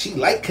 She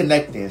like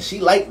connecting. She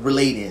like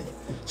relating.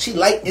 She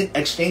like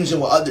exchanging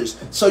with others.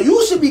 So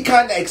you should be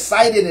kind of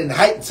excited and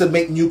hyped to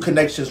make new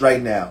connections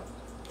right now.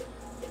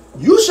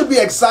 You should be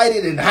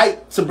excited and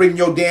hyped to bring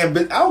your damn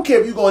business. I don't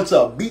care if you're going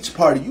to a beach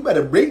party. You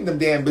better bring them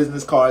damn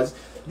business cards.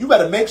 You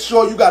better make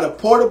sure you got a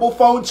portable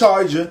phone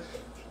charger.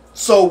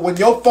 So when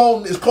your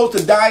phone is close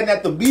to dying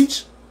at the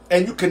beach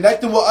and you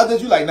connecting with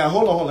others, you like, now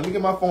hold on. Let me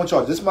get my phone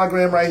charger. This is my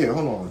gram right here.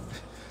 Hold on.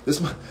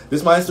 This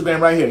is my Instagram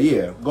right here.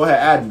 Yeah. Go ahead,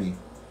 add me.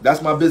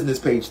 That's my business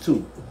page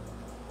too.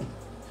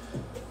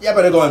 Yeah,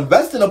 better go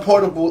invest in a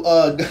portable,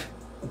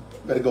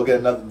 better go get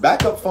another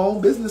backup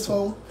phone, business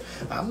phone.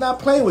 I'm not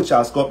playing with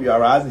y'all, Scorpio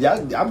rising.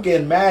 Y'all, I'm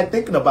getting mad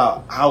thinking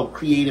about how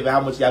creative and how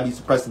much y'all be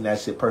suppressing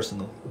that shit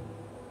personally.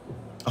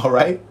 All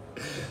right?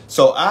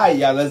 So, all right,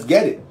 y'all, let's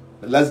get it.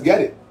 Let's get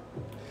it.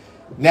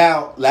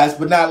 Now, last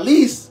but not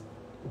least,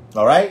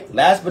 all right?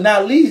 Last but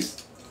not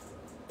least,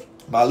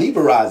 my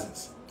Libra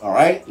risings. All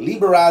right?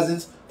 Libra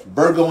risings,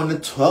 Virgo in the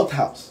 12th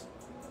house.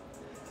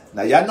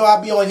 Now, y'all know I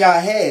be on y'all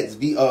heads,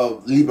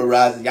 Libra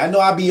rising. Y'all know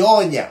I be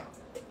on y'all.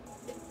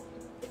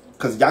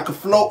 Because y'all can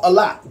float a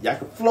lot. Y'all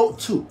can float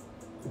too.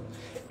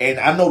 And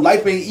I know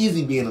life ain't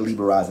easy being a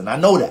Libra rising. I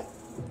know that.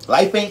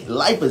 Life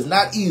is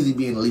not easy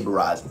being a Libra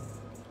rising.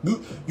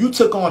 You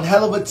took on a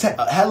hell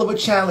of a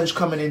challenge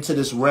coming into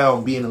this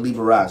realm being a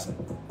Libra rising.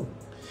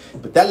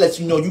 But that lets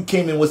you know you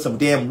came in with some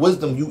damn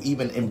wisdom, you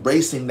even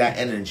embracing that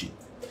energy.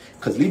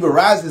 Because Libra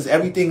risings,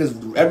 everything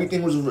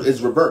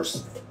is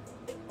reversed.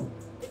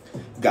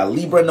 You got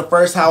Libra in the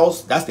first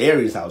house, that's the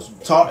Aries house.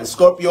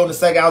 Scorpio in the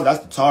second house,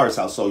 that's the Taurus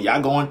house. So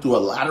y'all going through a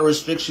lot of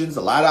restrictions,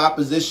 a lot of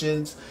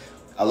oppositions.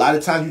 A lot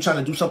of times you're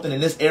trying to do something in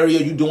this area,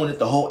 you're doing it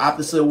the whole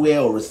opposite way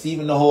or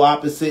receiving the whole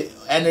opposite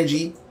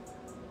energy.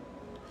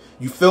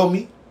 You feel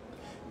me?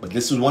 But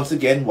this is once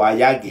again why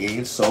y'all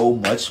gain so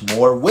much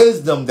more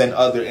wisdom than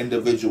other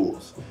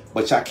individuals.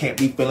 But y'all can't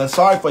be feeling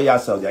sorry for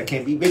yourselves. Y'all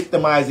can't be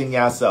victimizing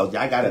yourselves.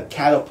 Y'all got to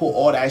catapult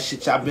all that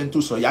shit y'all been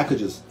through so y'all could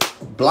just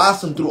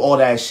blossom through all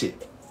that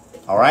shit.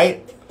 All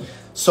right?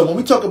 So when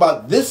we talk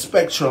about this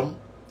spectrum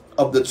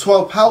of the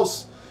 12th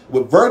house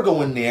with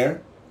Virgo in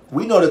there,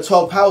 we know the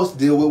 12th house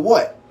deal with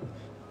what?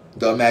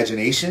 The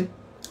imagination,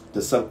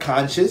 the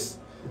subconscious,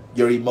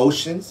 your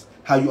emotions,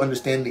 how you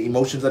understand the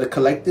emotions of the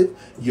collective,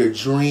 your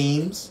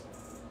dreams,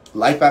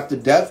 life after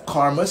death,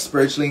 karma,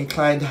 spiritually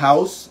inclined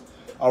house,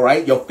 all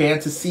right, your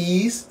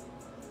fantasies,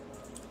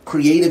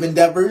 creative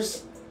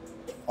endeavors,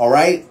 all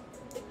right,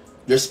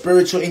 your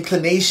spiritual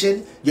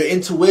inclination, your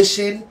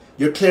intuition,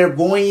 your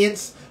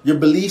clairvoyance, your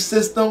belief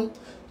system.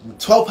 The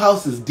 12th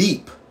house is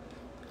deep.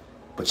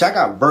 But y'all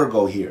got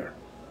Virgo here.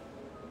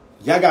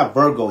 Y'all got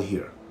Virgo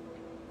here.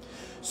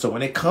 So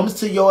when it comes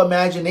to your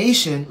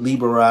imagination,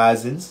 Libra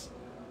risings,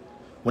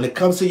 when it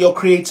comes to your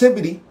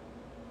creativity,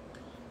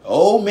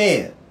 oh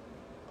man,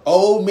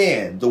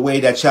 the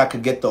way that y'all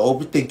could get the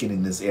overthinking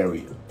in this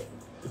area.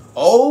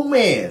 Oh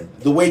man,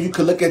 the way you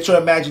could look at your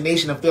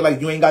imagination and feel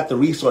like you ain't got the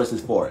resources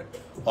for it.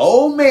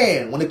 Oh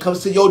man, when it comes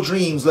to your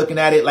dreams, looking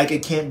at it like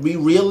it can't be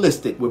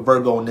realistic with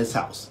Virgo in this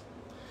house.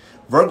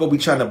 Virgo be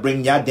trying to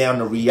bring y'all down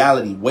to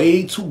reality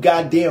way too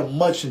goddamn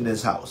much in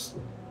this house.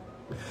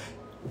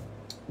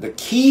 The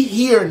key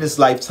here in this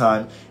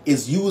lifetime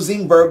is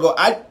using Virgo.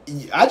 I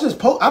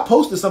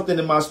posted something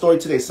in my story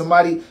today.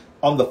 Somebody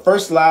on the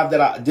first live that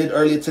I did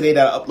earlier today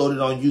that I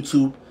uploaded on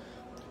YouTube,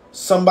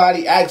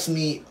 somebody asked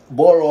me,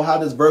 Boro, how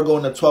does Virgo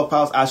in the 12th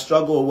house? I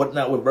struggle or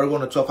whatnot with Virgo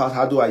in the 12th house.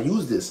 How do I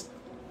use this?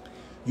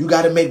 You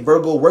got to make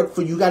Virgo work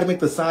for you. You got to make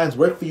the signs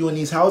work for you in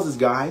these houses,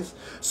 guys.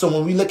 So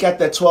when we look at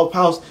that 12th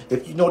house,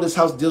 if you know this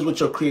house deals with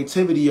your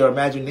creativity, your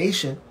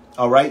imagination,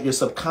 all right, your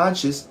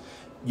subconscious,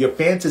 your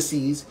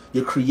fantasies,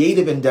 your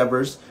creative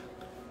endeavors.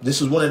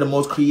 This is one of the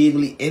most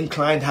creatively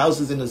inclined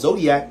houses in the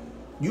zodiac.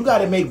 You got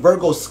to make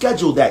Virgo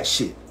schedule that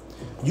shit.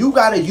 You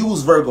got to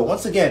use Virgo.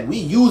 Once again, we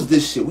use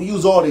this shit. We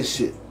use all this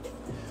shit.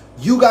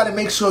 You got to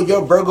make sure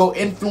your Virgo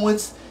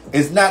influence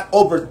is not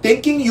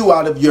overthinking you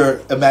out of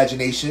your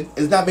imagination.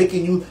 It's not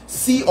making you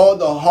see all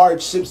the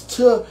hardships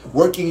to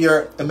working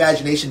your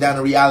imagination down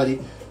to reality.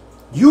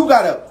 You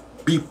got to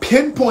be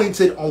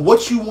pinpointed on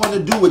what you want to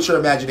do with your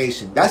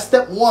imagination. That's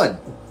step one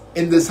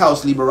in this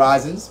house, Libra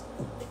risings.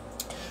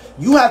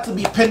 You have to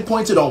be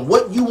pinpointed on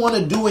what you want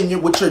to do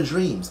with your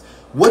dreams.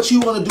 What you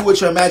want to do with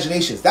your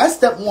imaginations. That's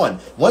step one.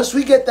 Once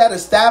we get that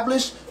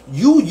established,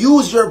 you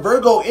use your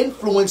Virgo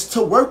influence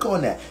to work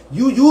on that.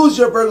 You use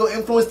your Virgo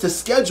influence to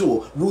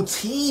schedule,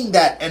 routine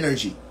that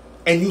energy.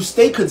 And you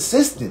stay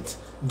consistent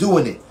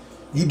doing it.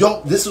 You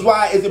don't, this is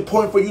why it's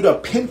important for you to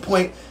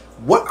pinpoint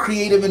what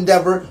creative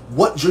endeavor,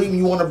 what dream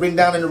you want to bring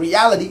down into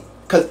reality,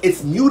 because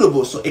it's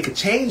mutable, so it could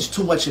change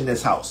too much in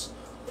this house.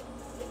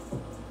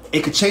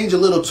 It could change a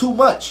little too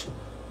much.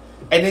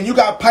 And then you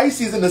got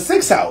Pisces in the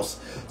 6th house.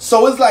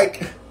 So it's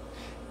like,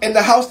 in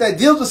the house that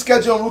deals with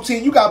schedule and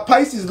routine, you got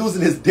Pisces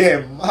losing his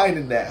damn mind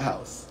in that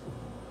house.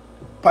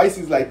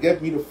 Pisces like,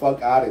 get me the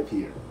fuck out of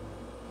here.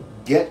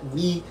 Get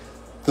me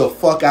the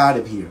fuck out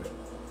of here.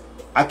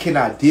 I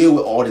cannot deal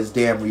with all this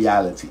damn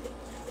reality.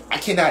 I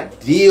cannot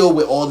deal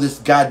with all this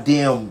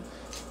goddamn,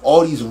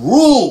 all these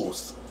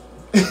rules.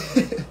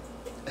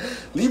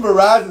 Libra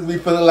rising be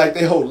feeling like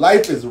their whole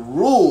life is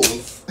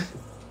rules.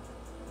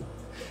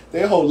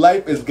 Their whole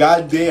life is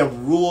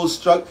goddamn rules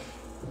struck.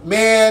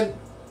 Man,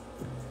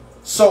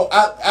 so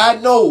I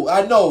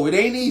know, it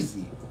ain't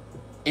easy.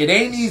 It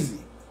ain't easy.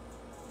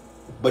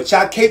 But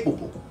y'all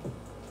capable.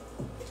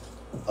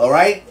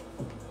 Alright?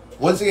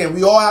 Once again,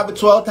 we all have a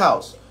 12th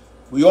house.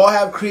 We all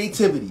have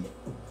creativity.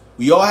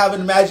 We all have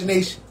an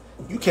imagination.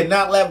 You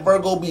cannot let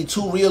Virgo be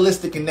too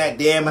realistic in that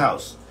damn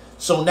house.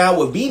 So now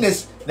with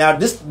Venus, now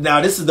this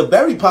is the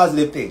very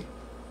positive thing.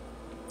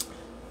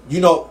 You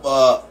know,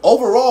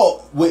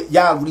 overall, with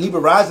y'all Libra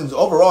risings,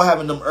 overall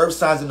having them earth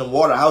signs in them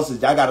water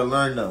houses, y'all got to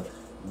learn to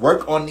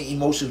work on the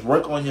emotions,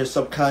 work on your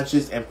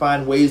subconscious, and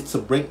find ways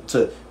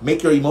to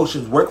make your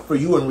emotions work for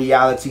you in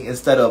reality,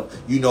 instead of,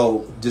 you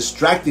know,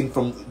 distracting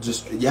from,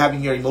 just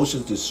having your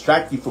emotions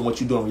distract you from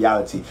what you do in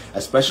reality.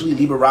 Especially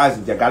Libra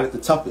risings, y'all got it the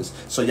toughest.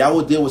 So y'all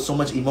will deal with so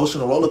much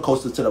emotional roller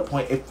coaster to the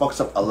point it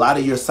fucks up a lot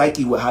of your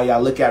psyche with how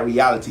y'all look at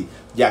reality.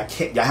 Y'all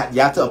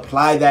have to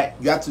apply that.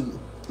 You have to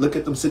look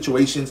at them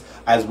situations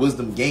as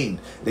wisdom gained.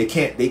 They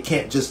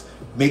can't just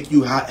make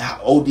you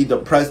OD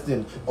depressed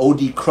and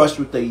OD crushed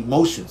with the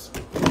emotions.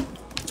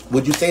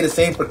 Would you say the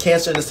same for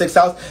Cancer in the 6th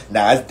house?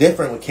 Nah, it's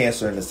different with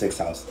Cancer in the 6th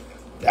house.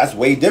 That's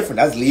way different.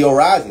 That's Leo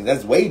rising.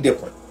 That's way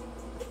different.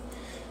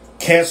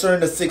 Cancer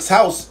in the 6th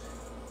house,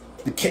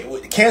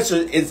 Cancer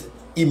is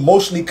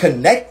emotionally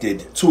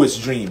connected to its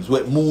dreams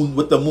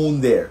with the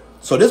moon there.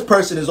 So this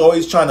person is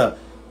always trying to,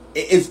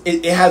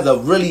 it has a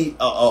really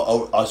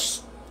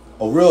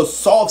a real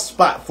soft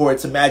spot for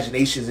its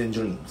imaginations and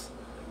dreams.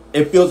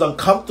 It feels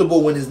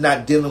uncomfortable when it's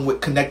not dealing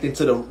with connecting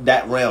to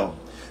that realm.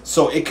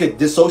 So it could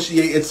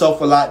dissociate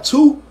itself a lot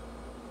too.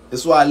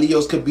 That's why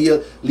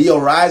Leo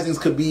risings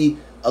could be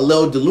a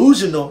little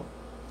delusional,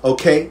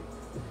 okay?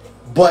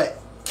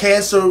 But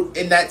Cancer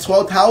in that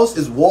 12th house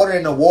is water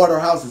in the water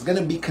house. It's going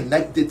to be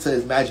connected to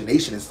his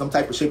imagination in some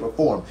type of shape or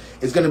form.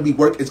 It's going to be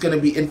it's going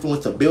to be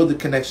influenced to build a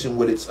connection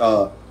with its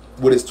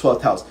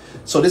 12th house.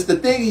 So this is the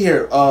thing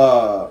here,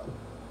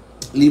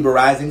 Libra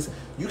risings.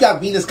 You got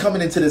Venus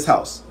coming into this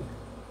house.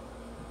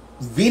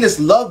 Venus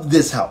loved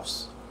this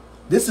house.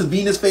 This is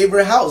Venus'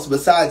 favorite house.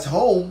 Besides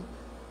home,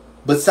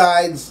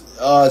 besides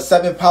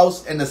 7th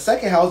house and the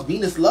 2nd house,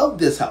 Venus loved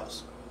this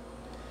house.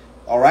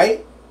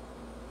 Alright?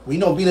 We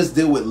know Venus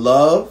deal with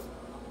love.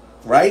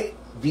 Right?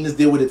 Venus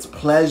deal with its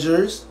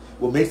pleasures.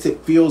 What makes it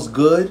feels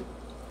good.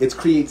 Its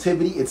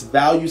creativity. Its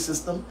value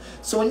system.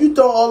 So when you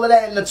throw all of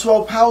that in the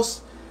 12th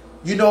house,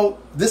 you know,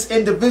 this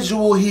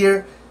individual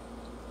here,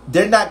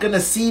 they're not going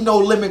to see no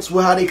limits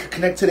with how they can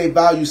connect to their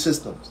value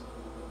systems.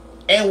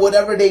 And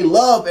whatever they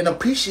love and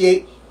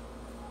appreciate,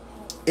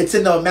 it's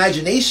in the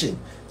imagination.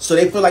 So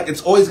they feel like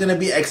it's always going to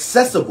be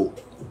accessible.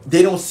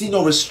 They don't see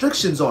no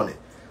restrictions on it.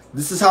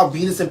 This is how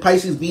Venus and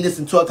Pisces, Venus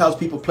and 12th house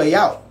people play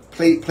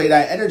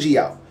that energy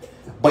out.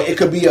 But it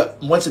could be,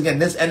 once again,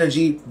 this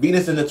energy,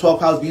 Venus in the 12th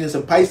house, Venus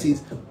and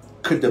Pisces,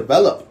 could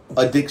develop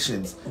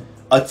addictions,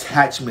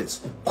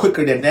 attachments,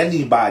 quicker than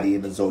anybody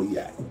in the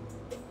zodiac.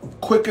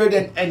 Quicker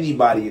than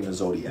anybody in the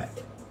zodiac.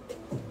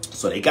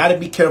 So they got to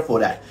be careful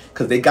of that,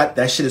 because they got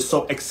that shit is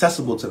so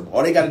accessible to them.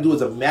 All they got to do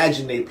is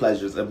imagine their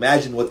pleasures,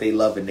 imagine what they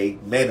love, and they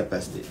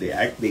manifest it.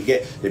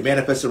 They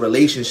manifest a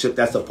relationship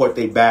that support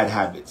their bad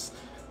habits.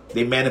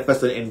 They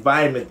manifest an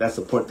environment that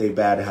support their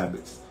bad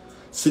habits.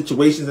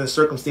 Situations and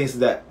circumstances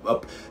that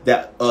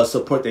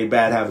support their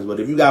bad habits. But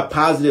if you got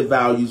positive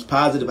values,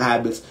 positive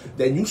habits,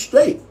 then you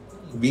straight.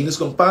 Venus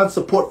gonna find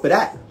support for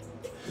that.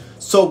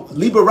 So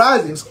Libra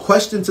risings,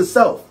 question to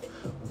self: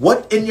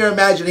 what in your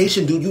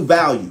imagination do you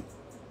value?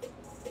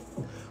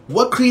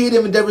 What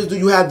creative endeavors do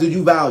you have? Do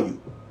you value?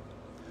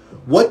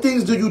 What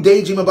things do you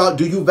daydream about?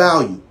 Do you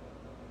value?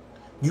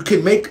 You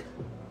can make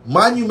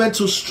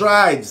monumental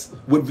strides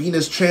with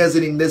Venus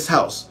transiting this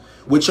house,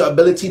 with your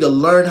ability to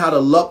learn how to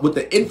love, with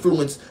the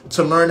influence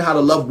to learn how to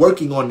love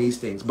working on these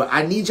things. But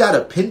I need y'all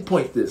to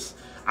pinpoint this.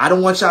 I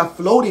don't want y'all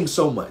floating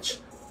so much.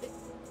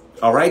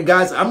 All right,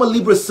 guys, I'm a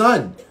Libra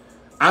sun.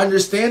 I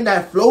understand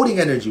that floating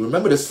energy.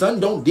 Remember, the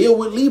sun don't deal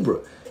with Libra.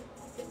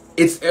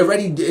 It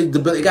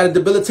got a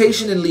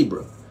debilitation in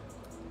Libra.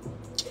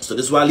 So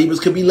this is why Libras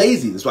could be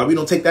lazy. That's why we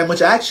don't take that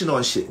much action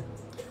on shit.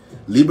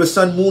 Libra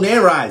sun, moon,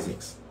 and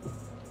risings.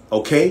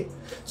 Okay?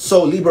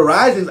 So Libra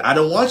risings, I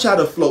don't want y'all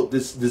to float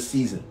this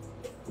season.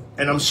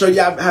 And I'm sure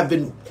y'all have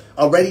been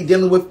already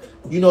dealing with,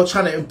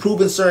 trying to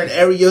improve in certain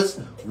areas.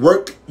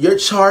 Work your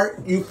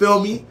chart, you feel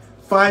me?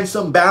 Find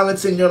some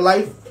balance in your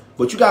life.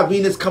 But you got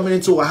Venus coming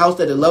into a house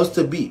that it loves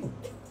to be.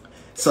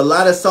 It's a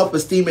lot of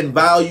self-esteem and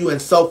value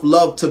and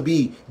self-love to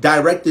be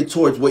directed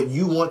towards what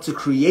you want to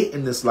create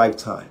in this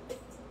lifetime.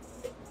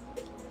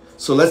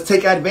 So let's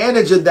take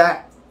advantage of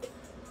that.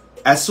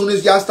 As soon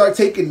as y'all start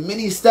taking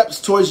many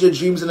steps towards your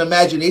dreams and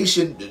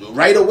imagination,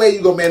 right away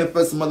you go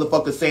manifest some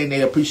motherfuckers saying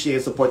they appreciate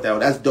and support that. Oh,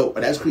 that's dope.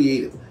 Or that's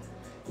creative.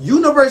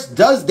 Universe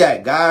does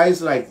that,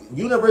 guys. Like,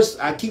 universe,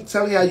 I keep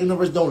telling y'all,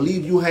 universe don't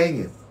leave you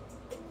hanging.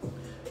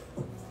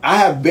 I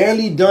have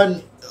barely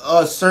done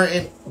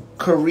certain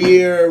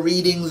career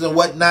readings and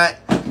whatnot,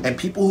 and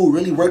people who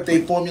really work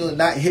their formula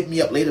not hit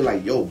me up later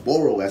like, yo,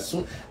 Boro, as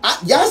soon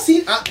y'all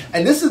see,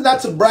 and this is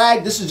not to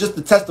brag, this is just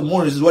the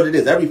testimony. This is what it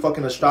is. Every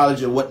fucking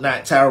astrologer and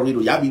whatnot, tarot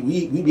reader, y'all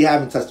we be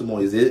having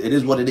testimonies. It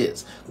is what it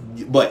is.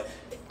 But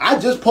I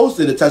just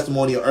posted a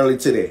testimonial early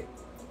today,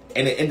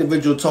 and an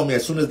individual told me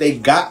as soon as they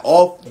got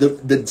off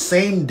the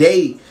same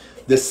day,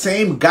 the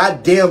same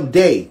goddamn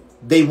day,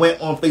 they went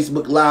on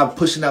Facebook Live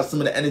pushing out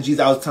some of the energies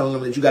I was telling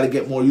them that you got to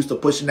get more used to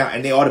pushing out,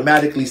 and they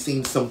automatically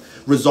seen some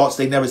results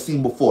they never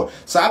seen before.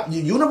 So the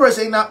universe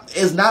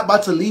is not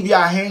about to leave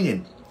y'all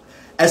hanging,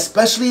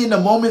 especially in the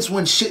moments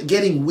when shit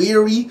getting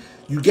weary,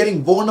 you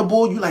getting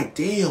vulnerable. You like,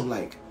 damn,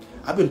 like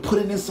I've been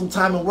putting in some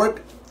time and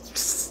work.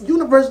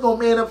 Universe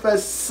gonna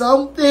manifest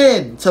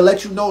something to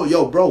let you know,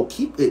 yo, bro,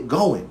 keep it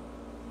going.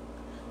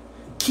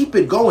 Keep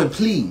it going,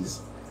 please.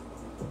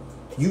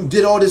 You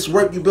did all this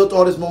work, you built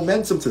all this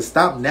momentum to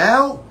stop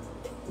now?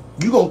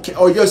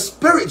 Or your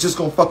spirit just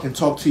gonna fucking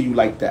talk to you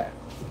like that.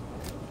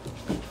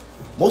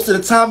 Most of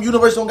the time,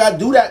 universe don't gotta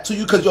do that to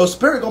you because your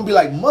spirit gonna be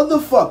like,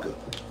 motherfucker,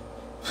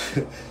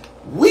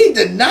 we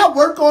did not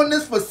work on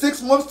this for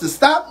 6 months to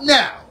stop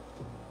now.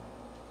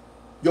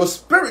 Your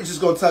spirit just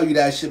gonna tell you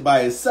that shit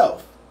by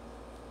itself.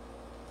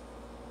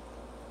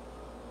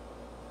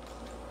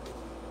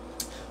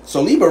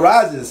 So Libra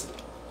rises.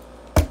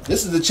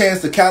 This is a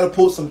chance to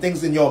catapult some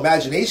things in your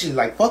imagination.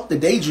 Like, fuck the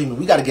daydreaming.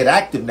 We got to get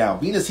active now.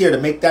 Venus here to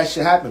make that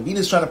shit happen.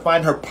 Venus trying to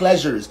find her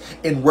pleasures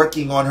in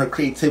working on her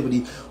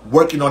creativity,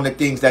 working on the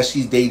things that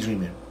she's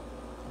daydreaming.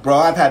 Bro,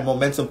 I've had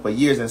momentum for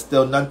years and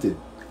still nothing.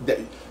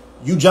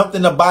 You jumped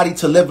in the body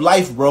to live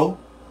life, bro.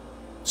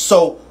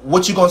 So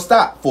what you going to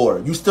stop for?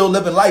 You still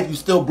living life. You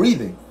still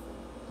breathing.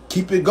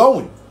 Keep it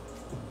going.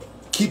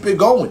 Keep it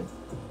going.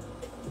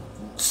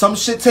 Some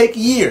shit take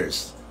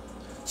years.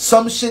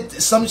 Some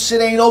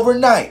shit ain't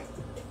overnight.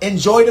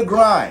 Enjoy the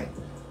grind.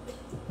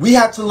 We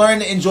have to learn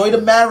to enjoy the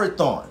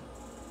marathon.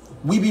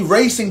 We be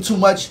racing too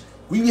much.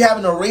 We be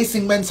having a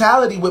racing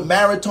mentality with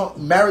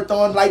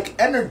marathon like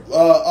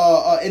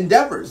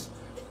endeavors.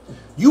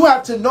 You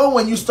have to know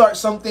when you start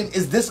something,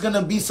 is this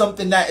gonna be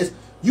something that is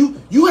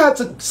you have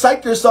to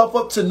psych yourself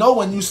up to know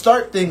when you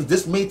start things,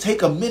 this may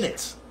take a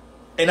minute.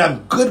 And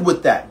I'm good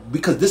with that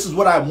because this is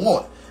what I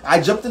want. I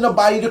jumped in the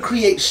body to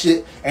create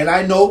shit, and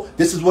I know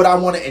this is what I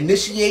want to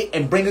initiate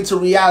and bring into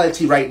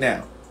reality right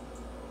now.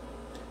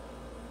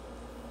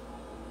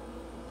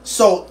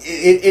 So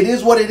it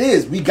is what it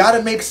is. We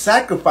gotta make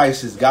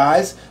sacrifices,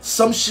 guys.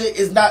 Some shit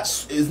is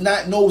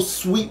not no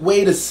sweet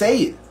way to say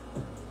it.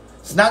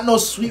 It's not no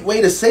sweet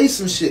way to say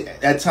some shit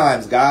at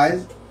times,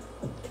 guys.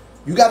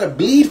 You gotta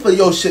bleed for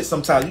your shit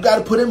sometimes. You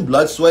gotta put in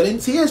blood, sweat, and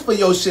tears for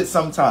your shit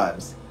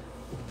sometimes.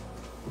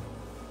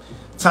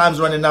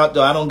 Time's running out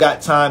though. I don't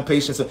got time,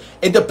 patience.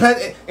 It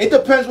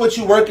depends what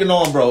you working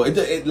on, bro.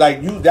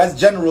 That's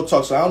general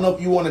talk. So I don't know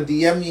if you want to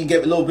DM me and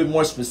get a little bit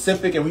more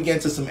specific and we get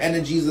into some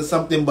energies or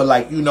something. But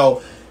like,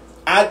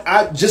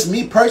 I just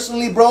me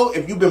personally, bro,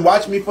 if you've been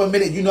watching me for a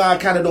minute, I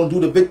kind of don't do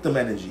the victim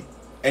energy.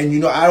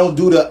 And I don't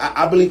do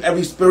I believe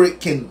every spirit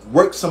can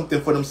work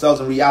something for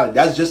themselves in reality.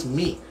 That's just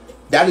me.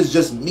 That is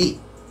just me.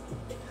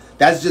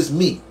 That's just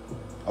me.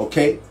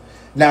 Okay?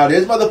 Now,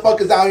 there's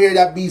motherfuckers out here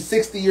that be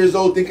 60 years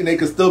old thinking they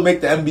can still make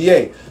the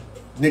NBA.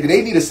 Nigga,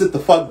 they need to sit the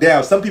fuck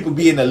down. Some people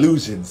be in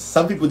illusions.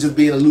 Some people just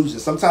be in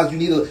illusions. Sometimes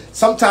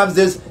sometimes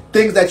there's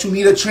things that you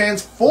need to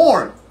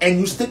transform. And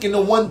you stick in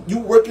the one you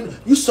working.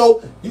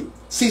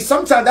 See,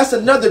 sometimes that's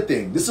another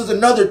thing. This is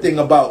another thing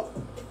about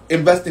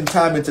investing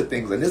time into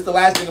things. And this is the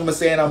last thing I'm going to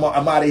say, and I'm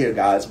out of here,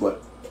 guys.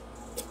 But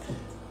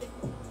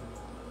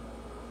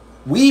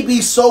we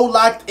be so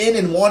locked in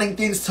and wanting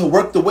things to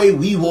work the way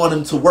we want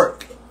them to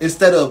work,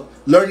 instead of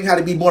learning how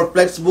to be more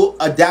flexible,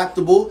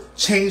 adaptable,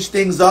 change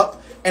things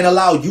up, and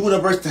allow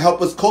universe to help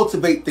us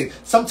cultivate things.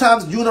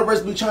 Sometimes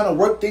universe be trying to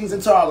work things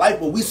into our life,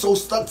 but we so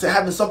stuck to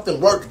having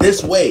something work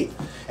this way.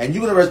 And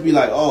universe be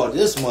like, oh,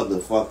 this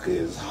motherfucker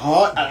is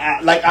hard.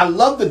 I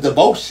love the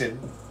devotion.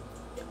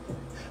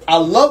 I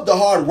love the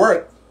hard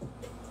work.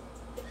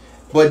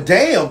 But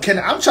damn,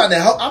 I'm trying to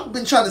help. I've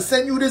been trying to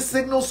send you this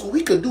signal so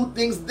we could do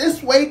things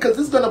this way, because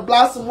it's going to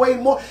blossom way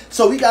more.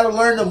 So we got to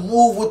learn to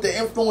move with the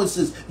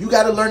influences. You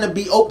got to learn to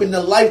be open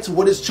to life, to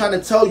what it's trying to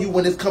tell you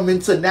when it's coming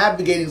to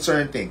navigating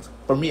certain things.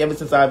 For me, ever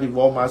since I've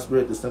evolved my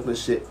spirit, the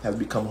simplest shit has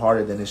become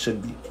harder than it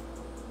should be.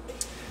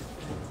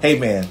 Hey,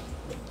 man.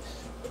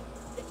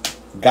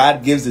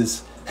 God gives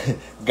his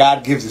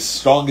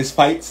strongest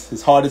fights,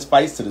 his hardest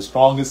fights to the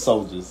strongest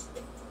soldiers.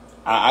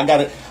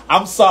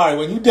 I'm sorry,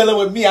 when you dealing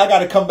with me, I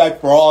gotta come back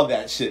for all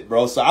that shit,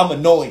 bro. So I'm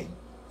annoying.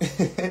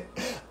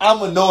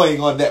 I'm annoying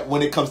on that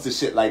when it comes to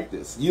shit like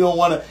this. You don't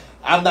wanna,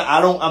 I'm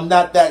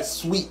not that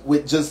sweet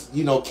with just,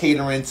 you know,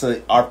 catering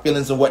to our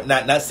feelings and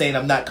whatnot. Not saying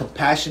I'm not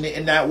compassionate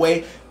in that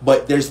way,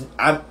 but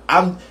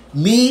I'm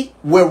me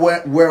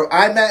where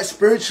I'm at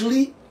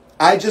spiritually.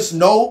 I just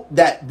know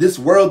that this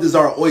world is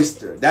our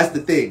oyster. That's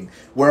the thing.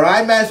 Where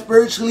I'm at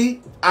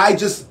spiritually, I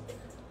just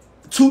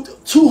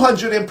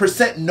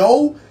 200%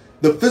 know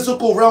the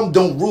physical realm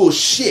don't rule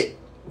shit.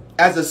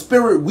 As a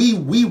spirit,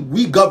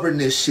 we govern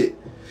this shit.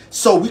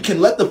 So we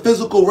can let the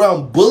physical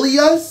realm bully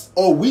us,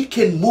 or we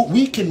can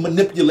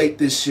manipulate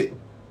this shit.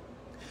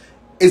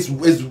 It's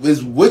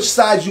which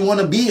side you want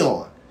to be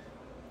on.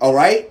 All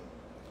right?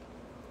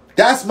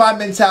 That's my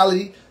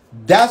mentality.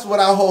 That's what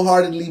I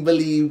wholeheartedly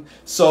believe.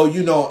 So,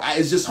 you know,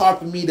 it's just hard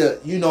for me to,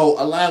 you know,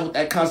 align with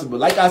that concept. But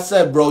like I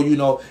said, bro, you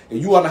know,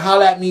 if you want to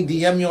holler at me,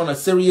 DM me on a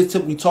serious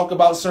tip, we talk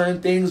about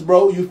certain things,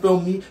 bro, you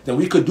feel me? Then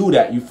we could do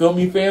that. You feel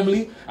me,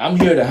 family? I'm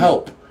here to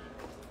help.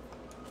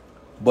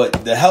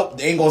 But the help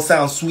ain't going to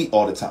sound sweet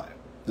all the time.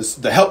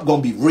 The help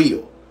going to be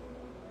real.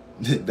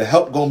 The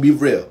help going to be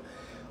real.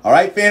 All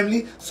right,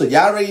 family? So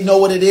y'all already know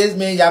what it is,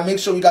 man. Y'all make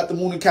sure you got the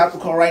moon in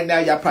Capricorn right now.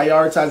 Y'all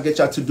prioritize, get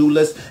y'all to-do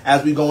list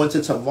as we go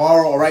into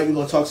tomorrow. All right, we're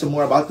going to talk some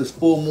more about this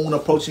full moon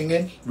approaching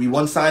in. We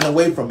one sign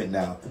away from it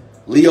now.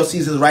 Leo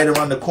season is right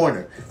around the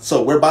corner.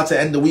 So we're about to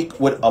end the week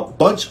with a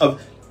bunch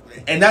of...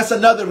 And that's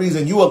another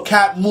reason. You a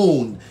Cap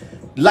moon.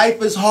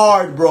 Life is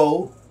hard,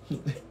 bro.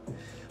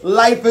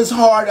 Life is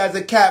hard as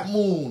a Cap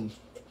moon.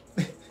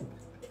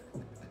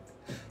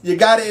 You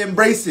got to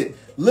embrace it.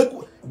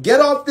 Look, get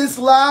off this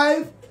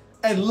live.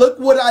 And look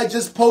what I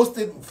just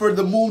posted for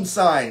the moon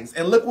signs.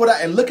 And look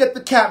at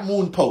the Cap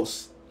moon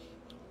post.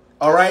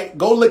 All right?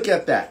 Go look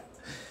at that.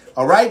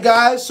 All right,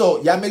 guys? So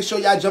y'all make sure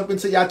y'all jump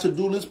into y'all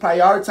to-do list.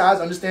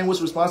 Prioritize. Understand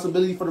what's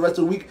responsibility for the rest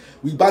of the week.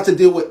 We about to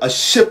deal with a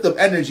shift of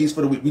energies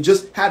for the week. We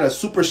just had a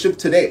super shift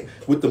today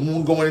with the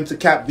moon going into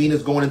Cap,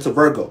 Venus going into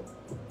Virgo.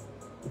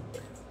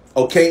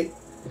 Okay?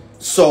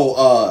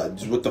 So,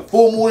 with the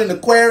full moon in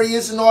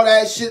Aquarius and all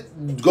that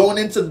shit going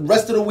into the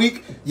rest of the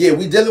week, yeah,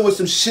 we dealing with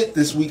some shit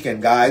this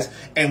weekend, guys.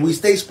 And we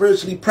stay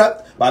spiritually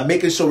prepped by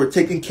making sure we're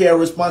taking care of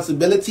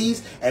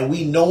responsibilities and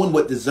we knowing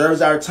what deserves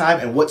our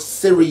time and what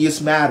serious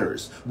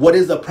matters. What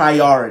is a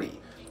priority?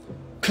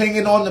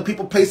 Clinging on to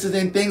people, places,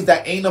 and things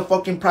that ain't a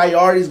fucking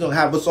priority is going to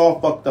have us all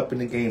fucked up in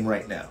the game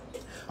right now.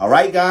 All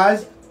right,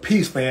 guys?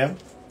 Peace, fam.